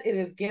because it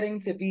is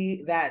getting to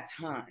be that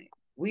time,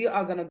 we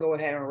are going to go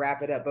ahead and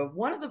wrap it up. But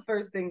one of the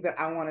first things that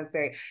I want to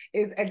say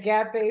is,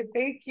 Agape,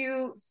 thank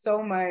you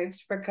so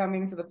much for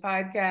coming to the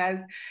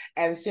podcast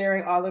and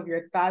sharing all of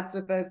your thoughts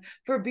with us,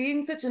 for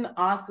being such an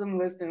awesome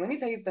listener. Let me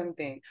tell you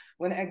something.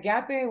 When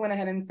Agape went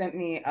ahead and sent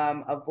me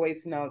a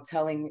voice note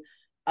telling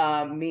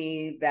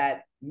me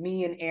that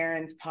me and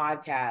Aaron's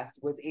podcast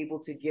was able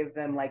to give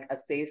them like a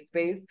safe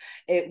space,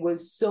 it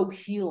was so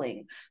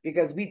healing,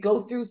 because we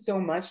go through so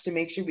much to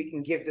make sure we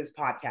can give this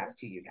podcast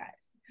to you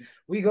guys.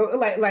 We go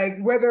like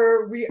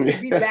whether we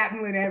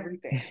battling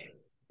everything.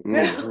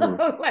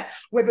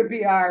 Whether it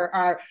be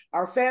our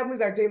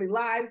families, our daily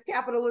lives,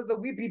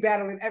 capitalism, we be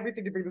battling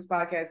everything to bring this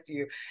podcast to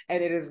you.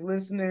 And it is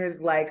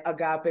listeners like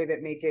Agape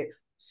that make it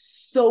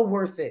so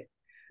worth it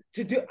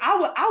to do.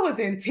 I was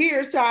in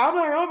tears, child. I'm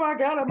like, oh my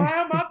God, am I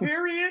on my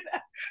period?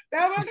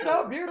 That was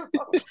so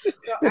beautiful.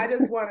 So I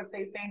just want to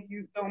say thank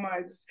you so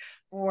much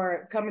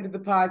for coming to the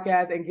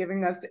podcast and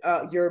giving us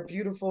your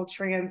beautiful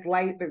trans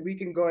light that we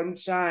can go and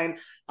shine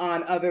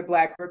on other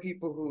Black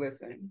people who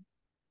listen.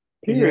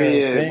 Yeah,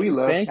 Period. We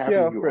love thank having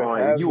y'all you for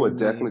on. You will having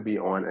me. definitely be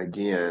on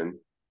again.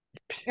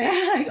 Oh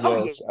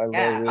yeah. Yes, I love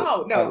Yeah. it.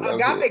 Oh I no,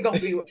 love it.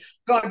 Agape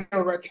gonna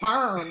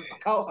return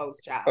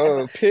co-host, child. Oh,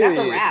 That's a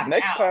period. wrap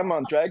Next now. time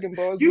on Dragon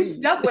Ball You Z.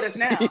 stuck with us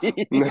now.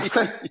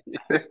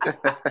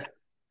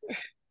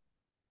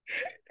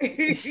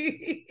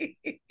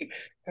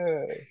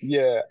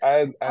 Yeah,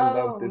 I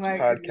love Oh this my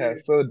podcast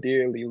goodness. so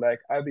dearly. Like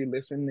I be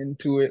listening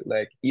to it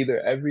like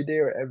either every day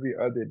or every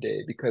other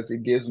day because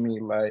it gives me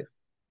life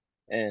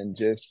and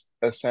just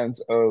a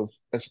sense of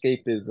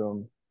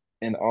escapism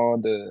and all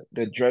the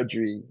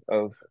drudgery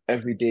of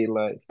everyday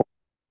life.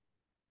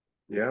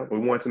 Yeah, we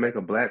want to make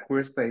a Black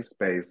queer safe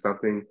space,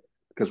 something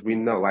because we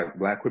know, like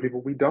Black queer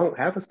people, we don't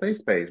have a safe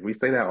space. We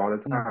say that all the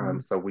Mm-hmm.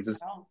 time. So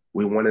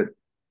we wanted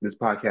this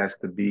podcast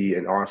to be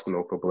an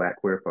arsenal for Black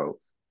queer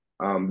folks.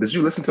 Did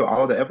you listen to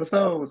all the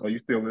episodes? Or are you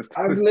still I've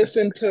listening?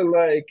 listened to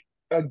like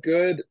a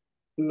good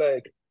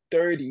like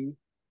 30.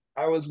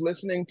 I was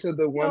listening to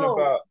the one Yo,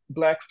 about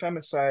black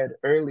femicide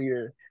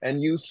earlier,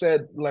 and you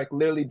said like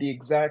literally the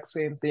exact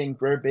same thing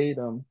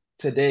verbatim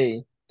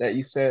today that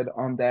you said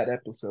on that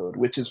episode,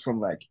 which is from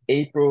like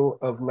April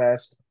of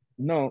last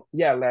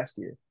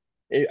year.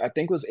 I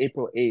think it was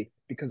April 8th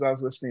because I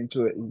was listening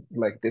to it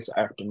like this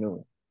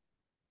afternoon.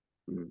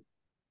 yeah.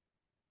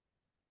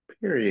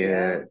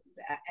 Period.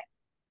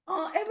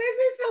 Oh, it makes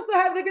me feel so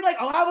happy to be like,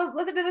 oh, I was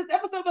listening to this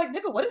episode. Like,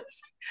 nigga, what did we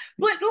say?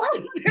 But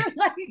like, they're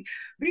like,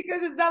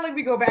 because it's not like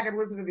we go back and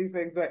listen to these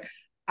things, but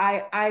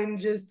I'm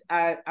just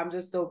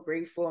so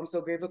grateful. I'm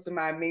so grateful to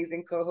my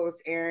amazing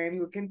co-host Aaron,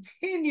 who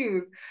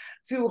continues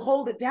to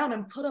hold it down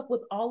and put up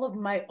with all of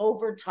my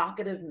over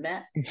talkative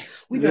mess.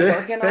 We've been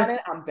working on it.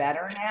 I'm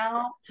better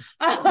now.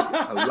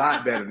 A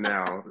lot better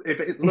now.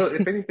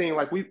 If anything,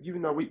 like we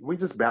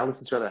just balance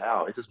each other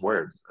out. It just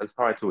works. It's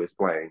hard to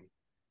explain.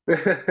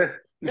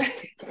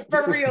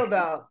 For real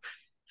though.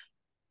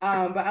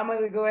 But I'm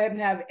going to go ahead and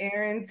have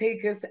Aaron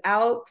take us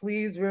out.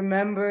 Please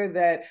remember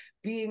that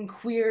being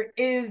queer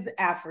is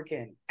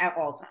African at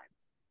all times.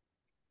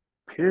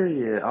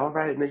 Period. All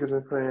right, niggas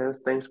and friends.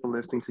 Thanks for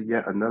listening to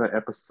yet another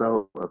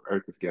episode of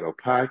Earth's Ghetto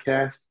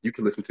Podcast. You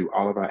can listen to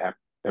all of our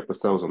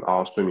episodes on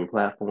all streaming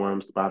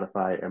platforms: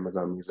 Spotify,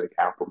 Amazon Music,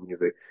 Apple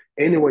Music,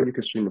 anywhere you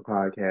can stream a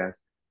podcast.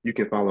 You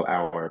can follow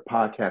our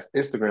podcast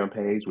Instagram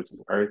page, which is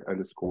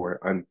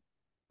Earth_is_ghetto_.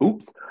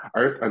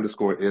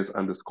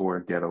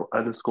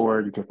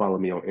 You can follow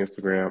me on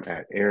Instagram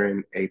at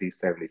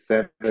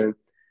Aaron8077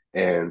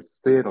 and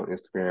Sid on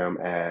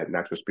Instagram at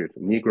Natural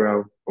Spiritual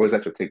Negro. Or is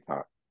that your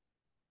TikTok?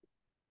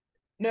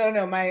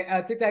 No.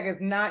 My TikTok is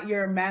not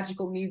your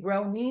magical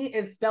Negro. Nee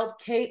is spelled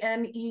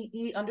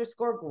KNEE_grow.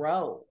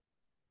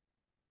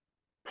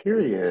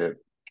 Period.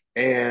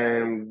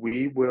 And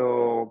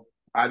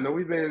I know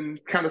we've been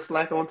kind of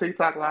slack on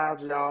TikTok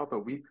lives, y'all,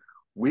 but we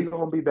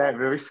gonna be back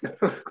very soon.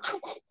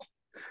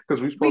 Because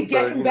we're We supposed to,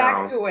 getting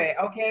back to it,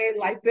 okay?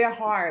 Life been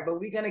hard, but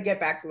we're gonna get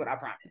back to it, I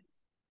promise.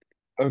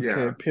 Okay, yeah,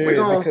 we're period.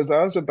 gonna Because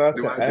I was about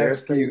do to our dare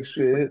ask you,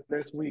 say Sid.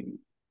 next week.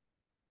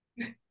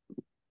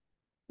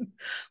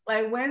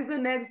 Like, when's the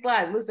next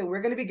live? Listen,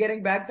 we're going to be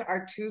getting back to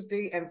our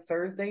Tuesday and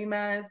Thursday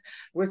mess,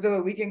 so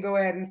that we can go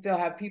ahead and still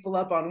have people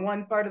up on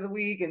one part of the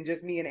week and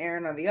just me and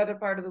Aaron on the other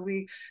part of the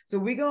week. So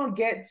we're going to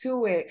get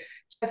to it.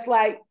 Just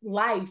like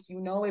life,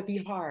 it be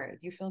hard.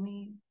 You feel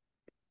me?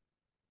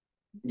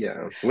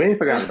 Yeah, we ain't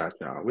forgot about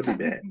y'all. We'll be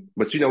back.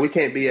 But we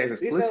can't be as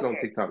explicit on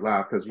okay. TikTok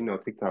Live because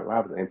TikTok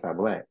Live is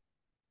anti-Black.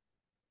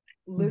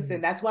 Listen,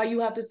 that's why you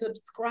have to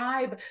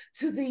subscribe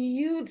to the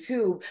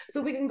YouTube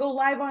so we can go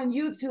live on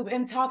YouTube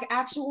and talk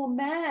actual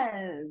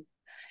mess.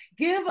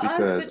 Give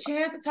us the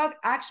chance to talk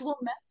actual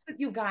mess with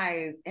you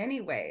guys.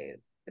 Anyways,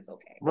 it's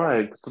okay.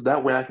 Right. So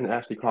that way I can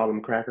actually call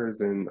them crackers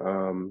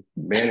and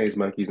mayonnaise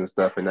monkeys and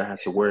stuff and not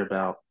have to worry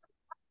about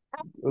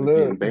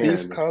Look, getting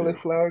these banned.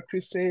 cauliflower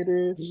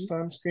crusaders,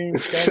 sunscreen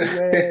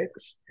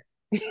scallywags.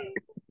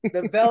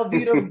 The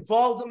Velveeta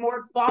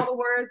Voldemort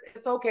followers.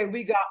 It's okay.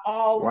 We got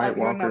all White of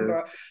your Walkers.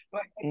 number.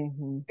 But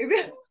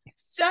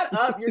shut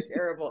up. You're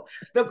terrible.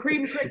 The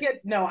cream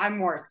crickets. No, I'm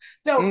worse.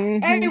 So,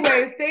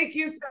 anyways, thank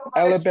you so much.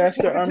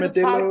 Alabaster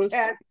armadillos.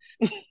 I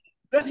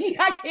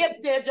can't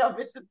stand y'all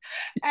bitches.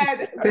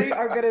 And we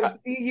are going to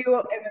see you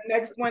in the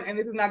next one. And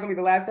this is not going to be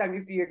the last time you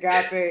see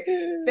Agape.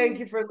 Thank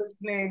you for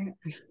listening.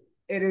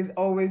 It is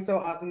always so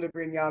awesome to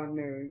bring y'all the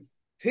news.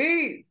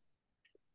 Peace.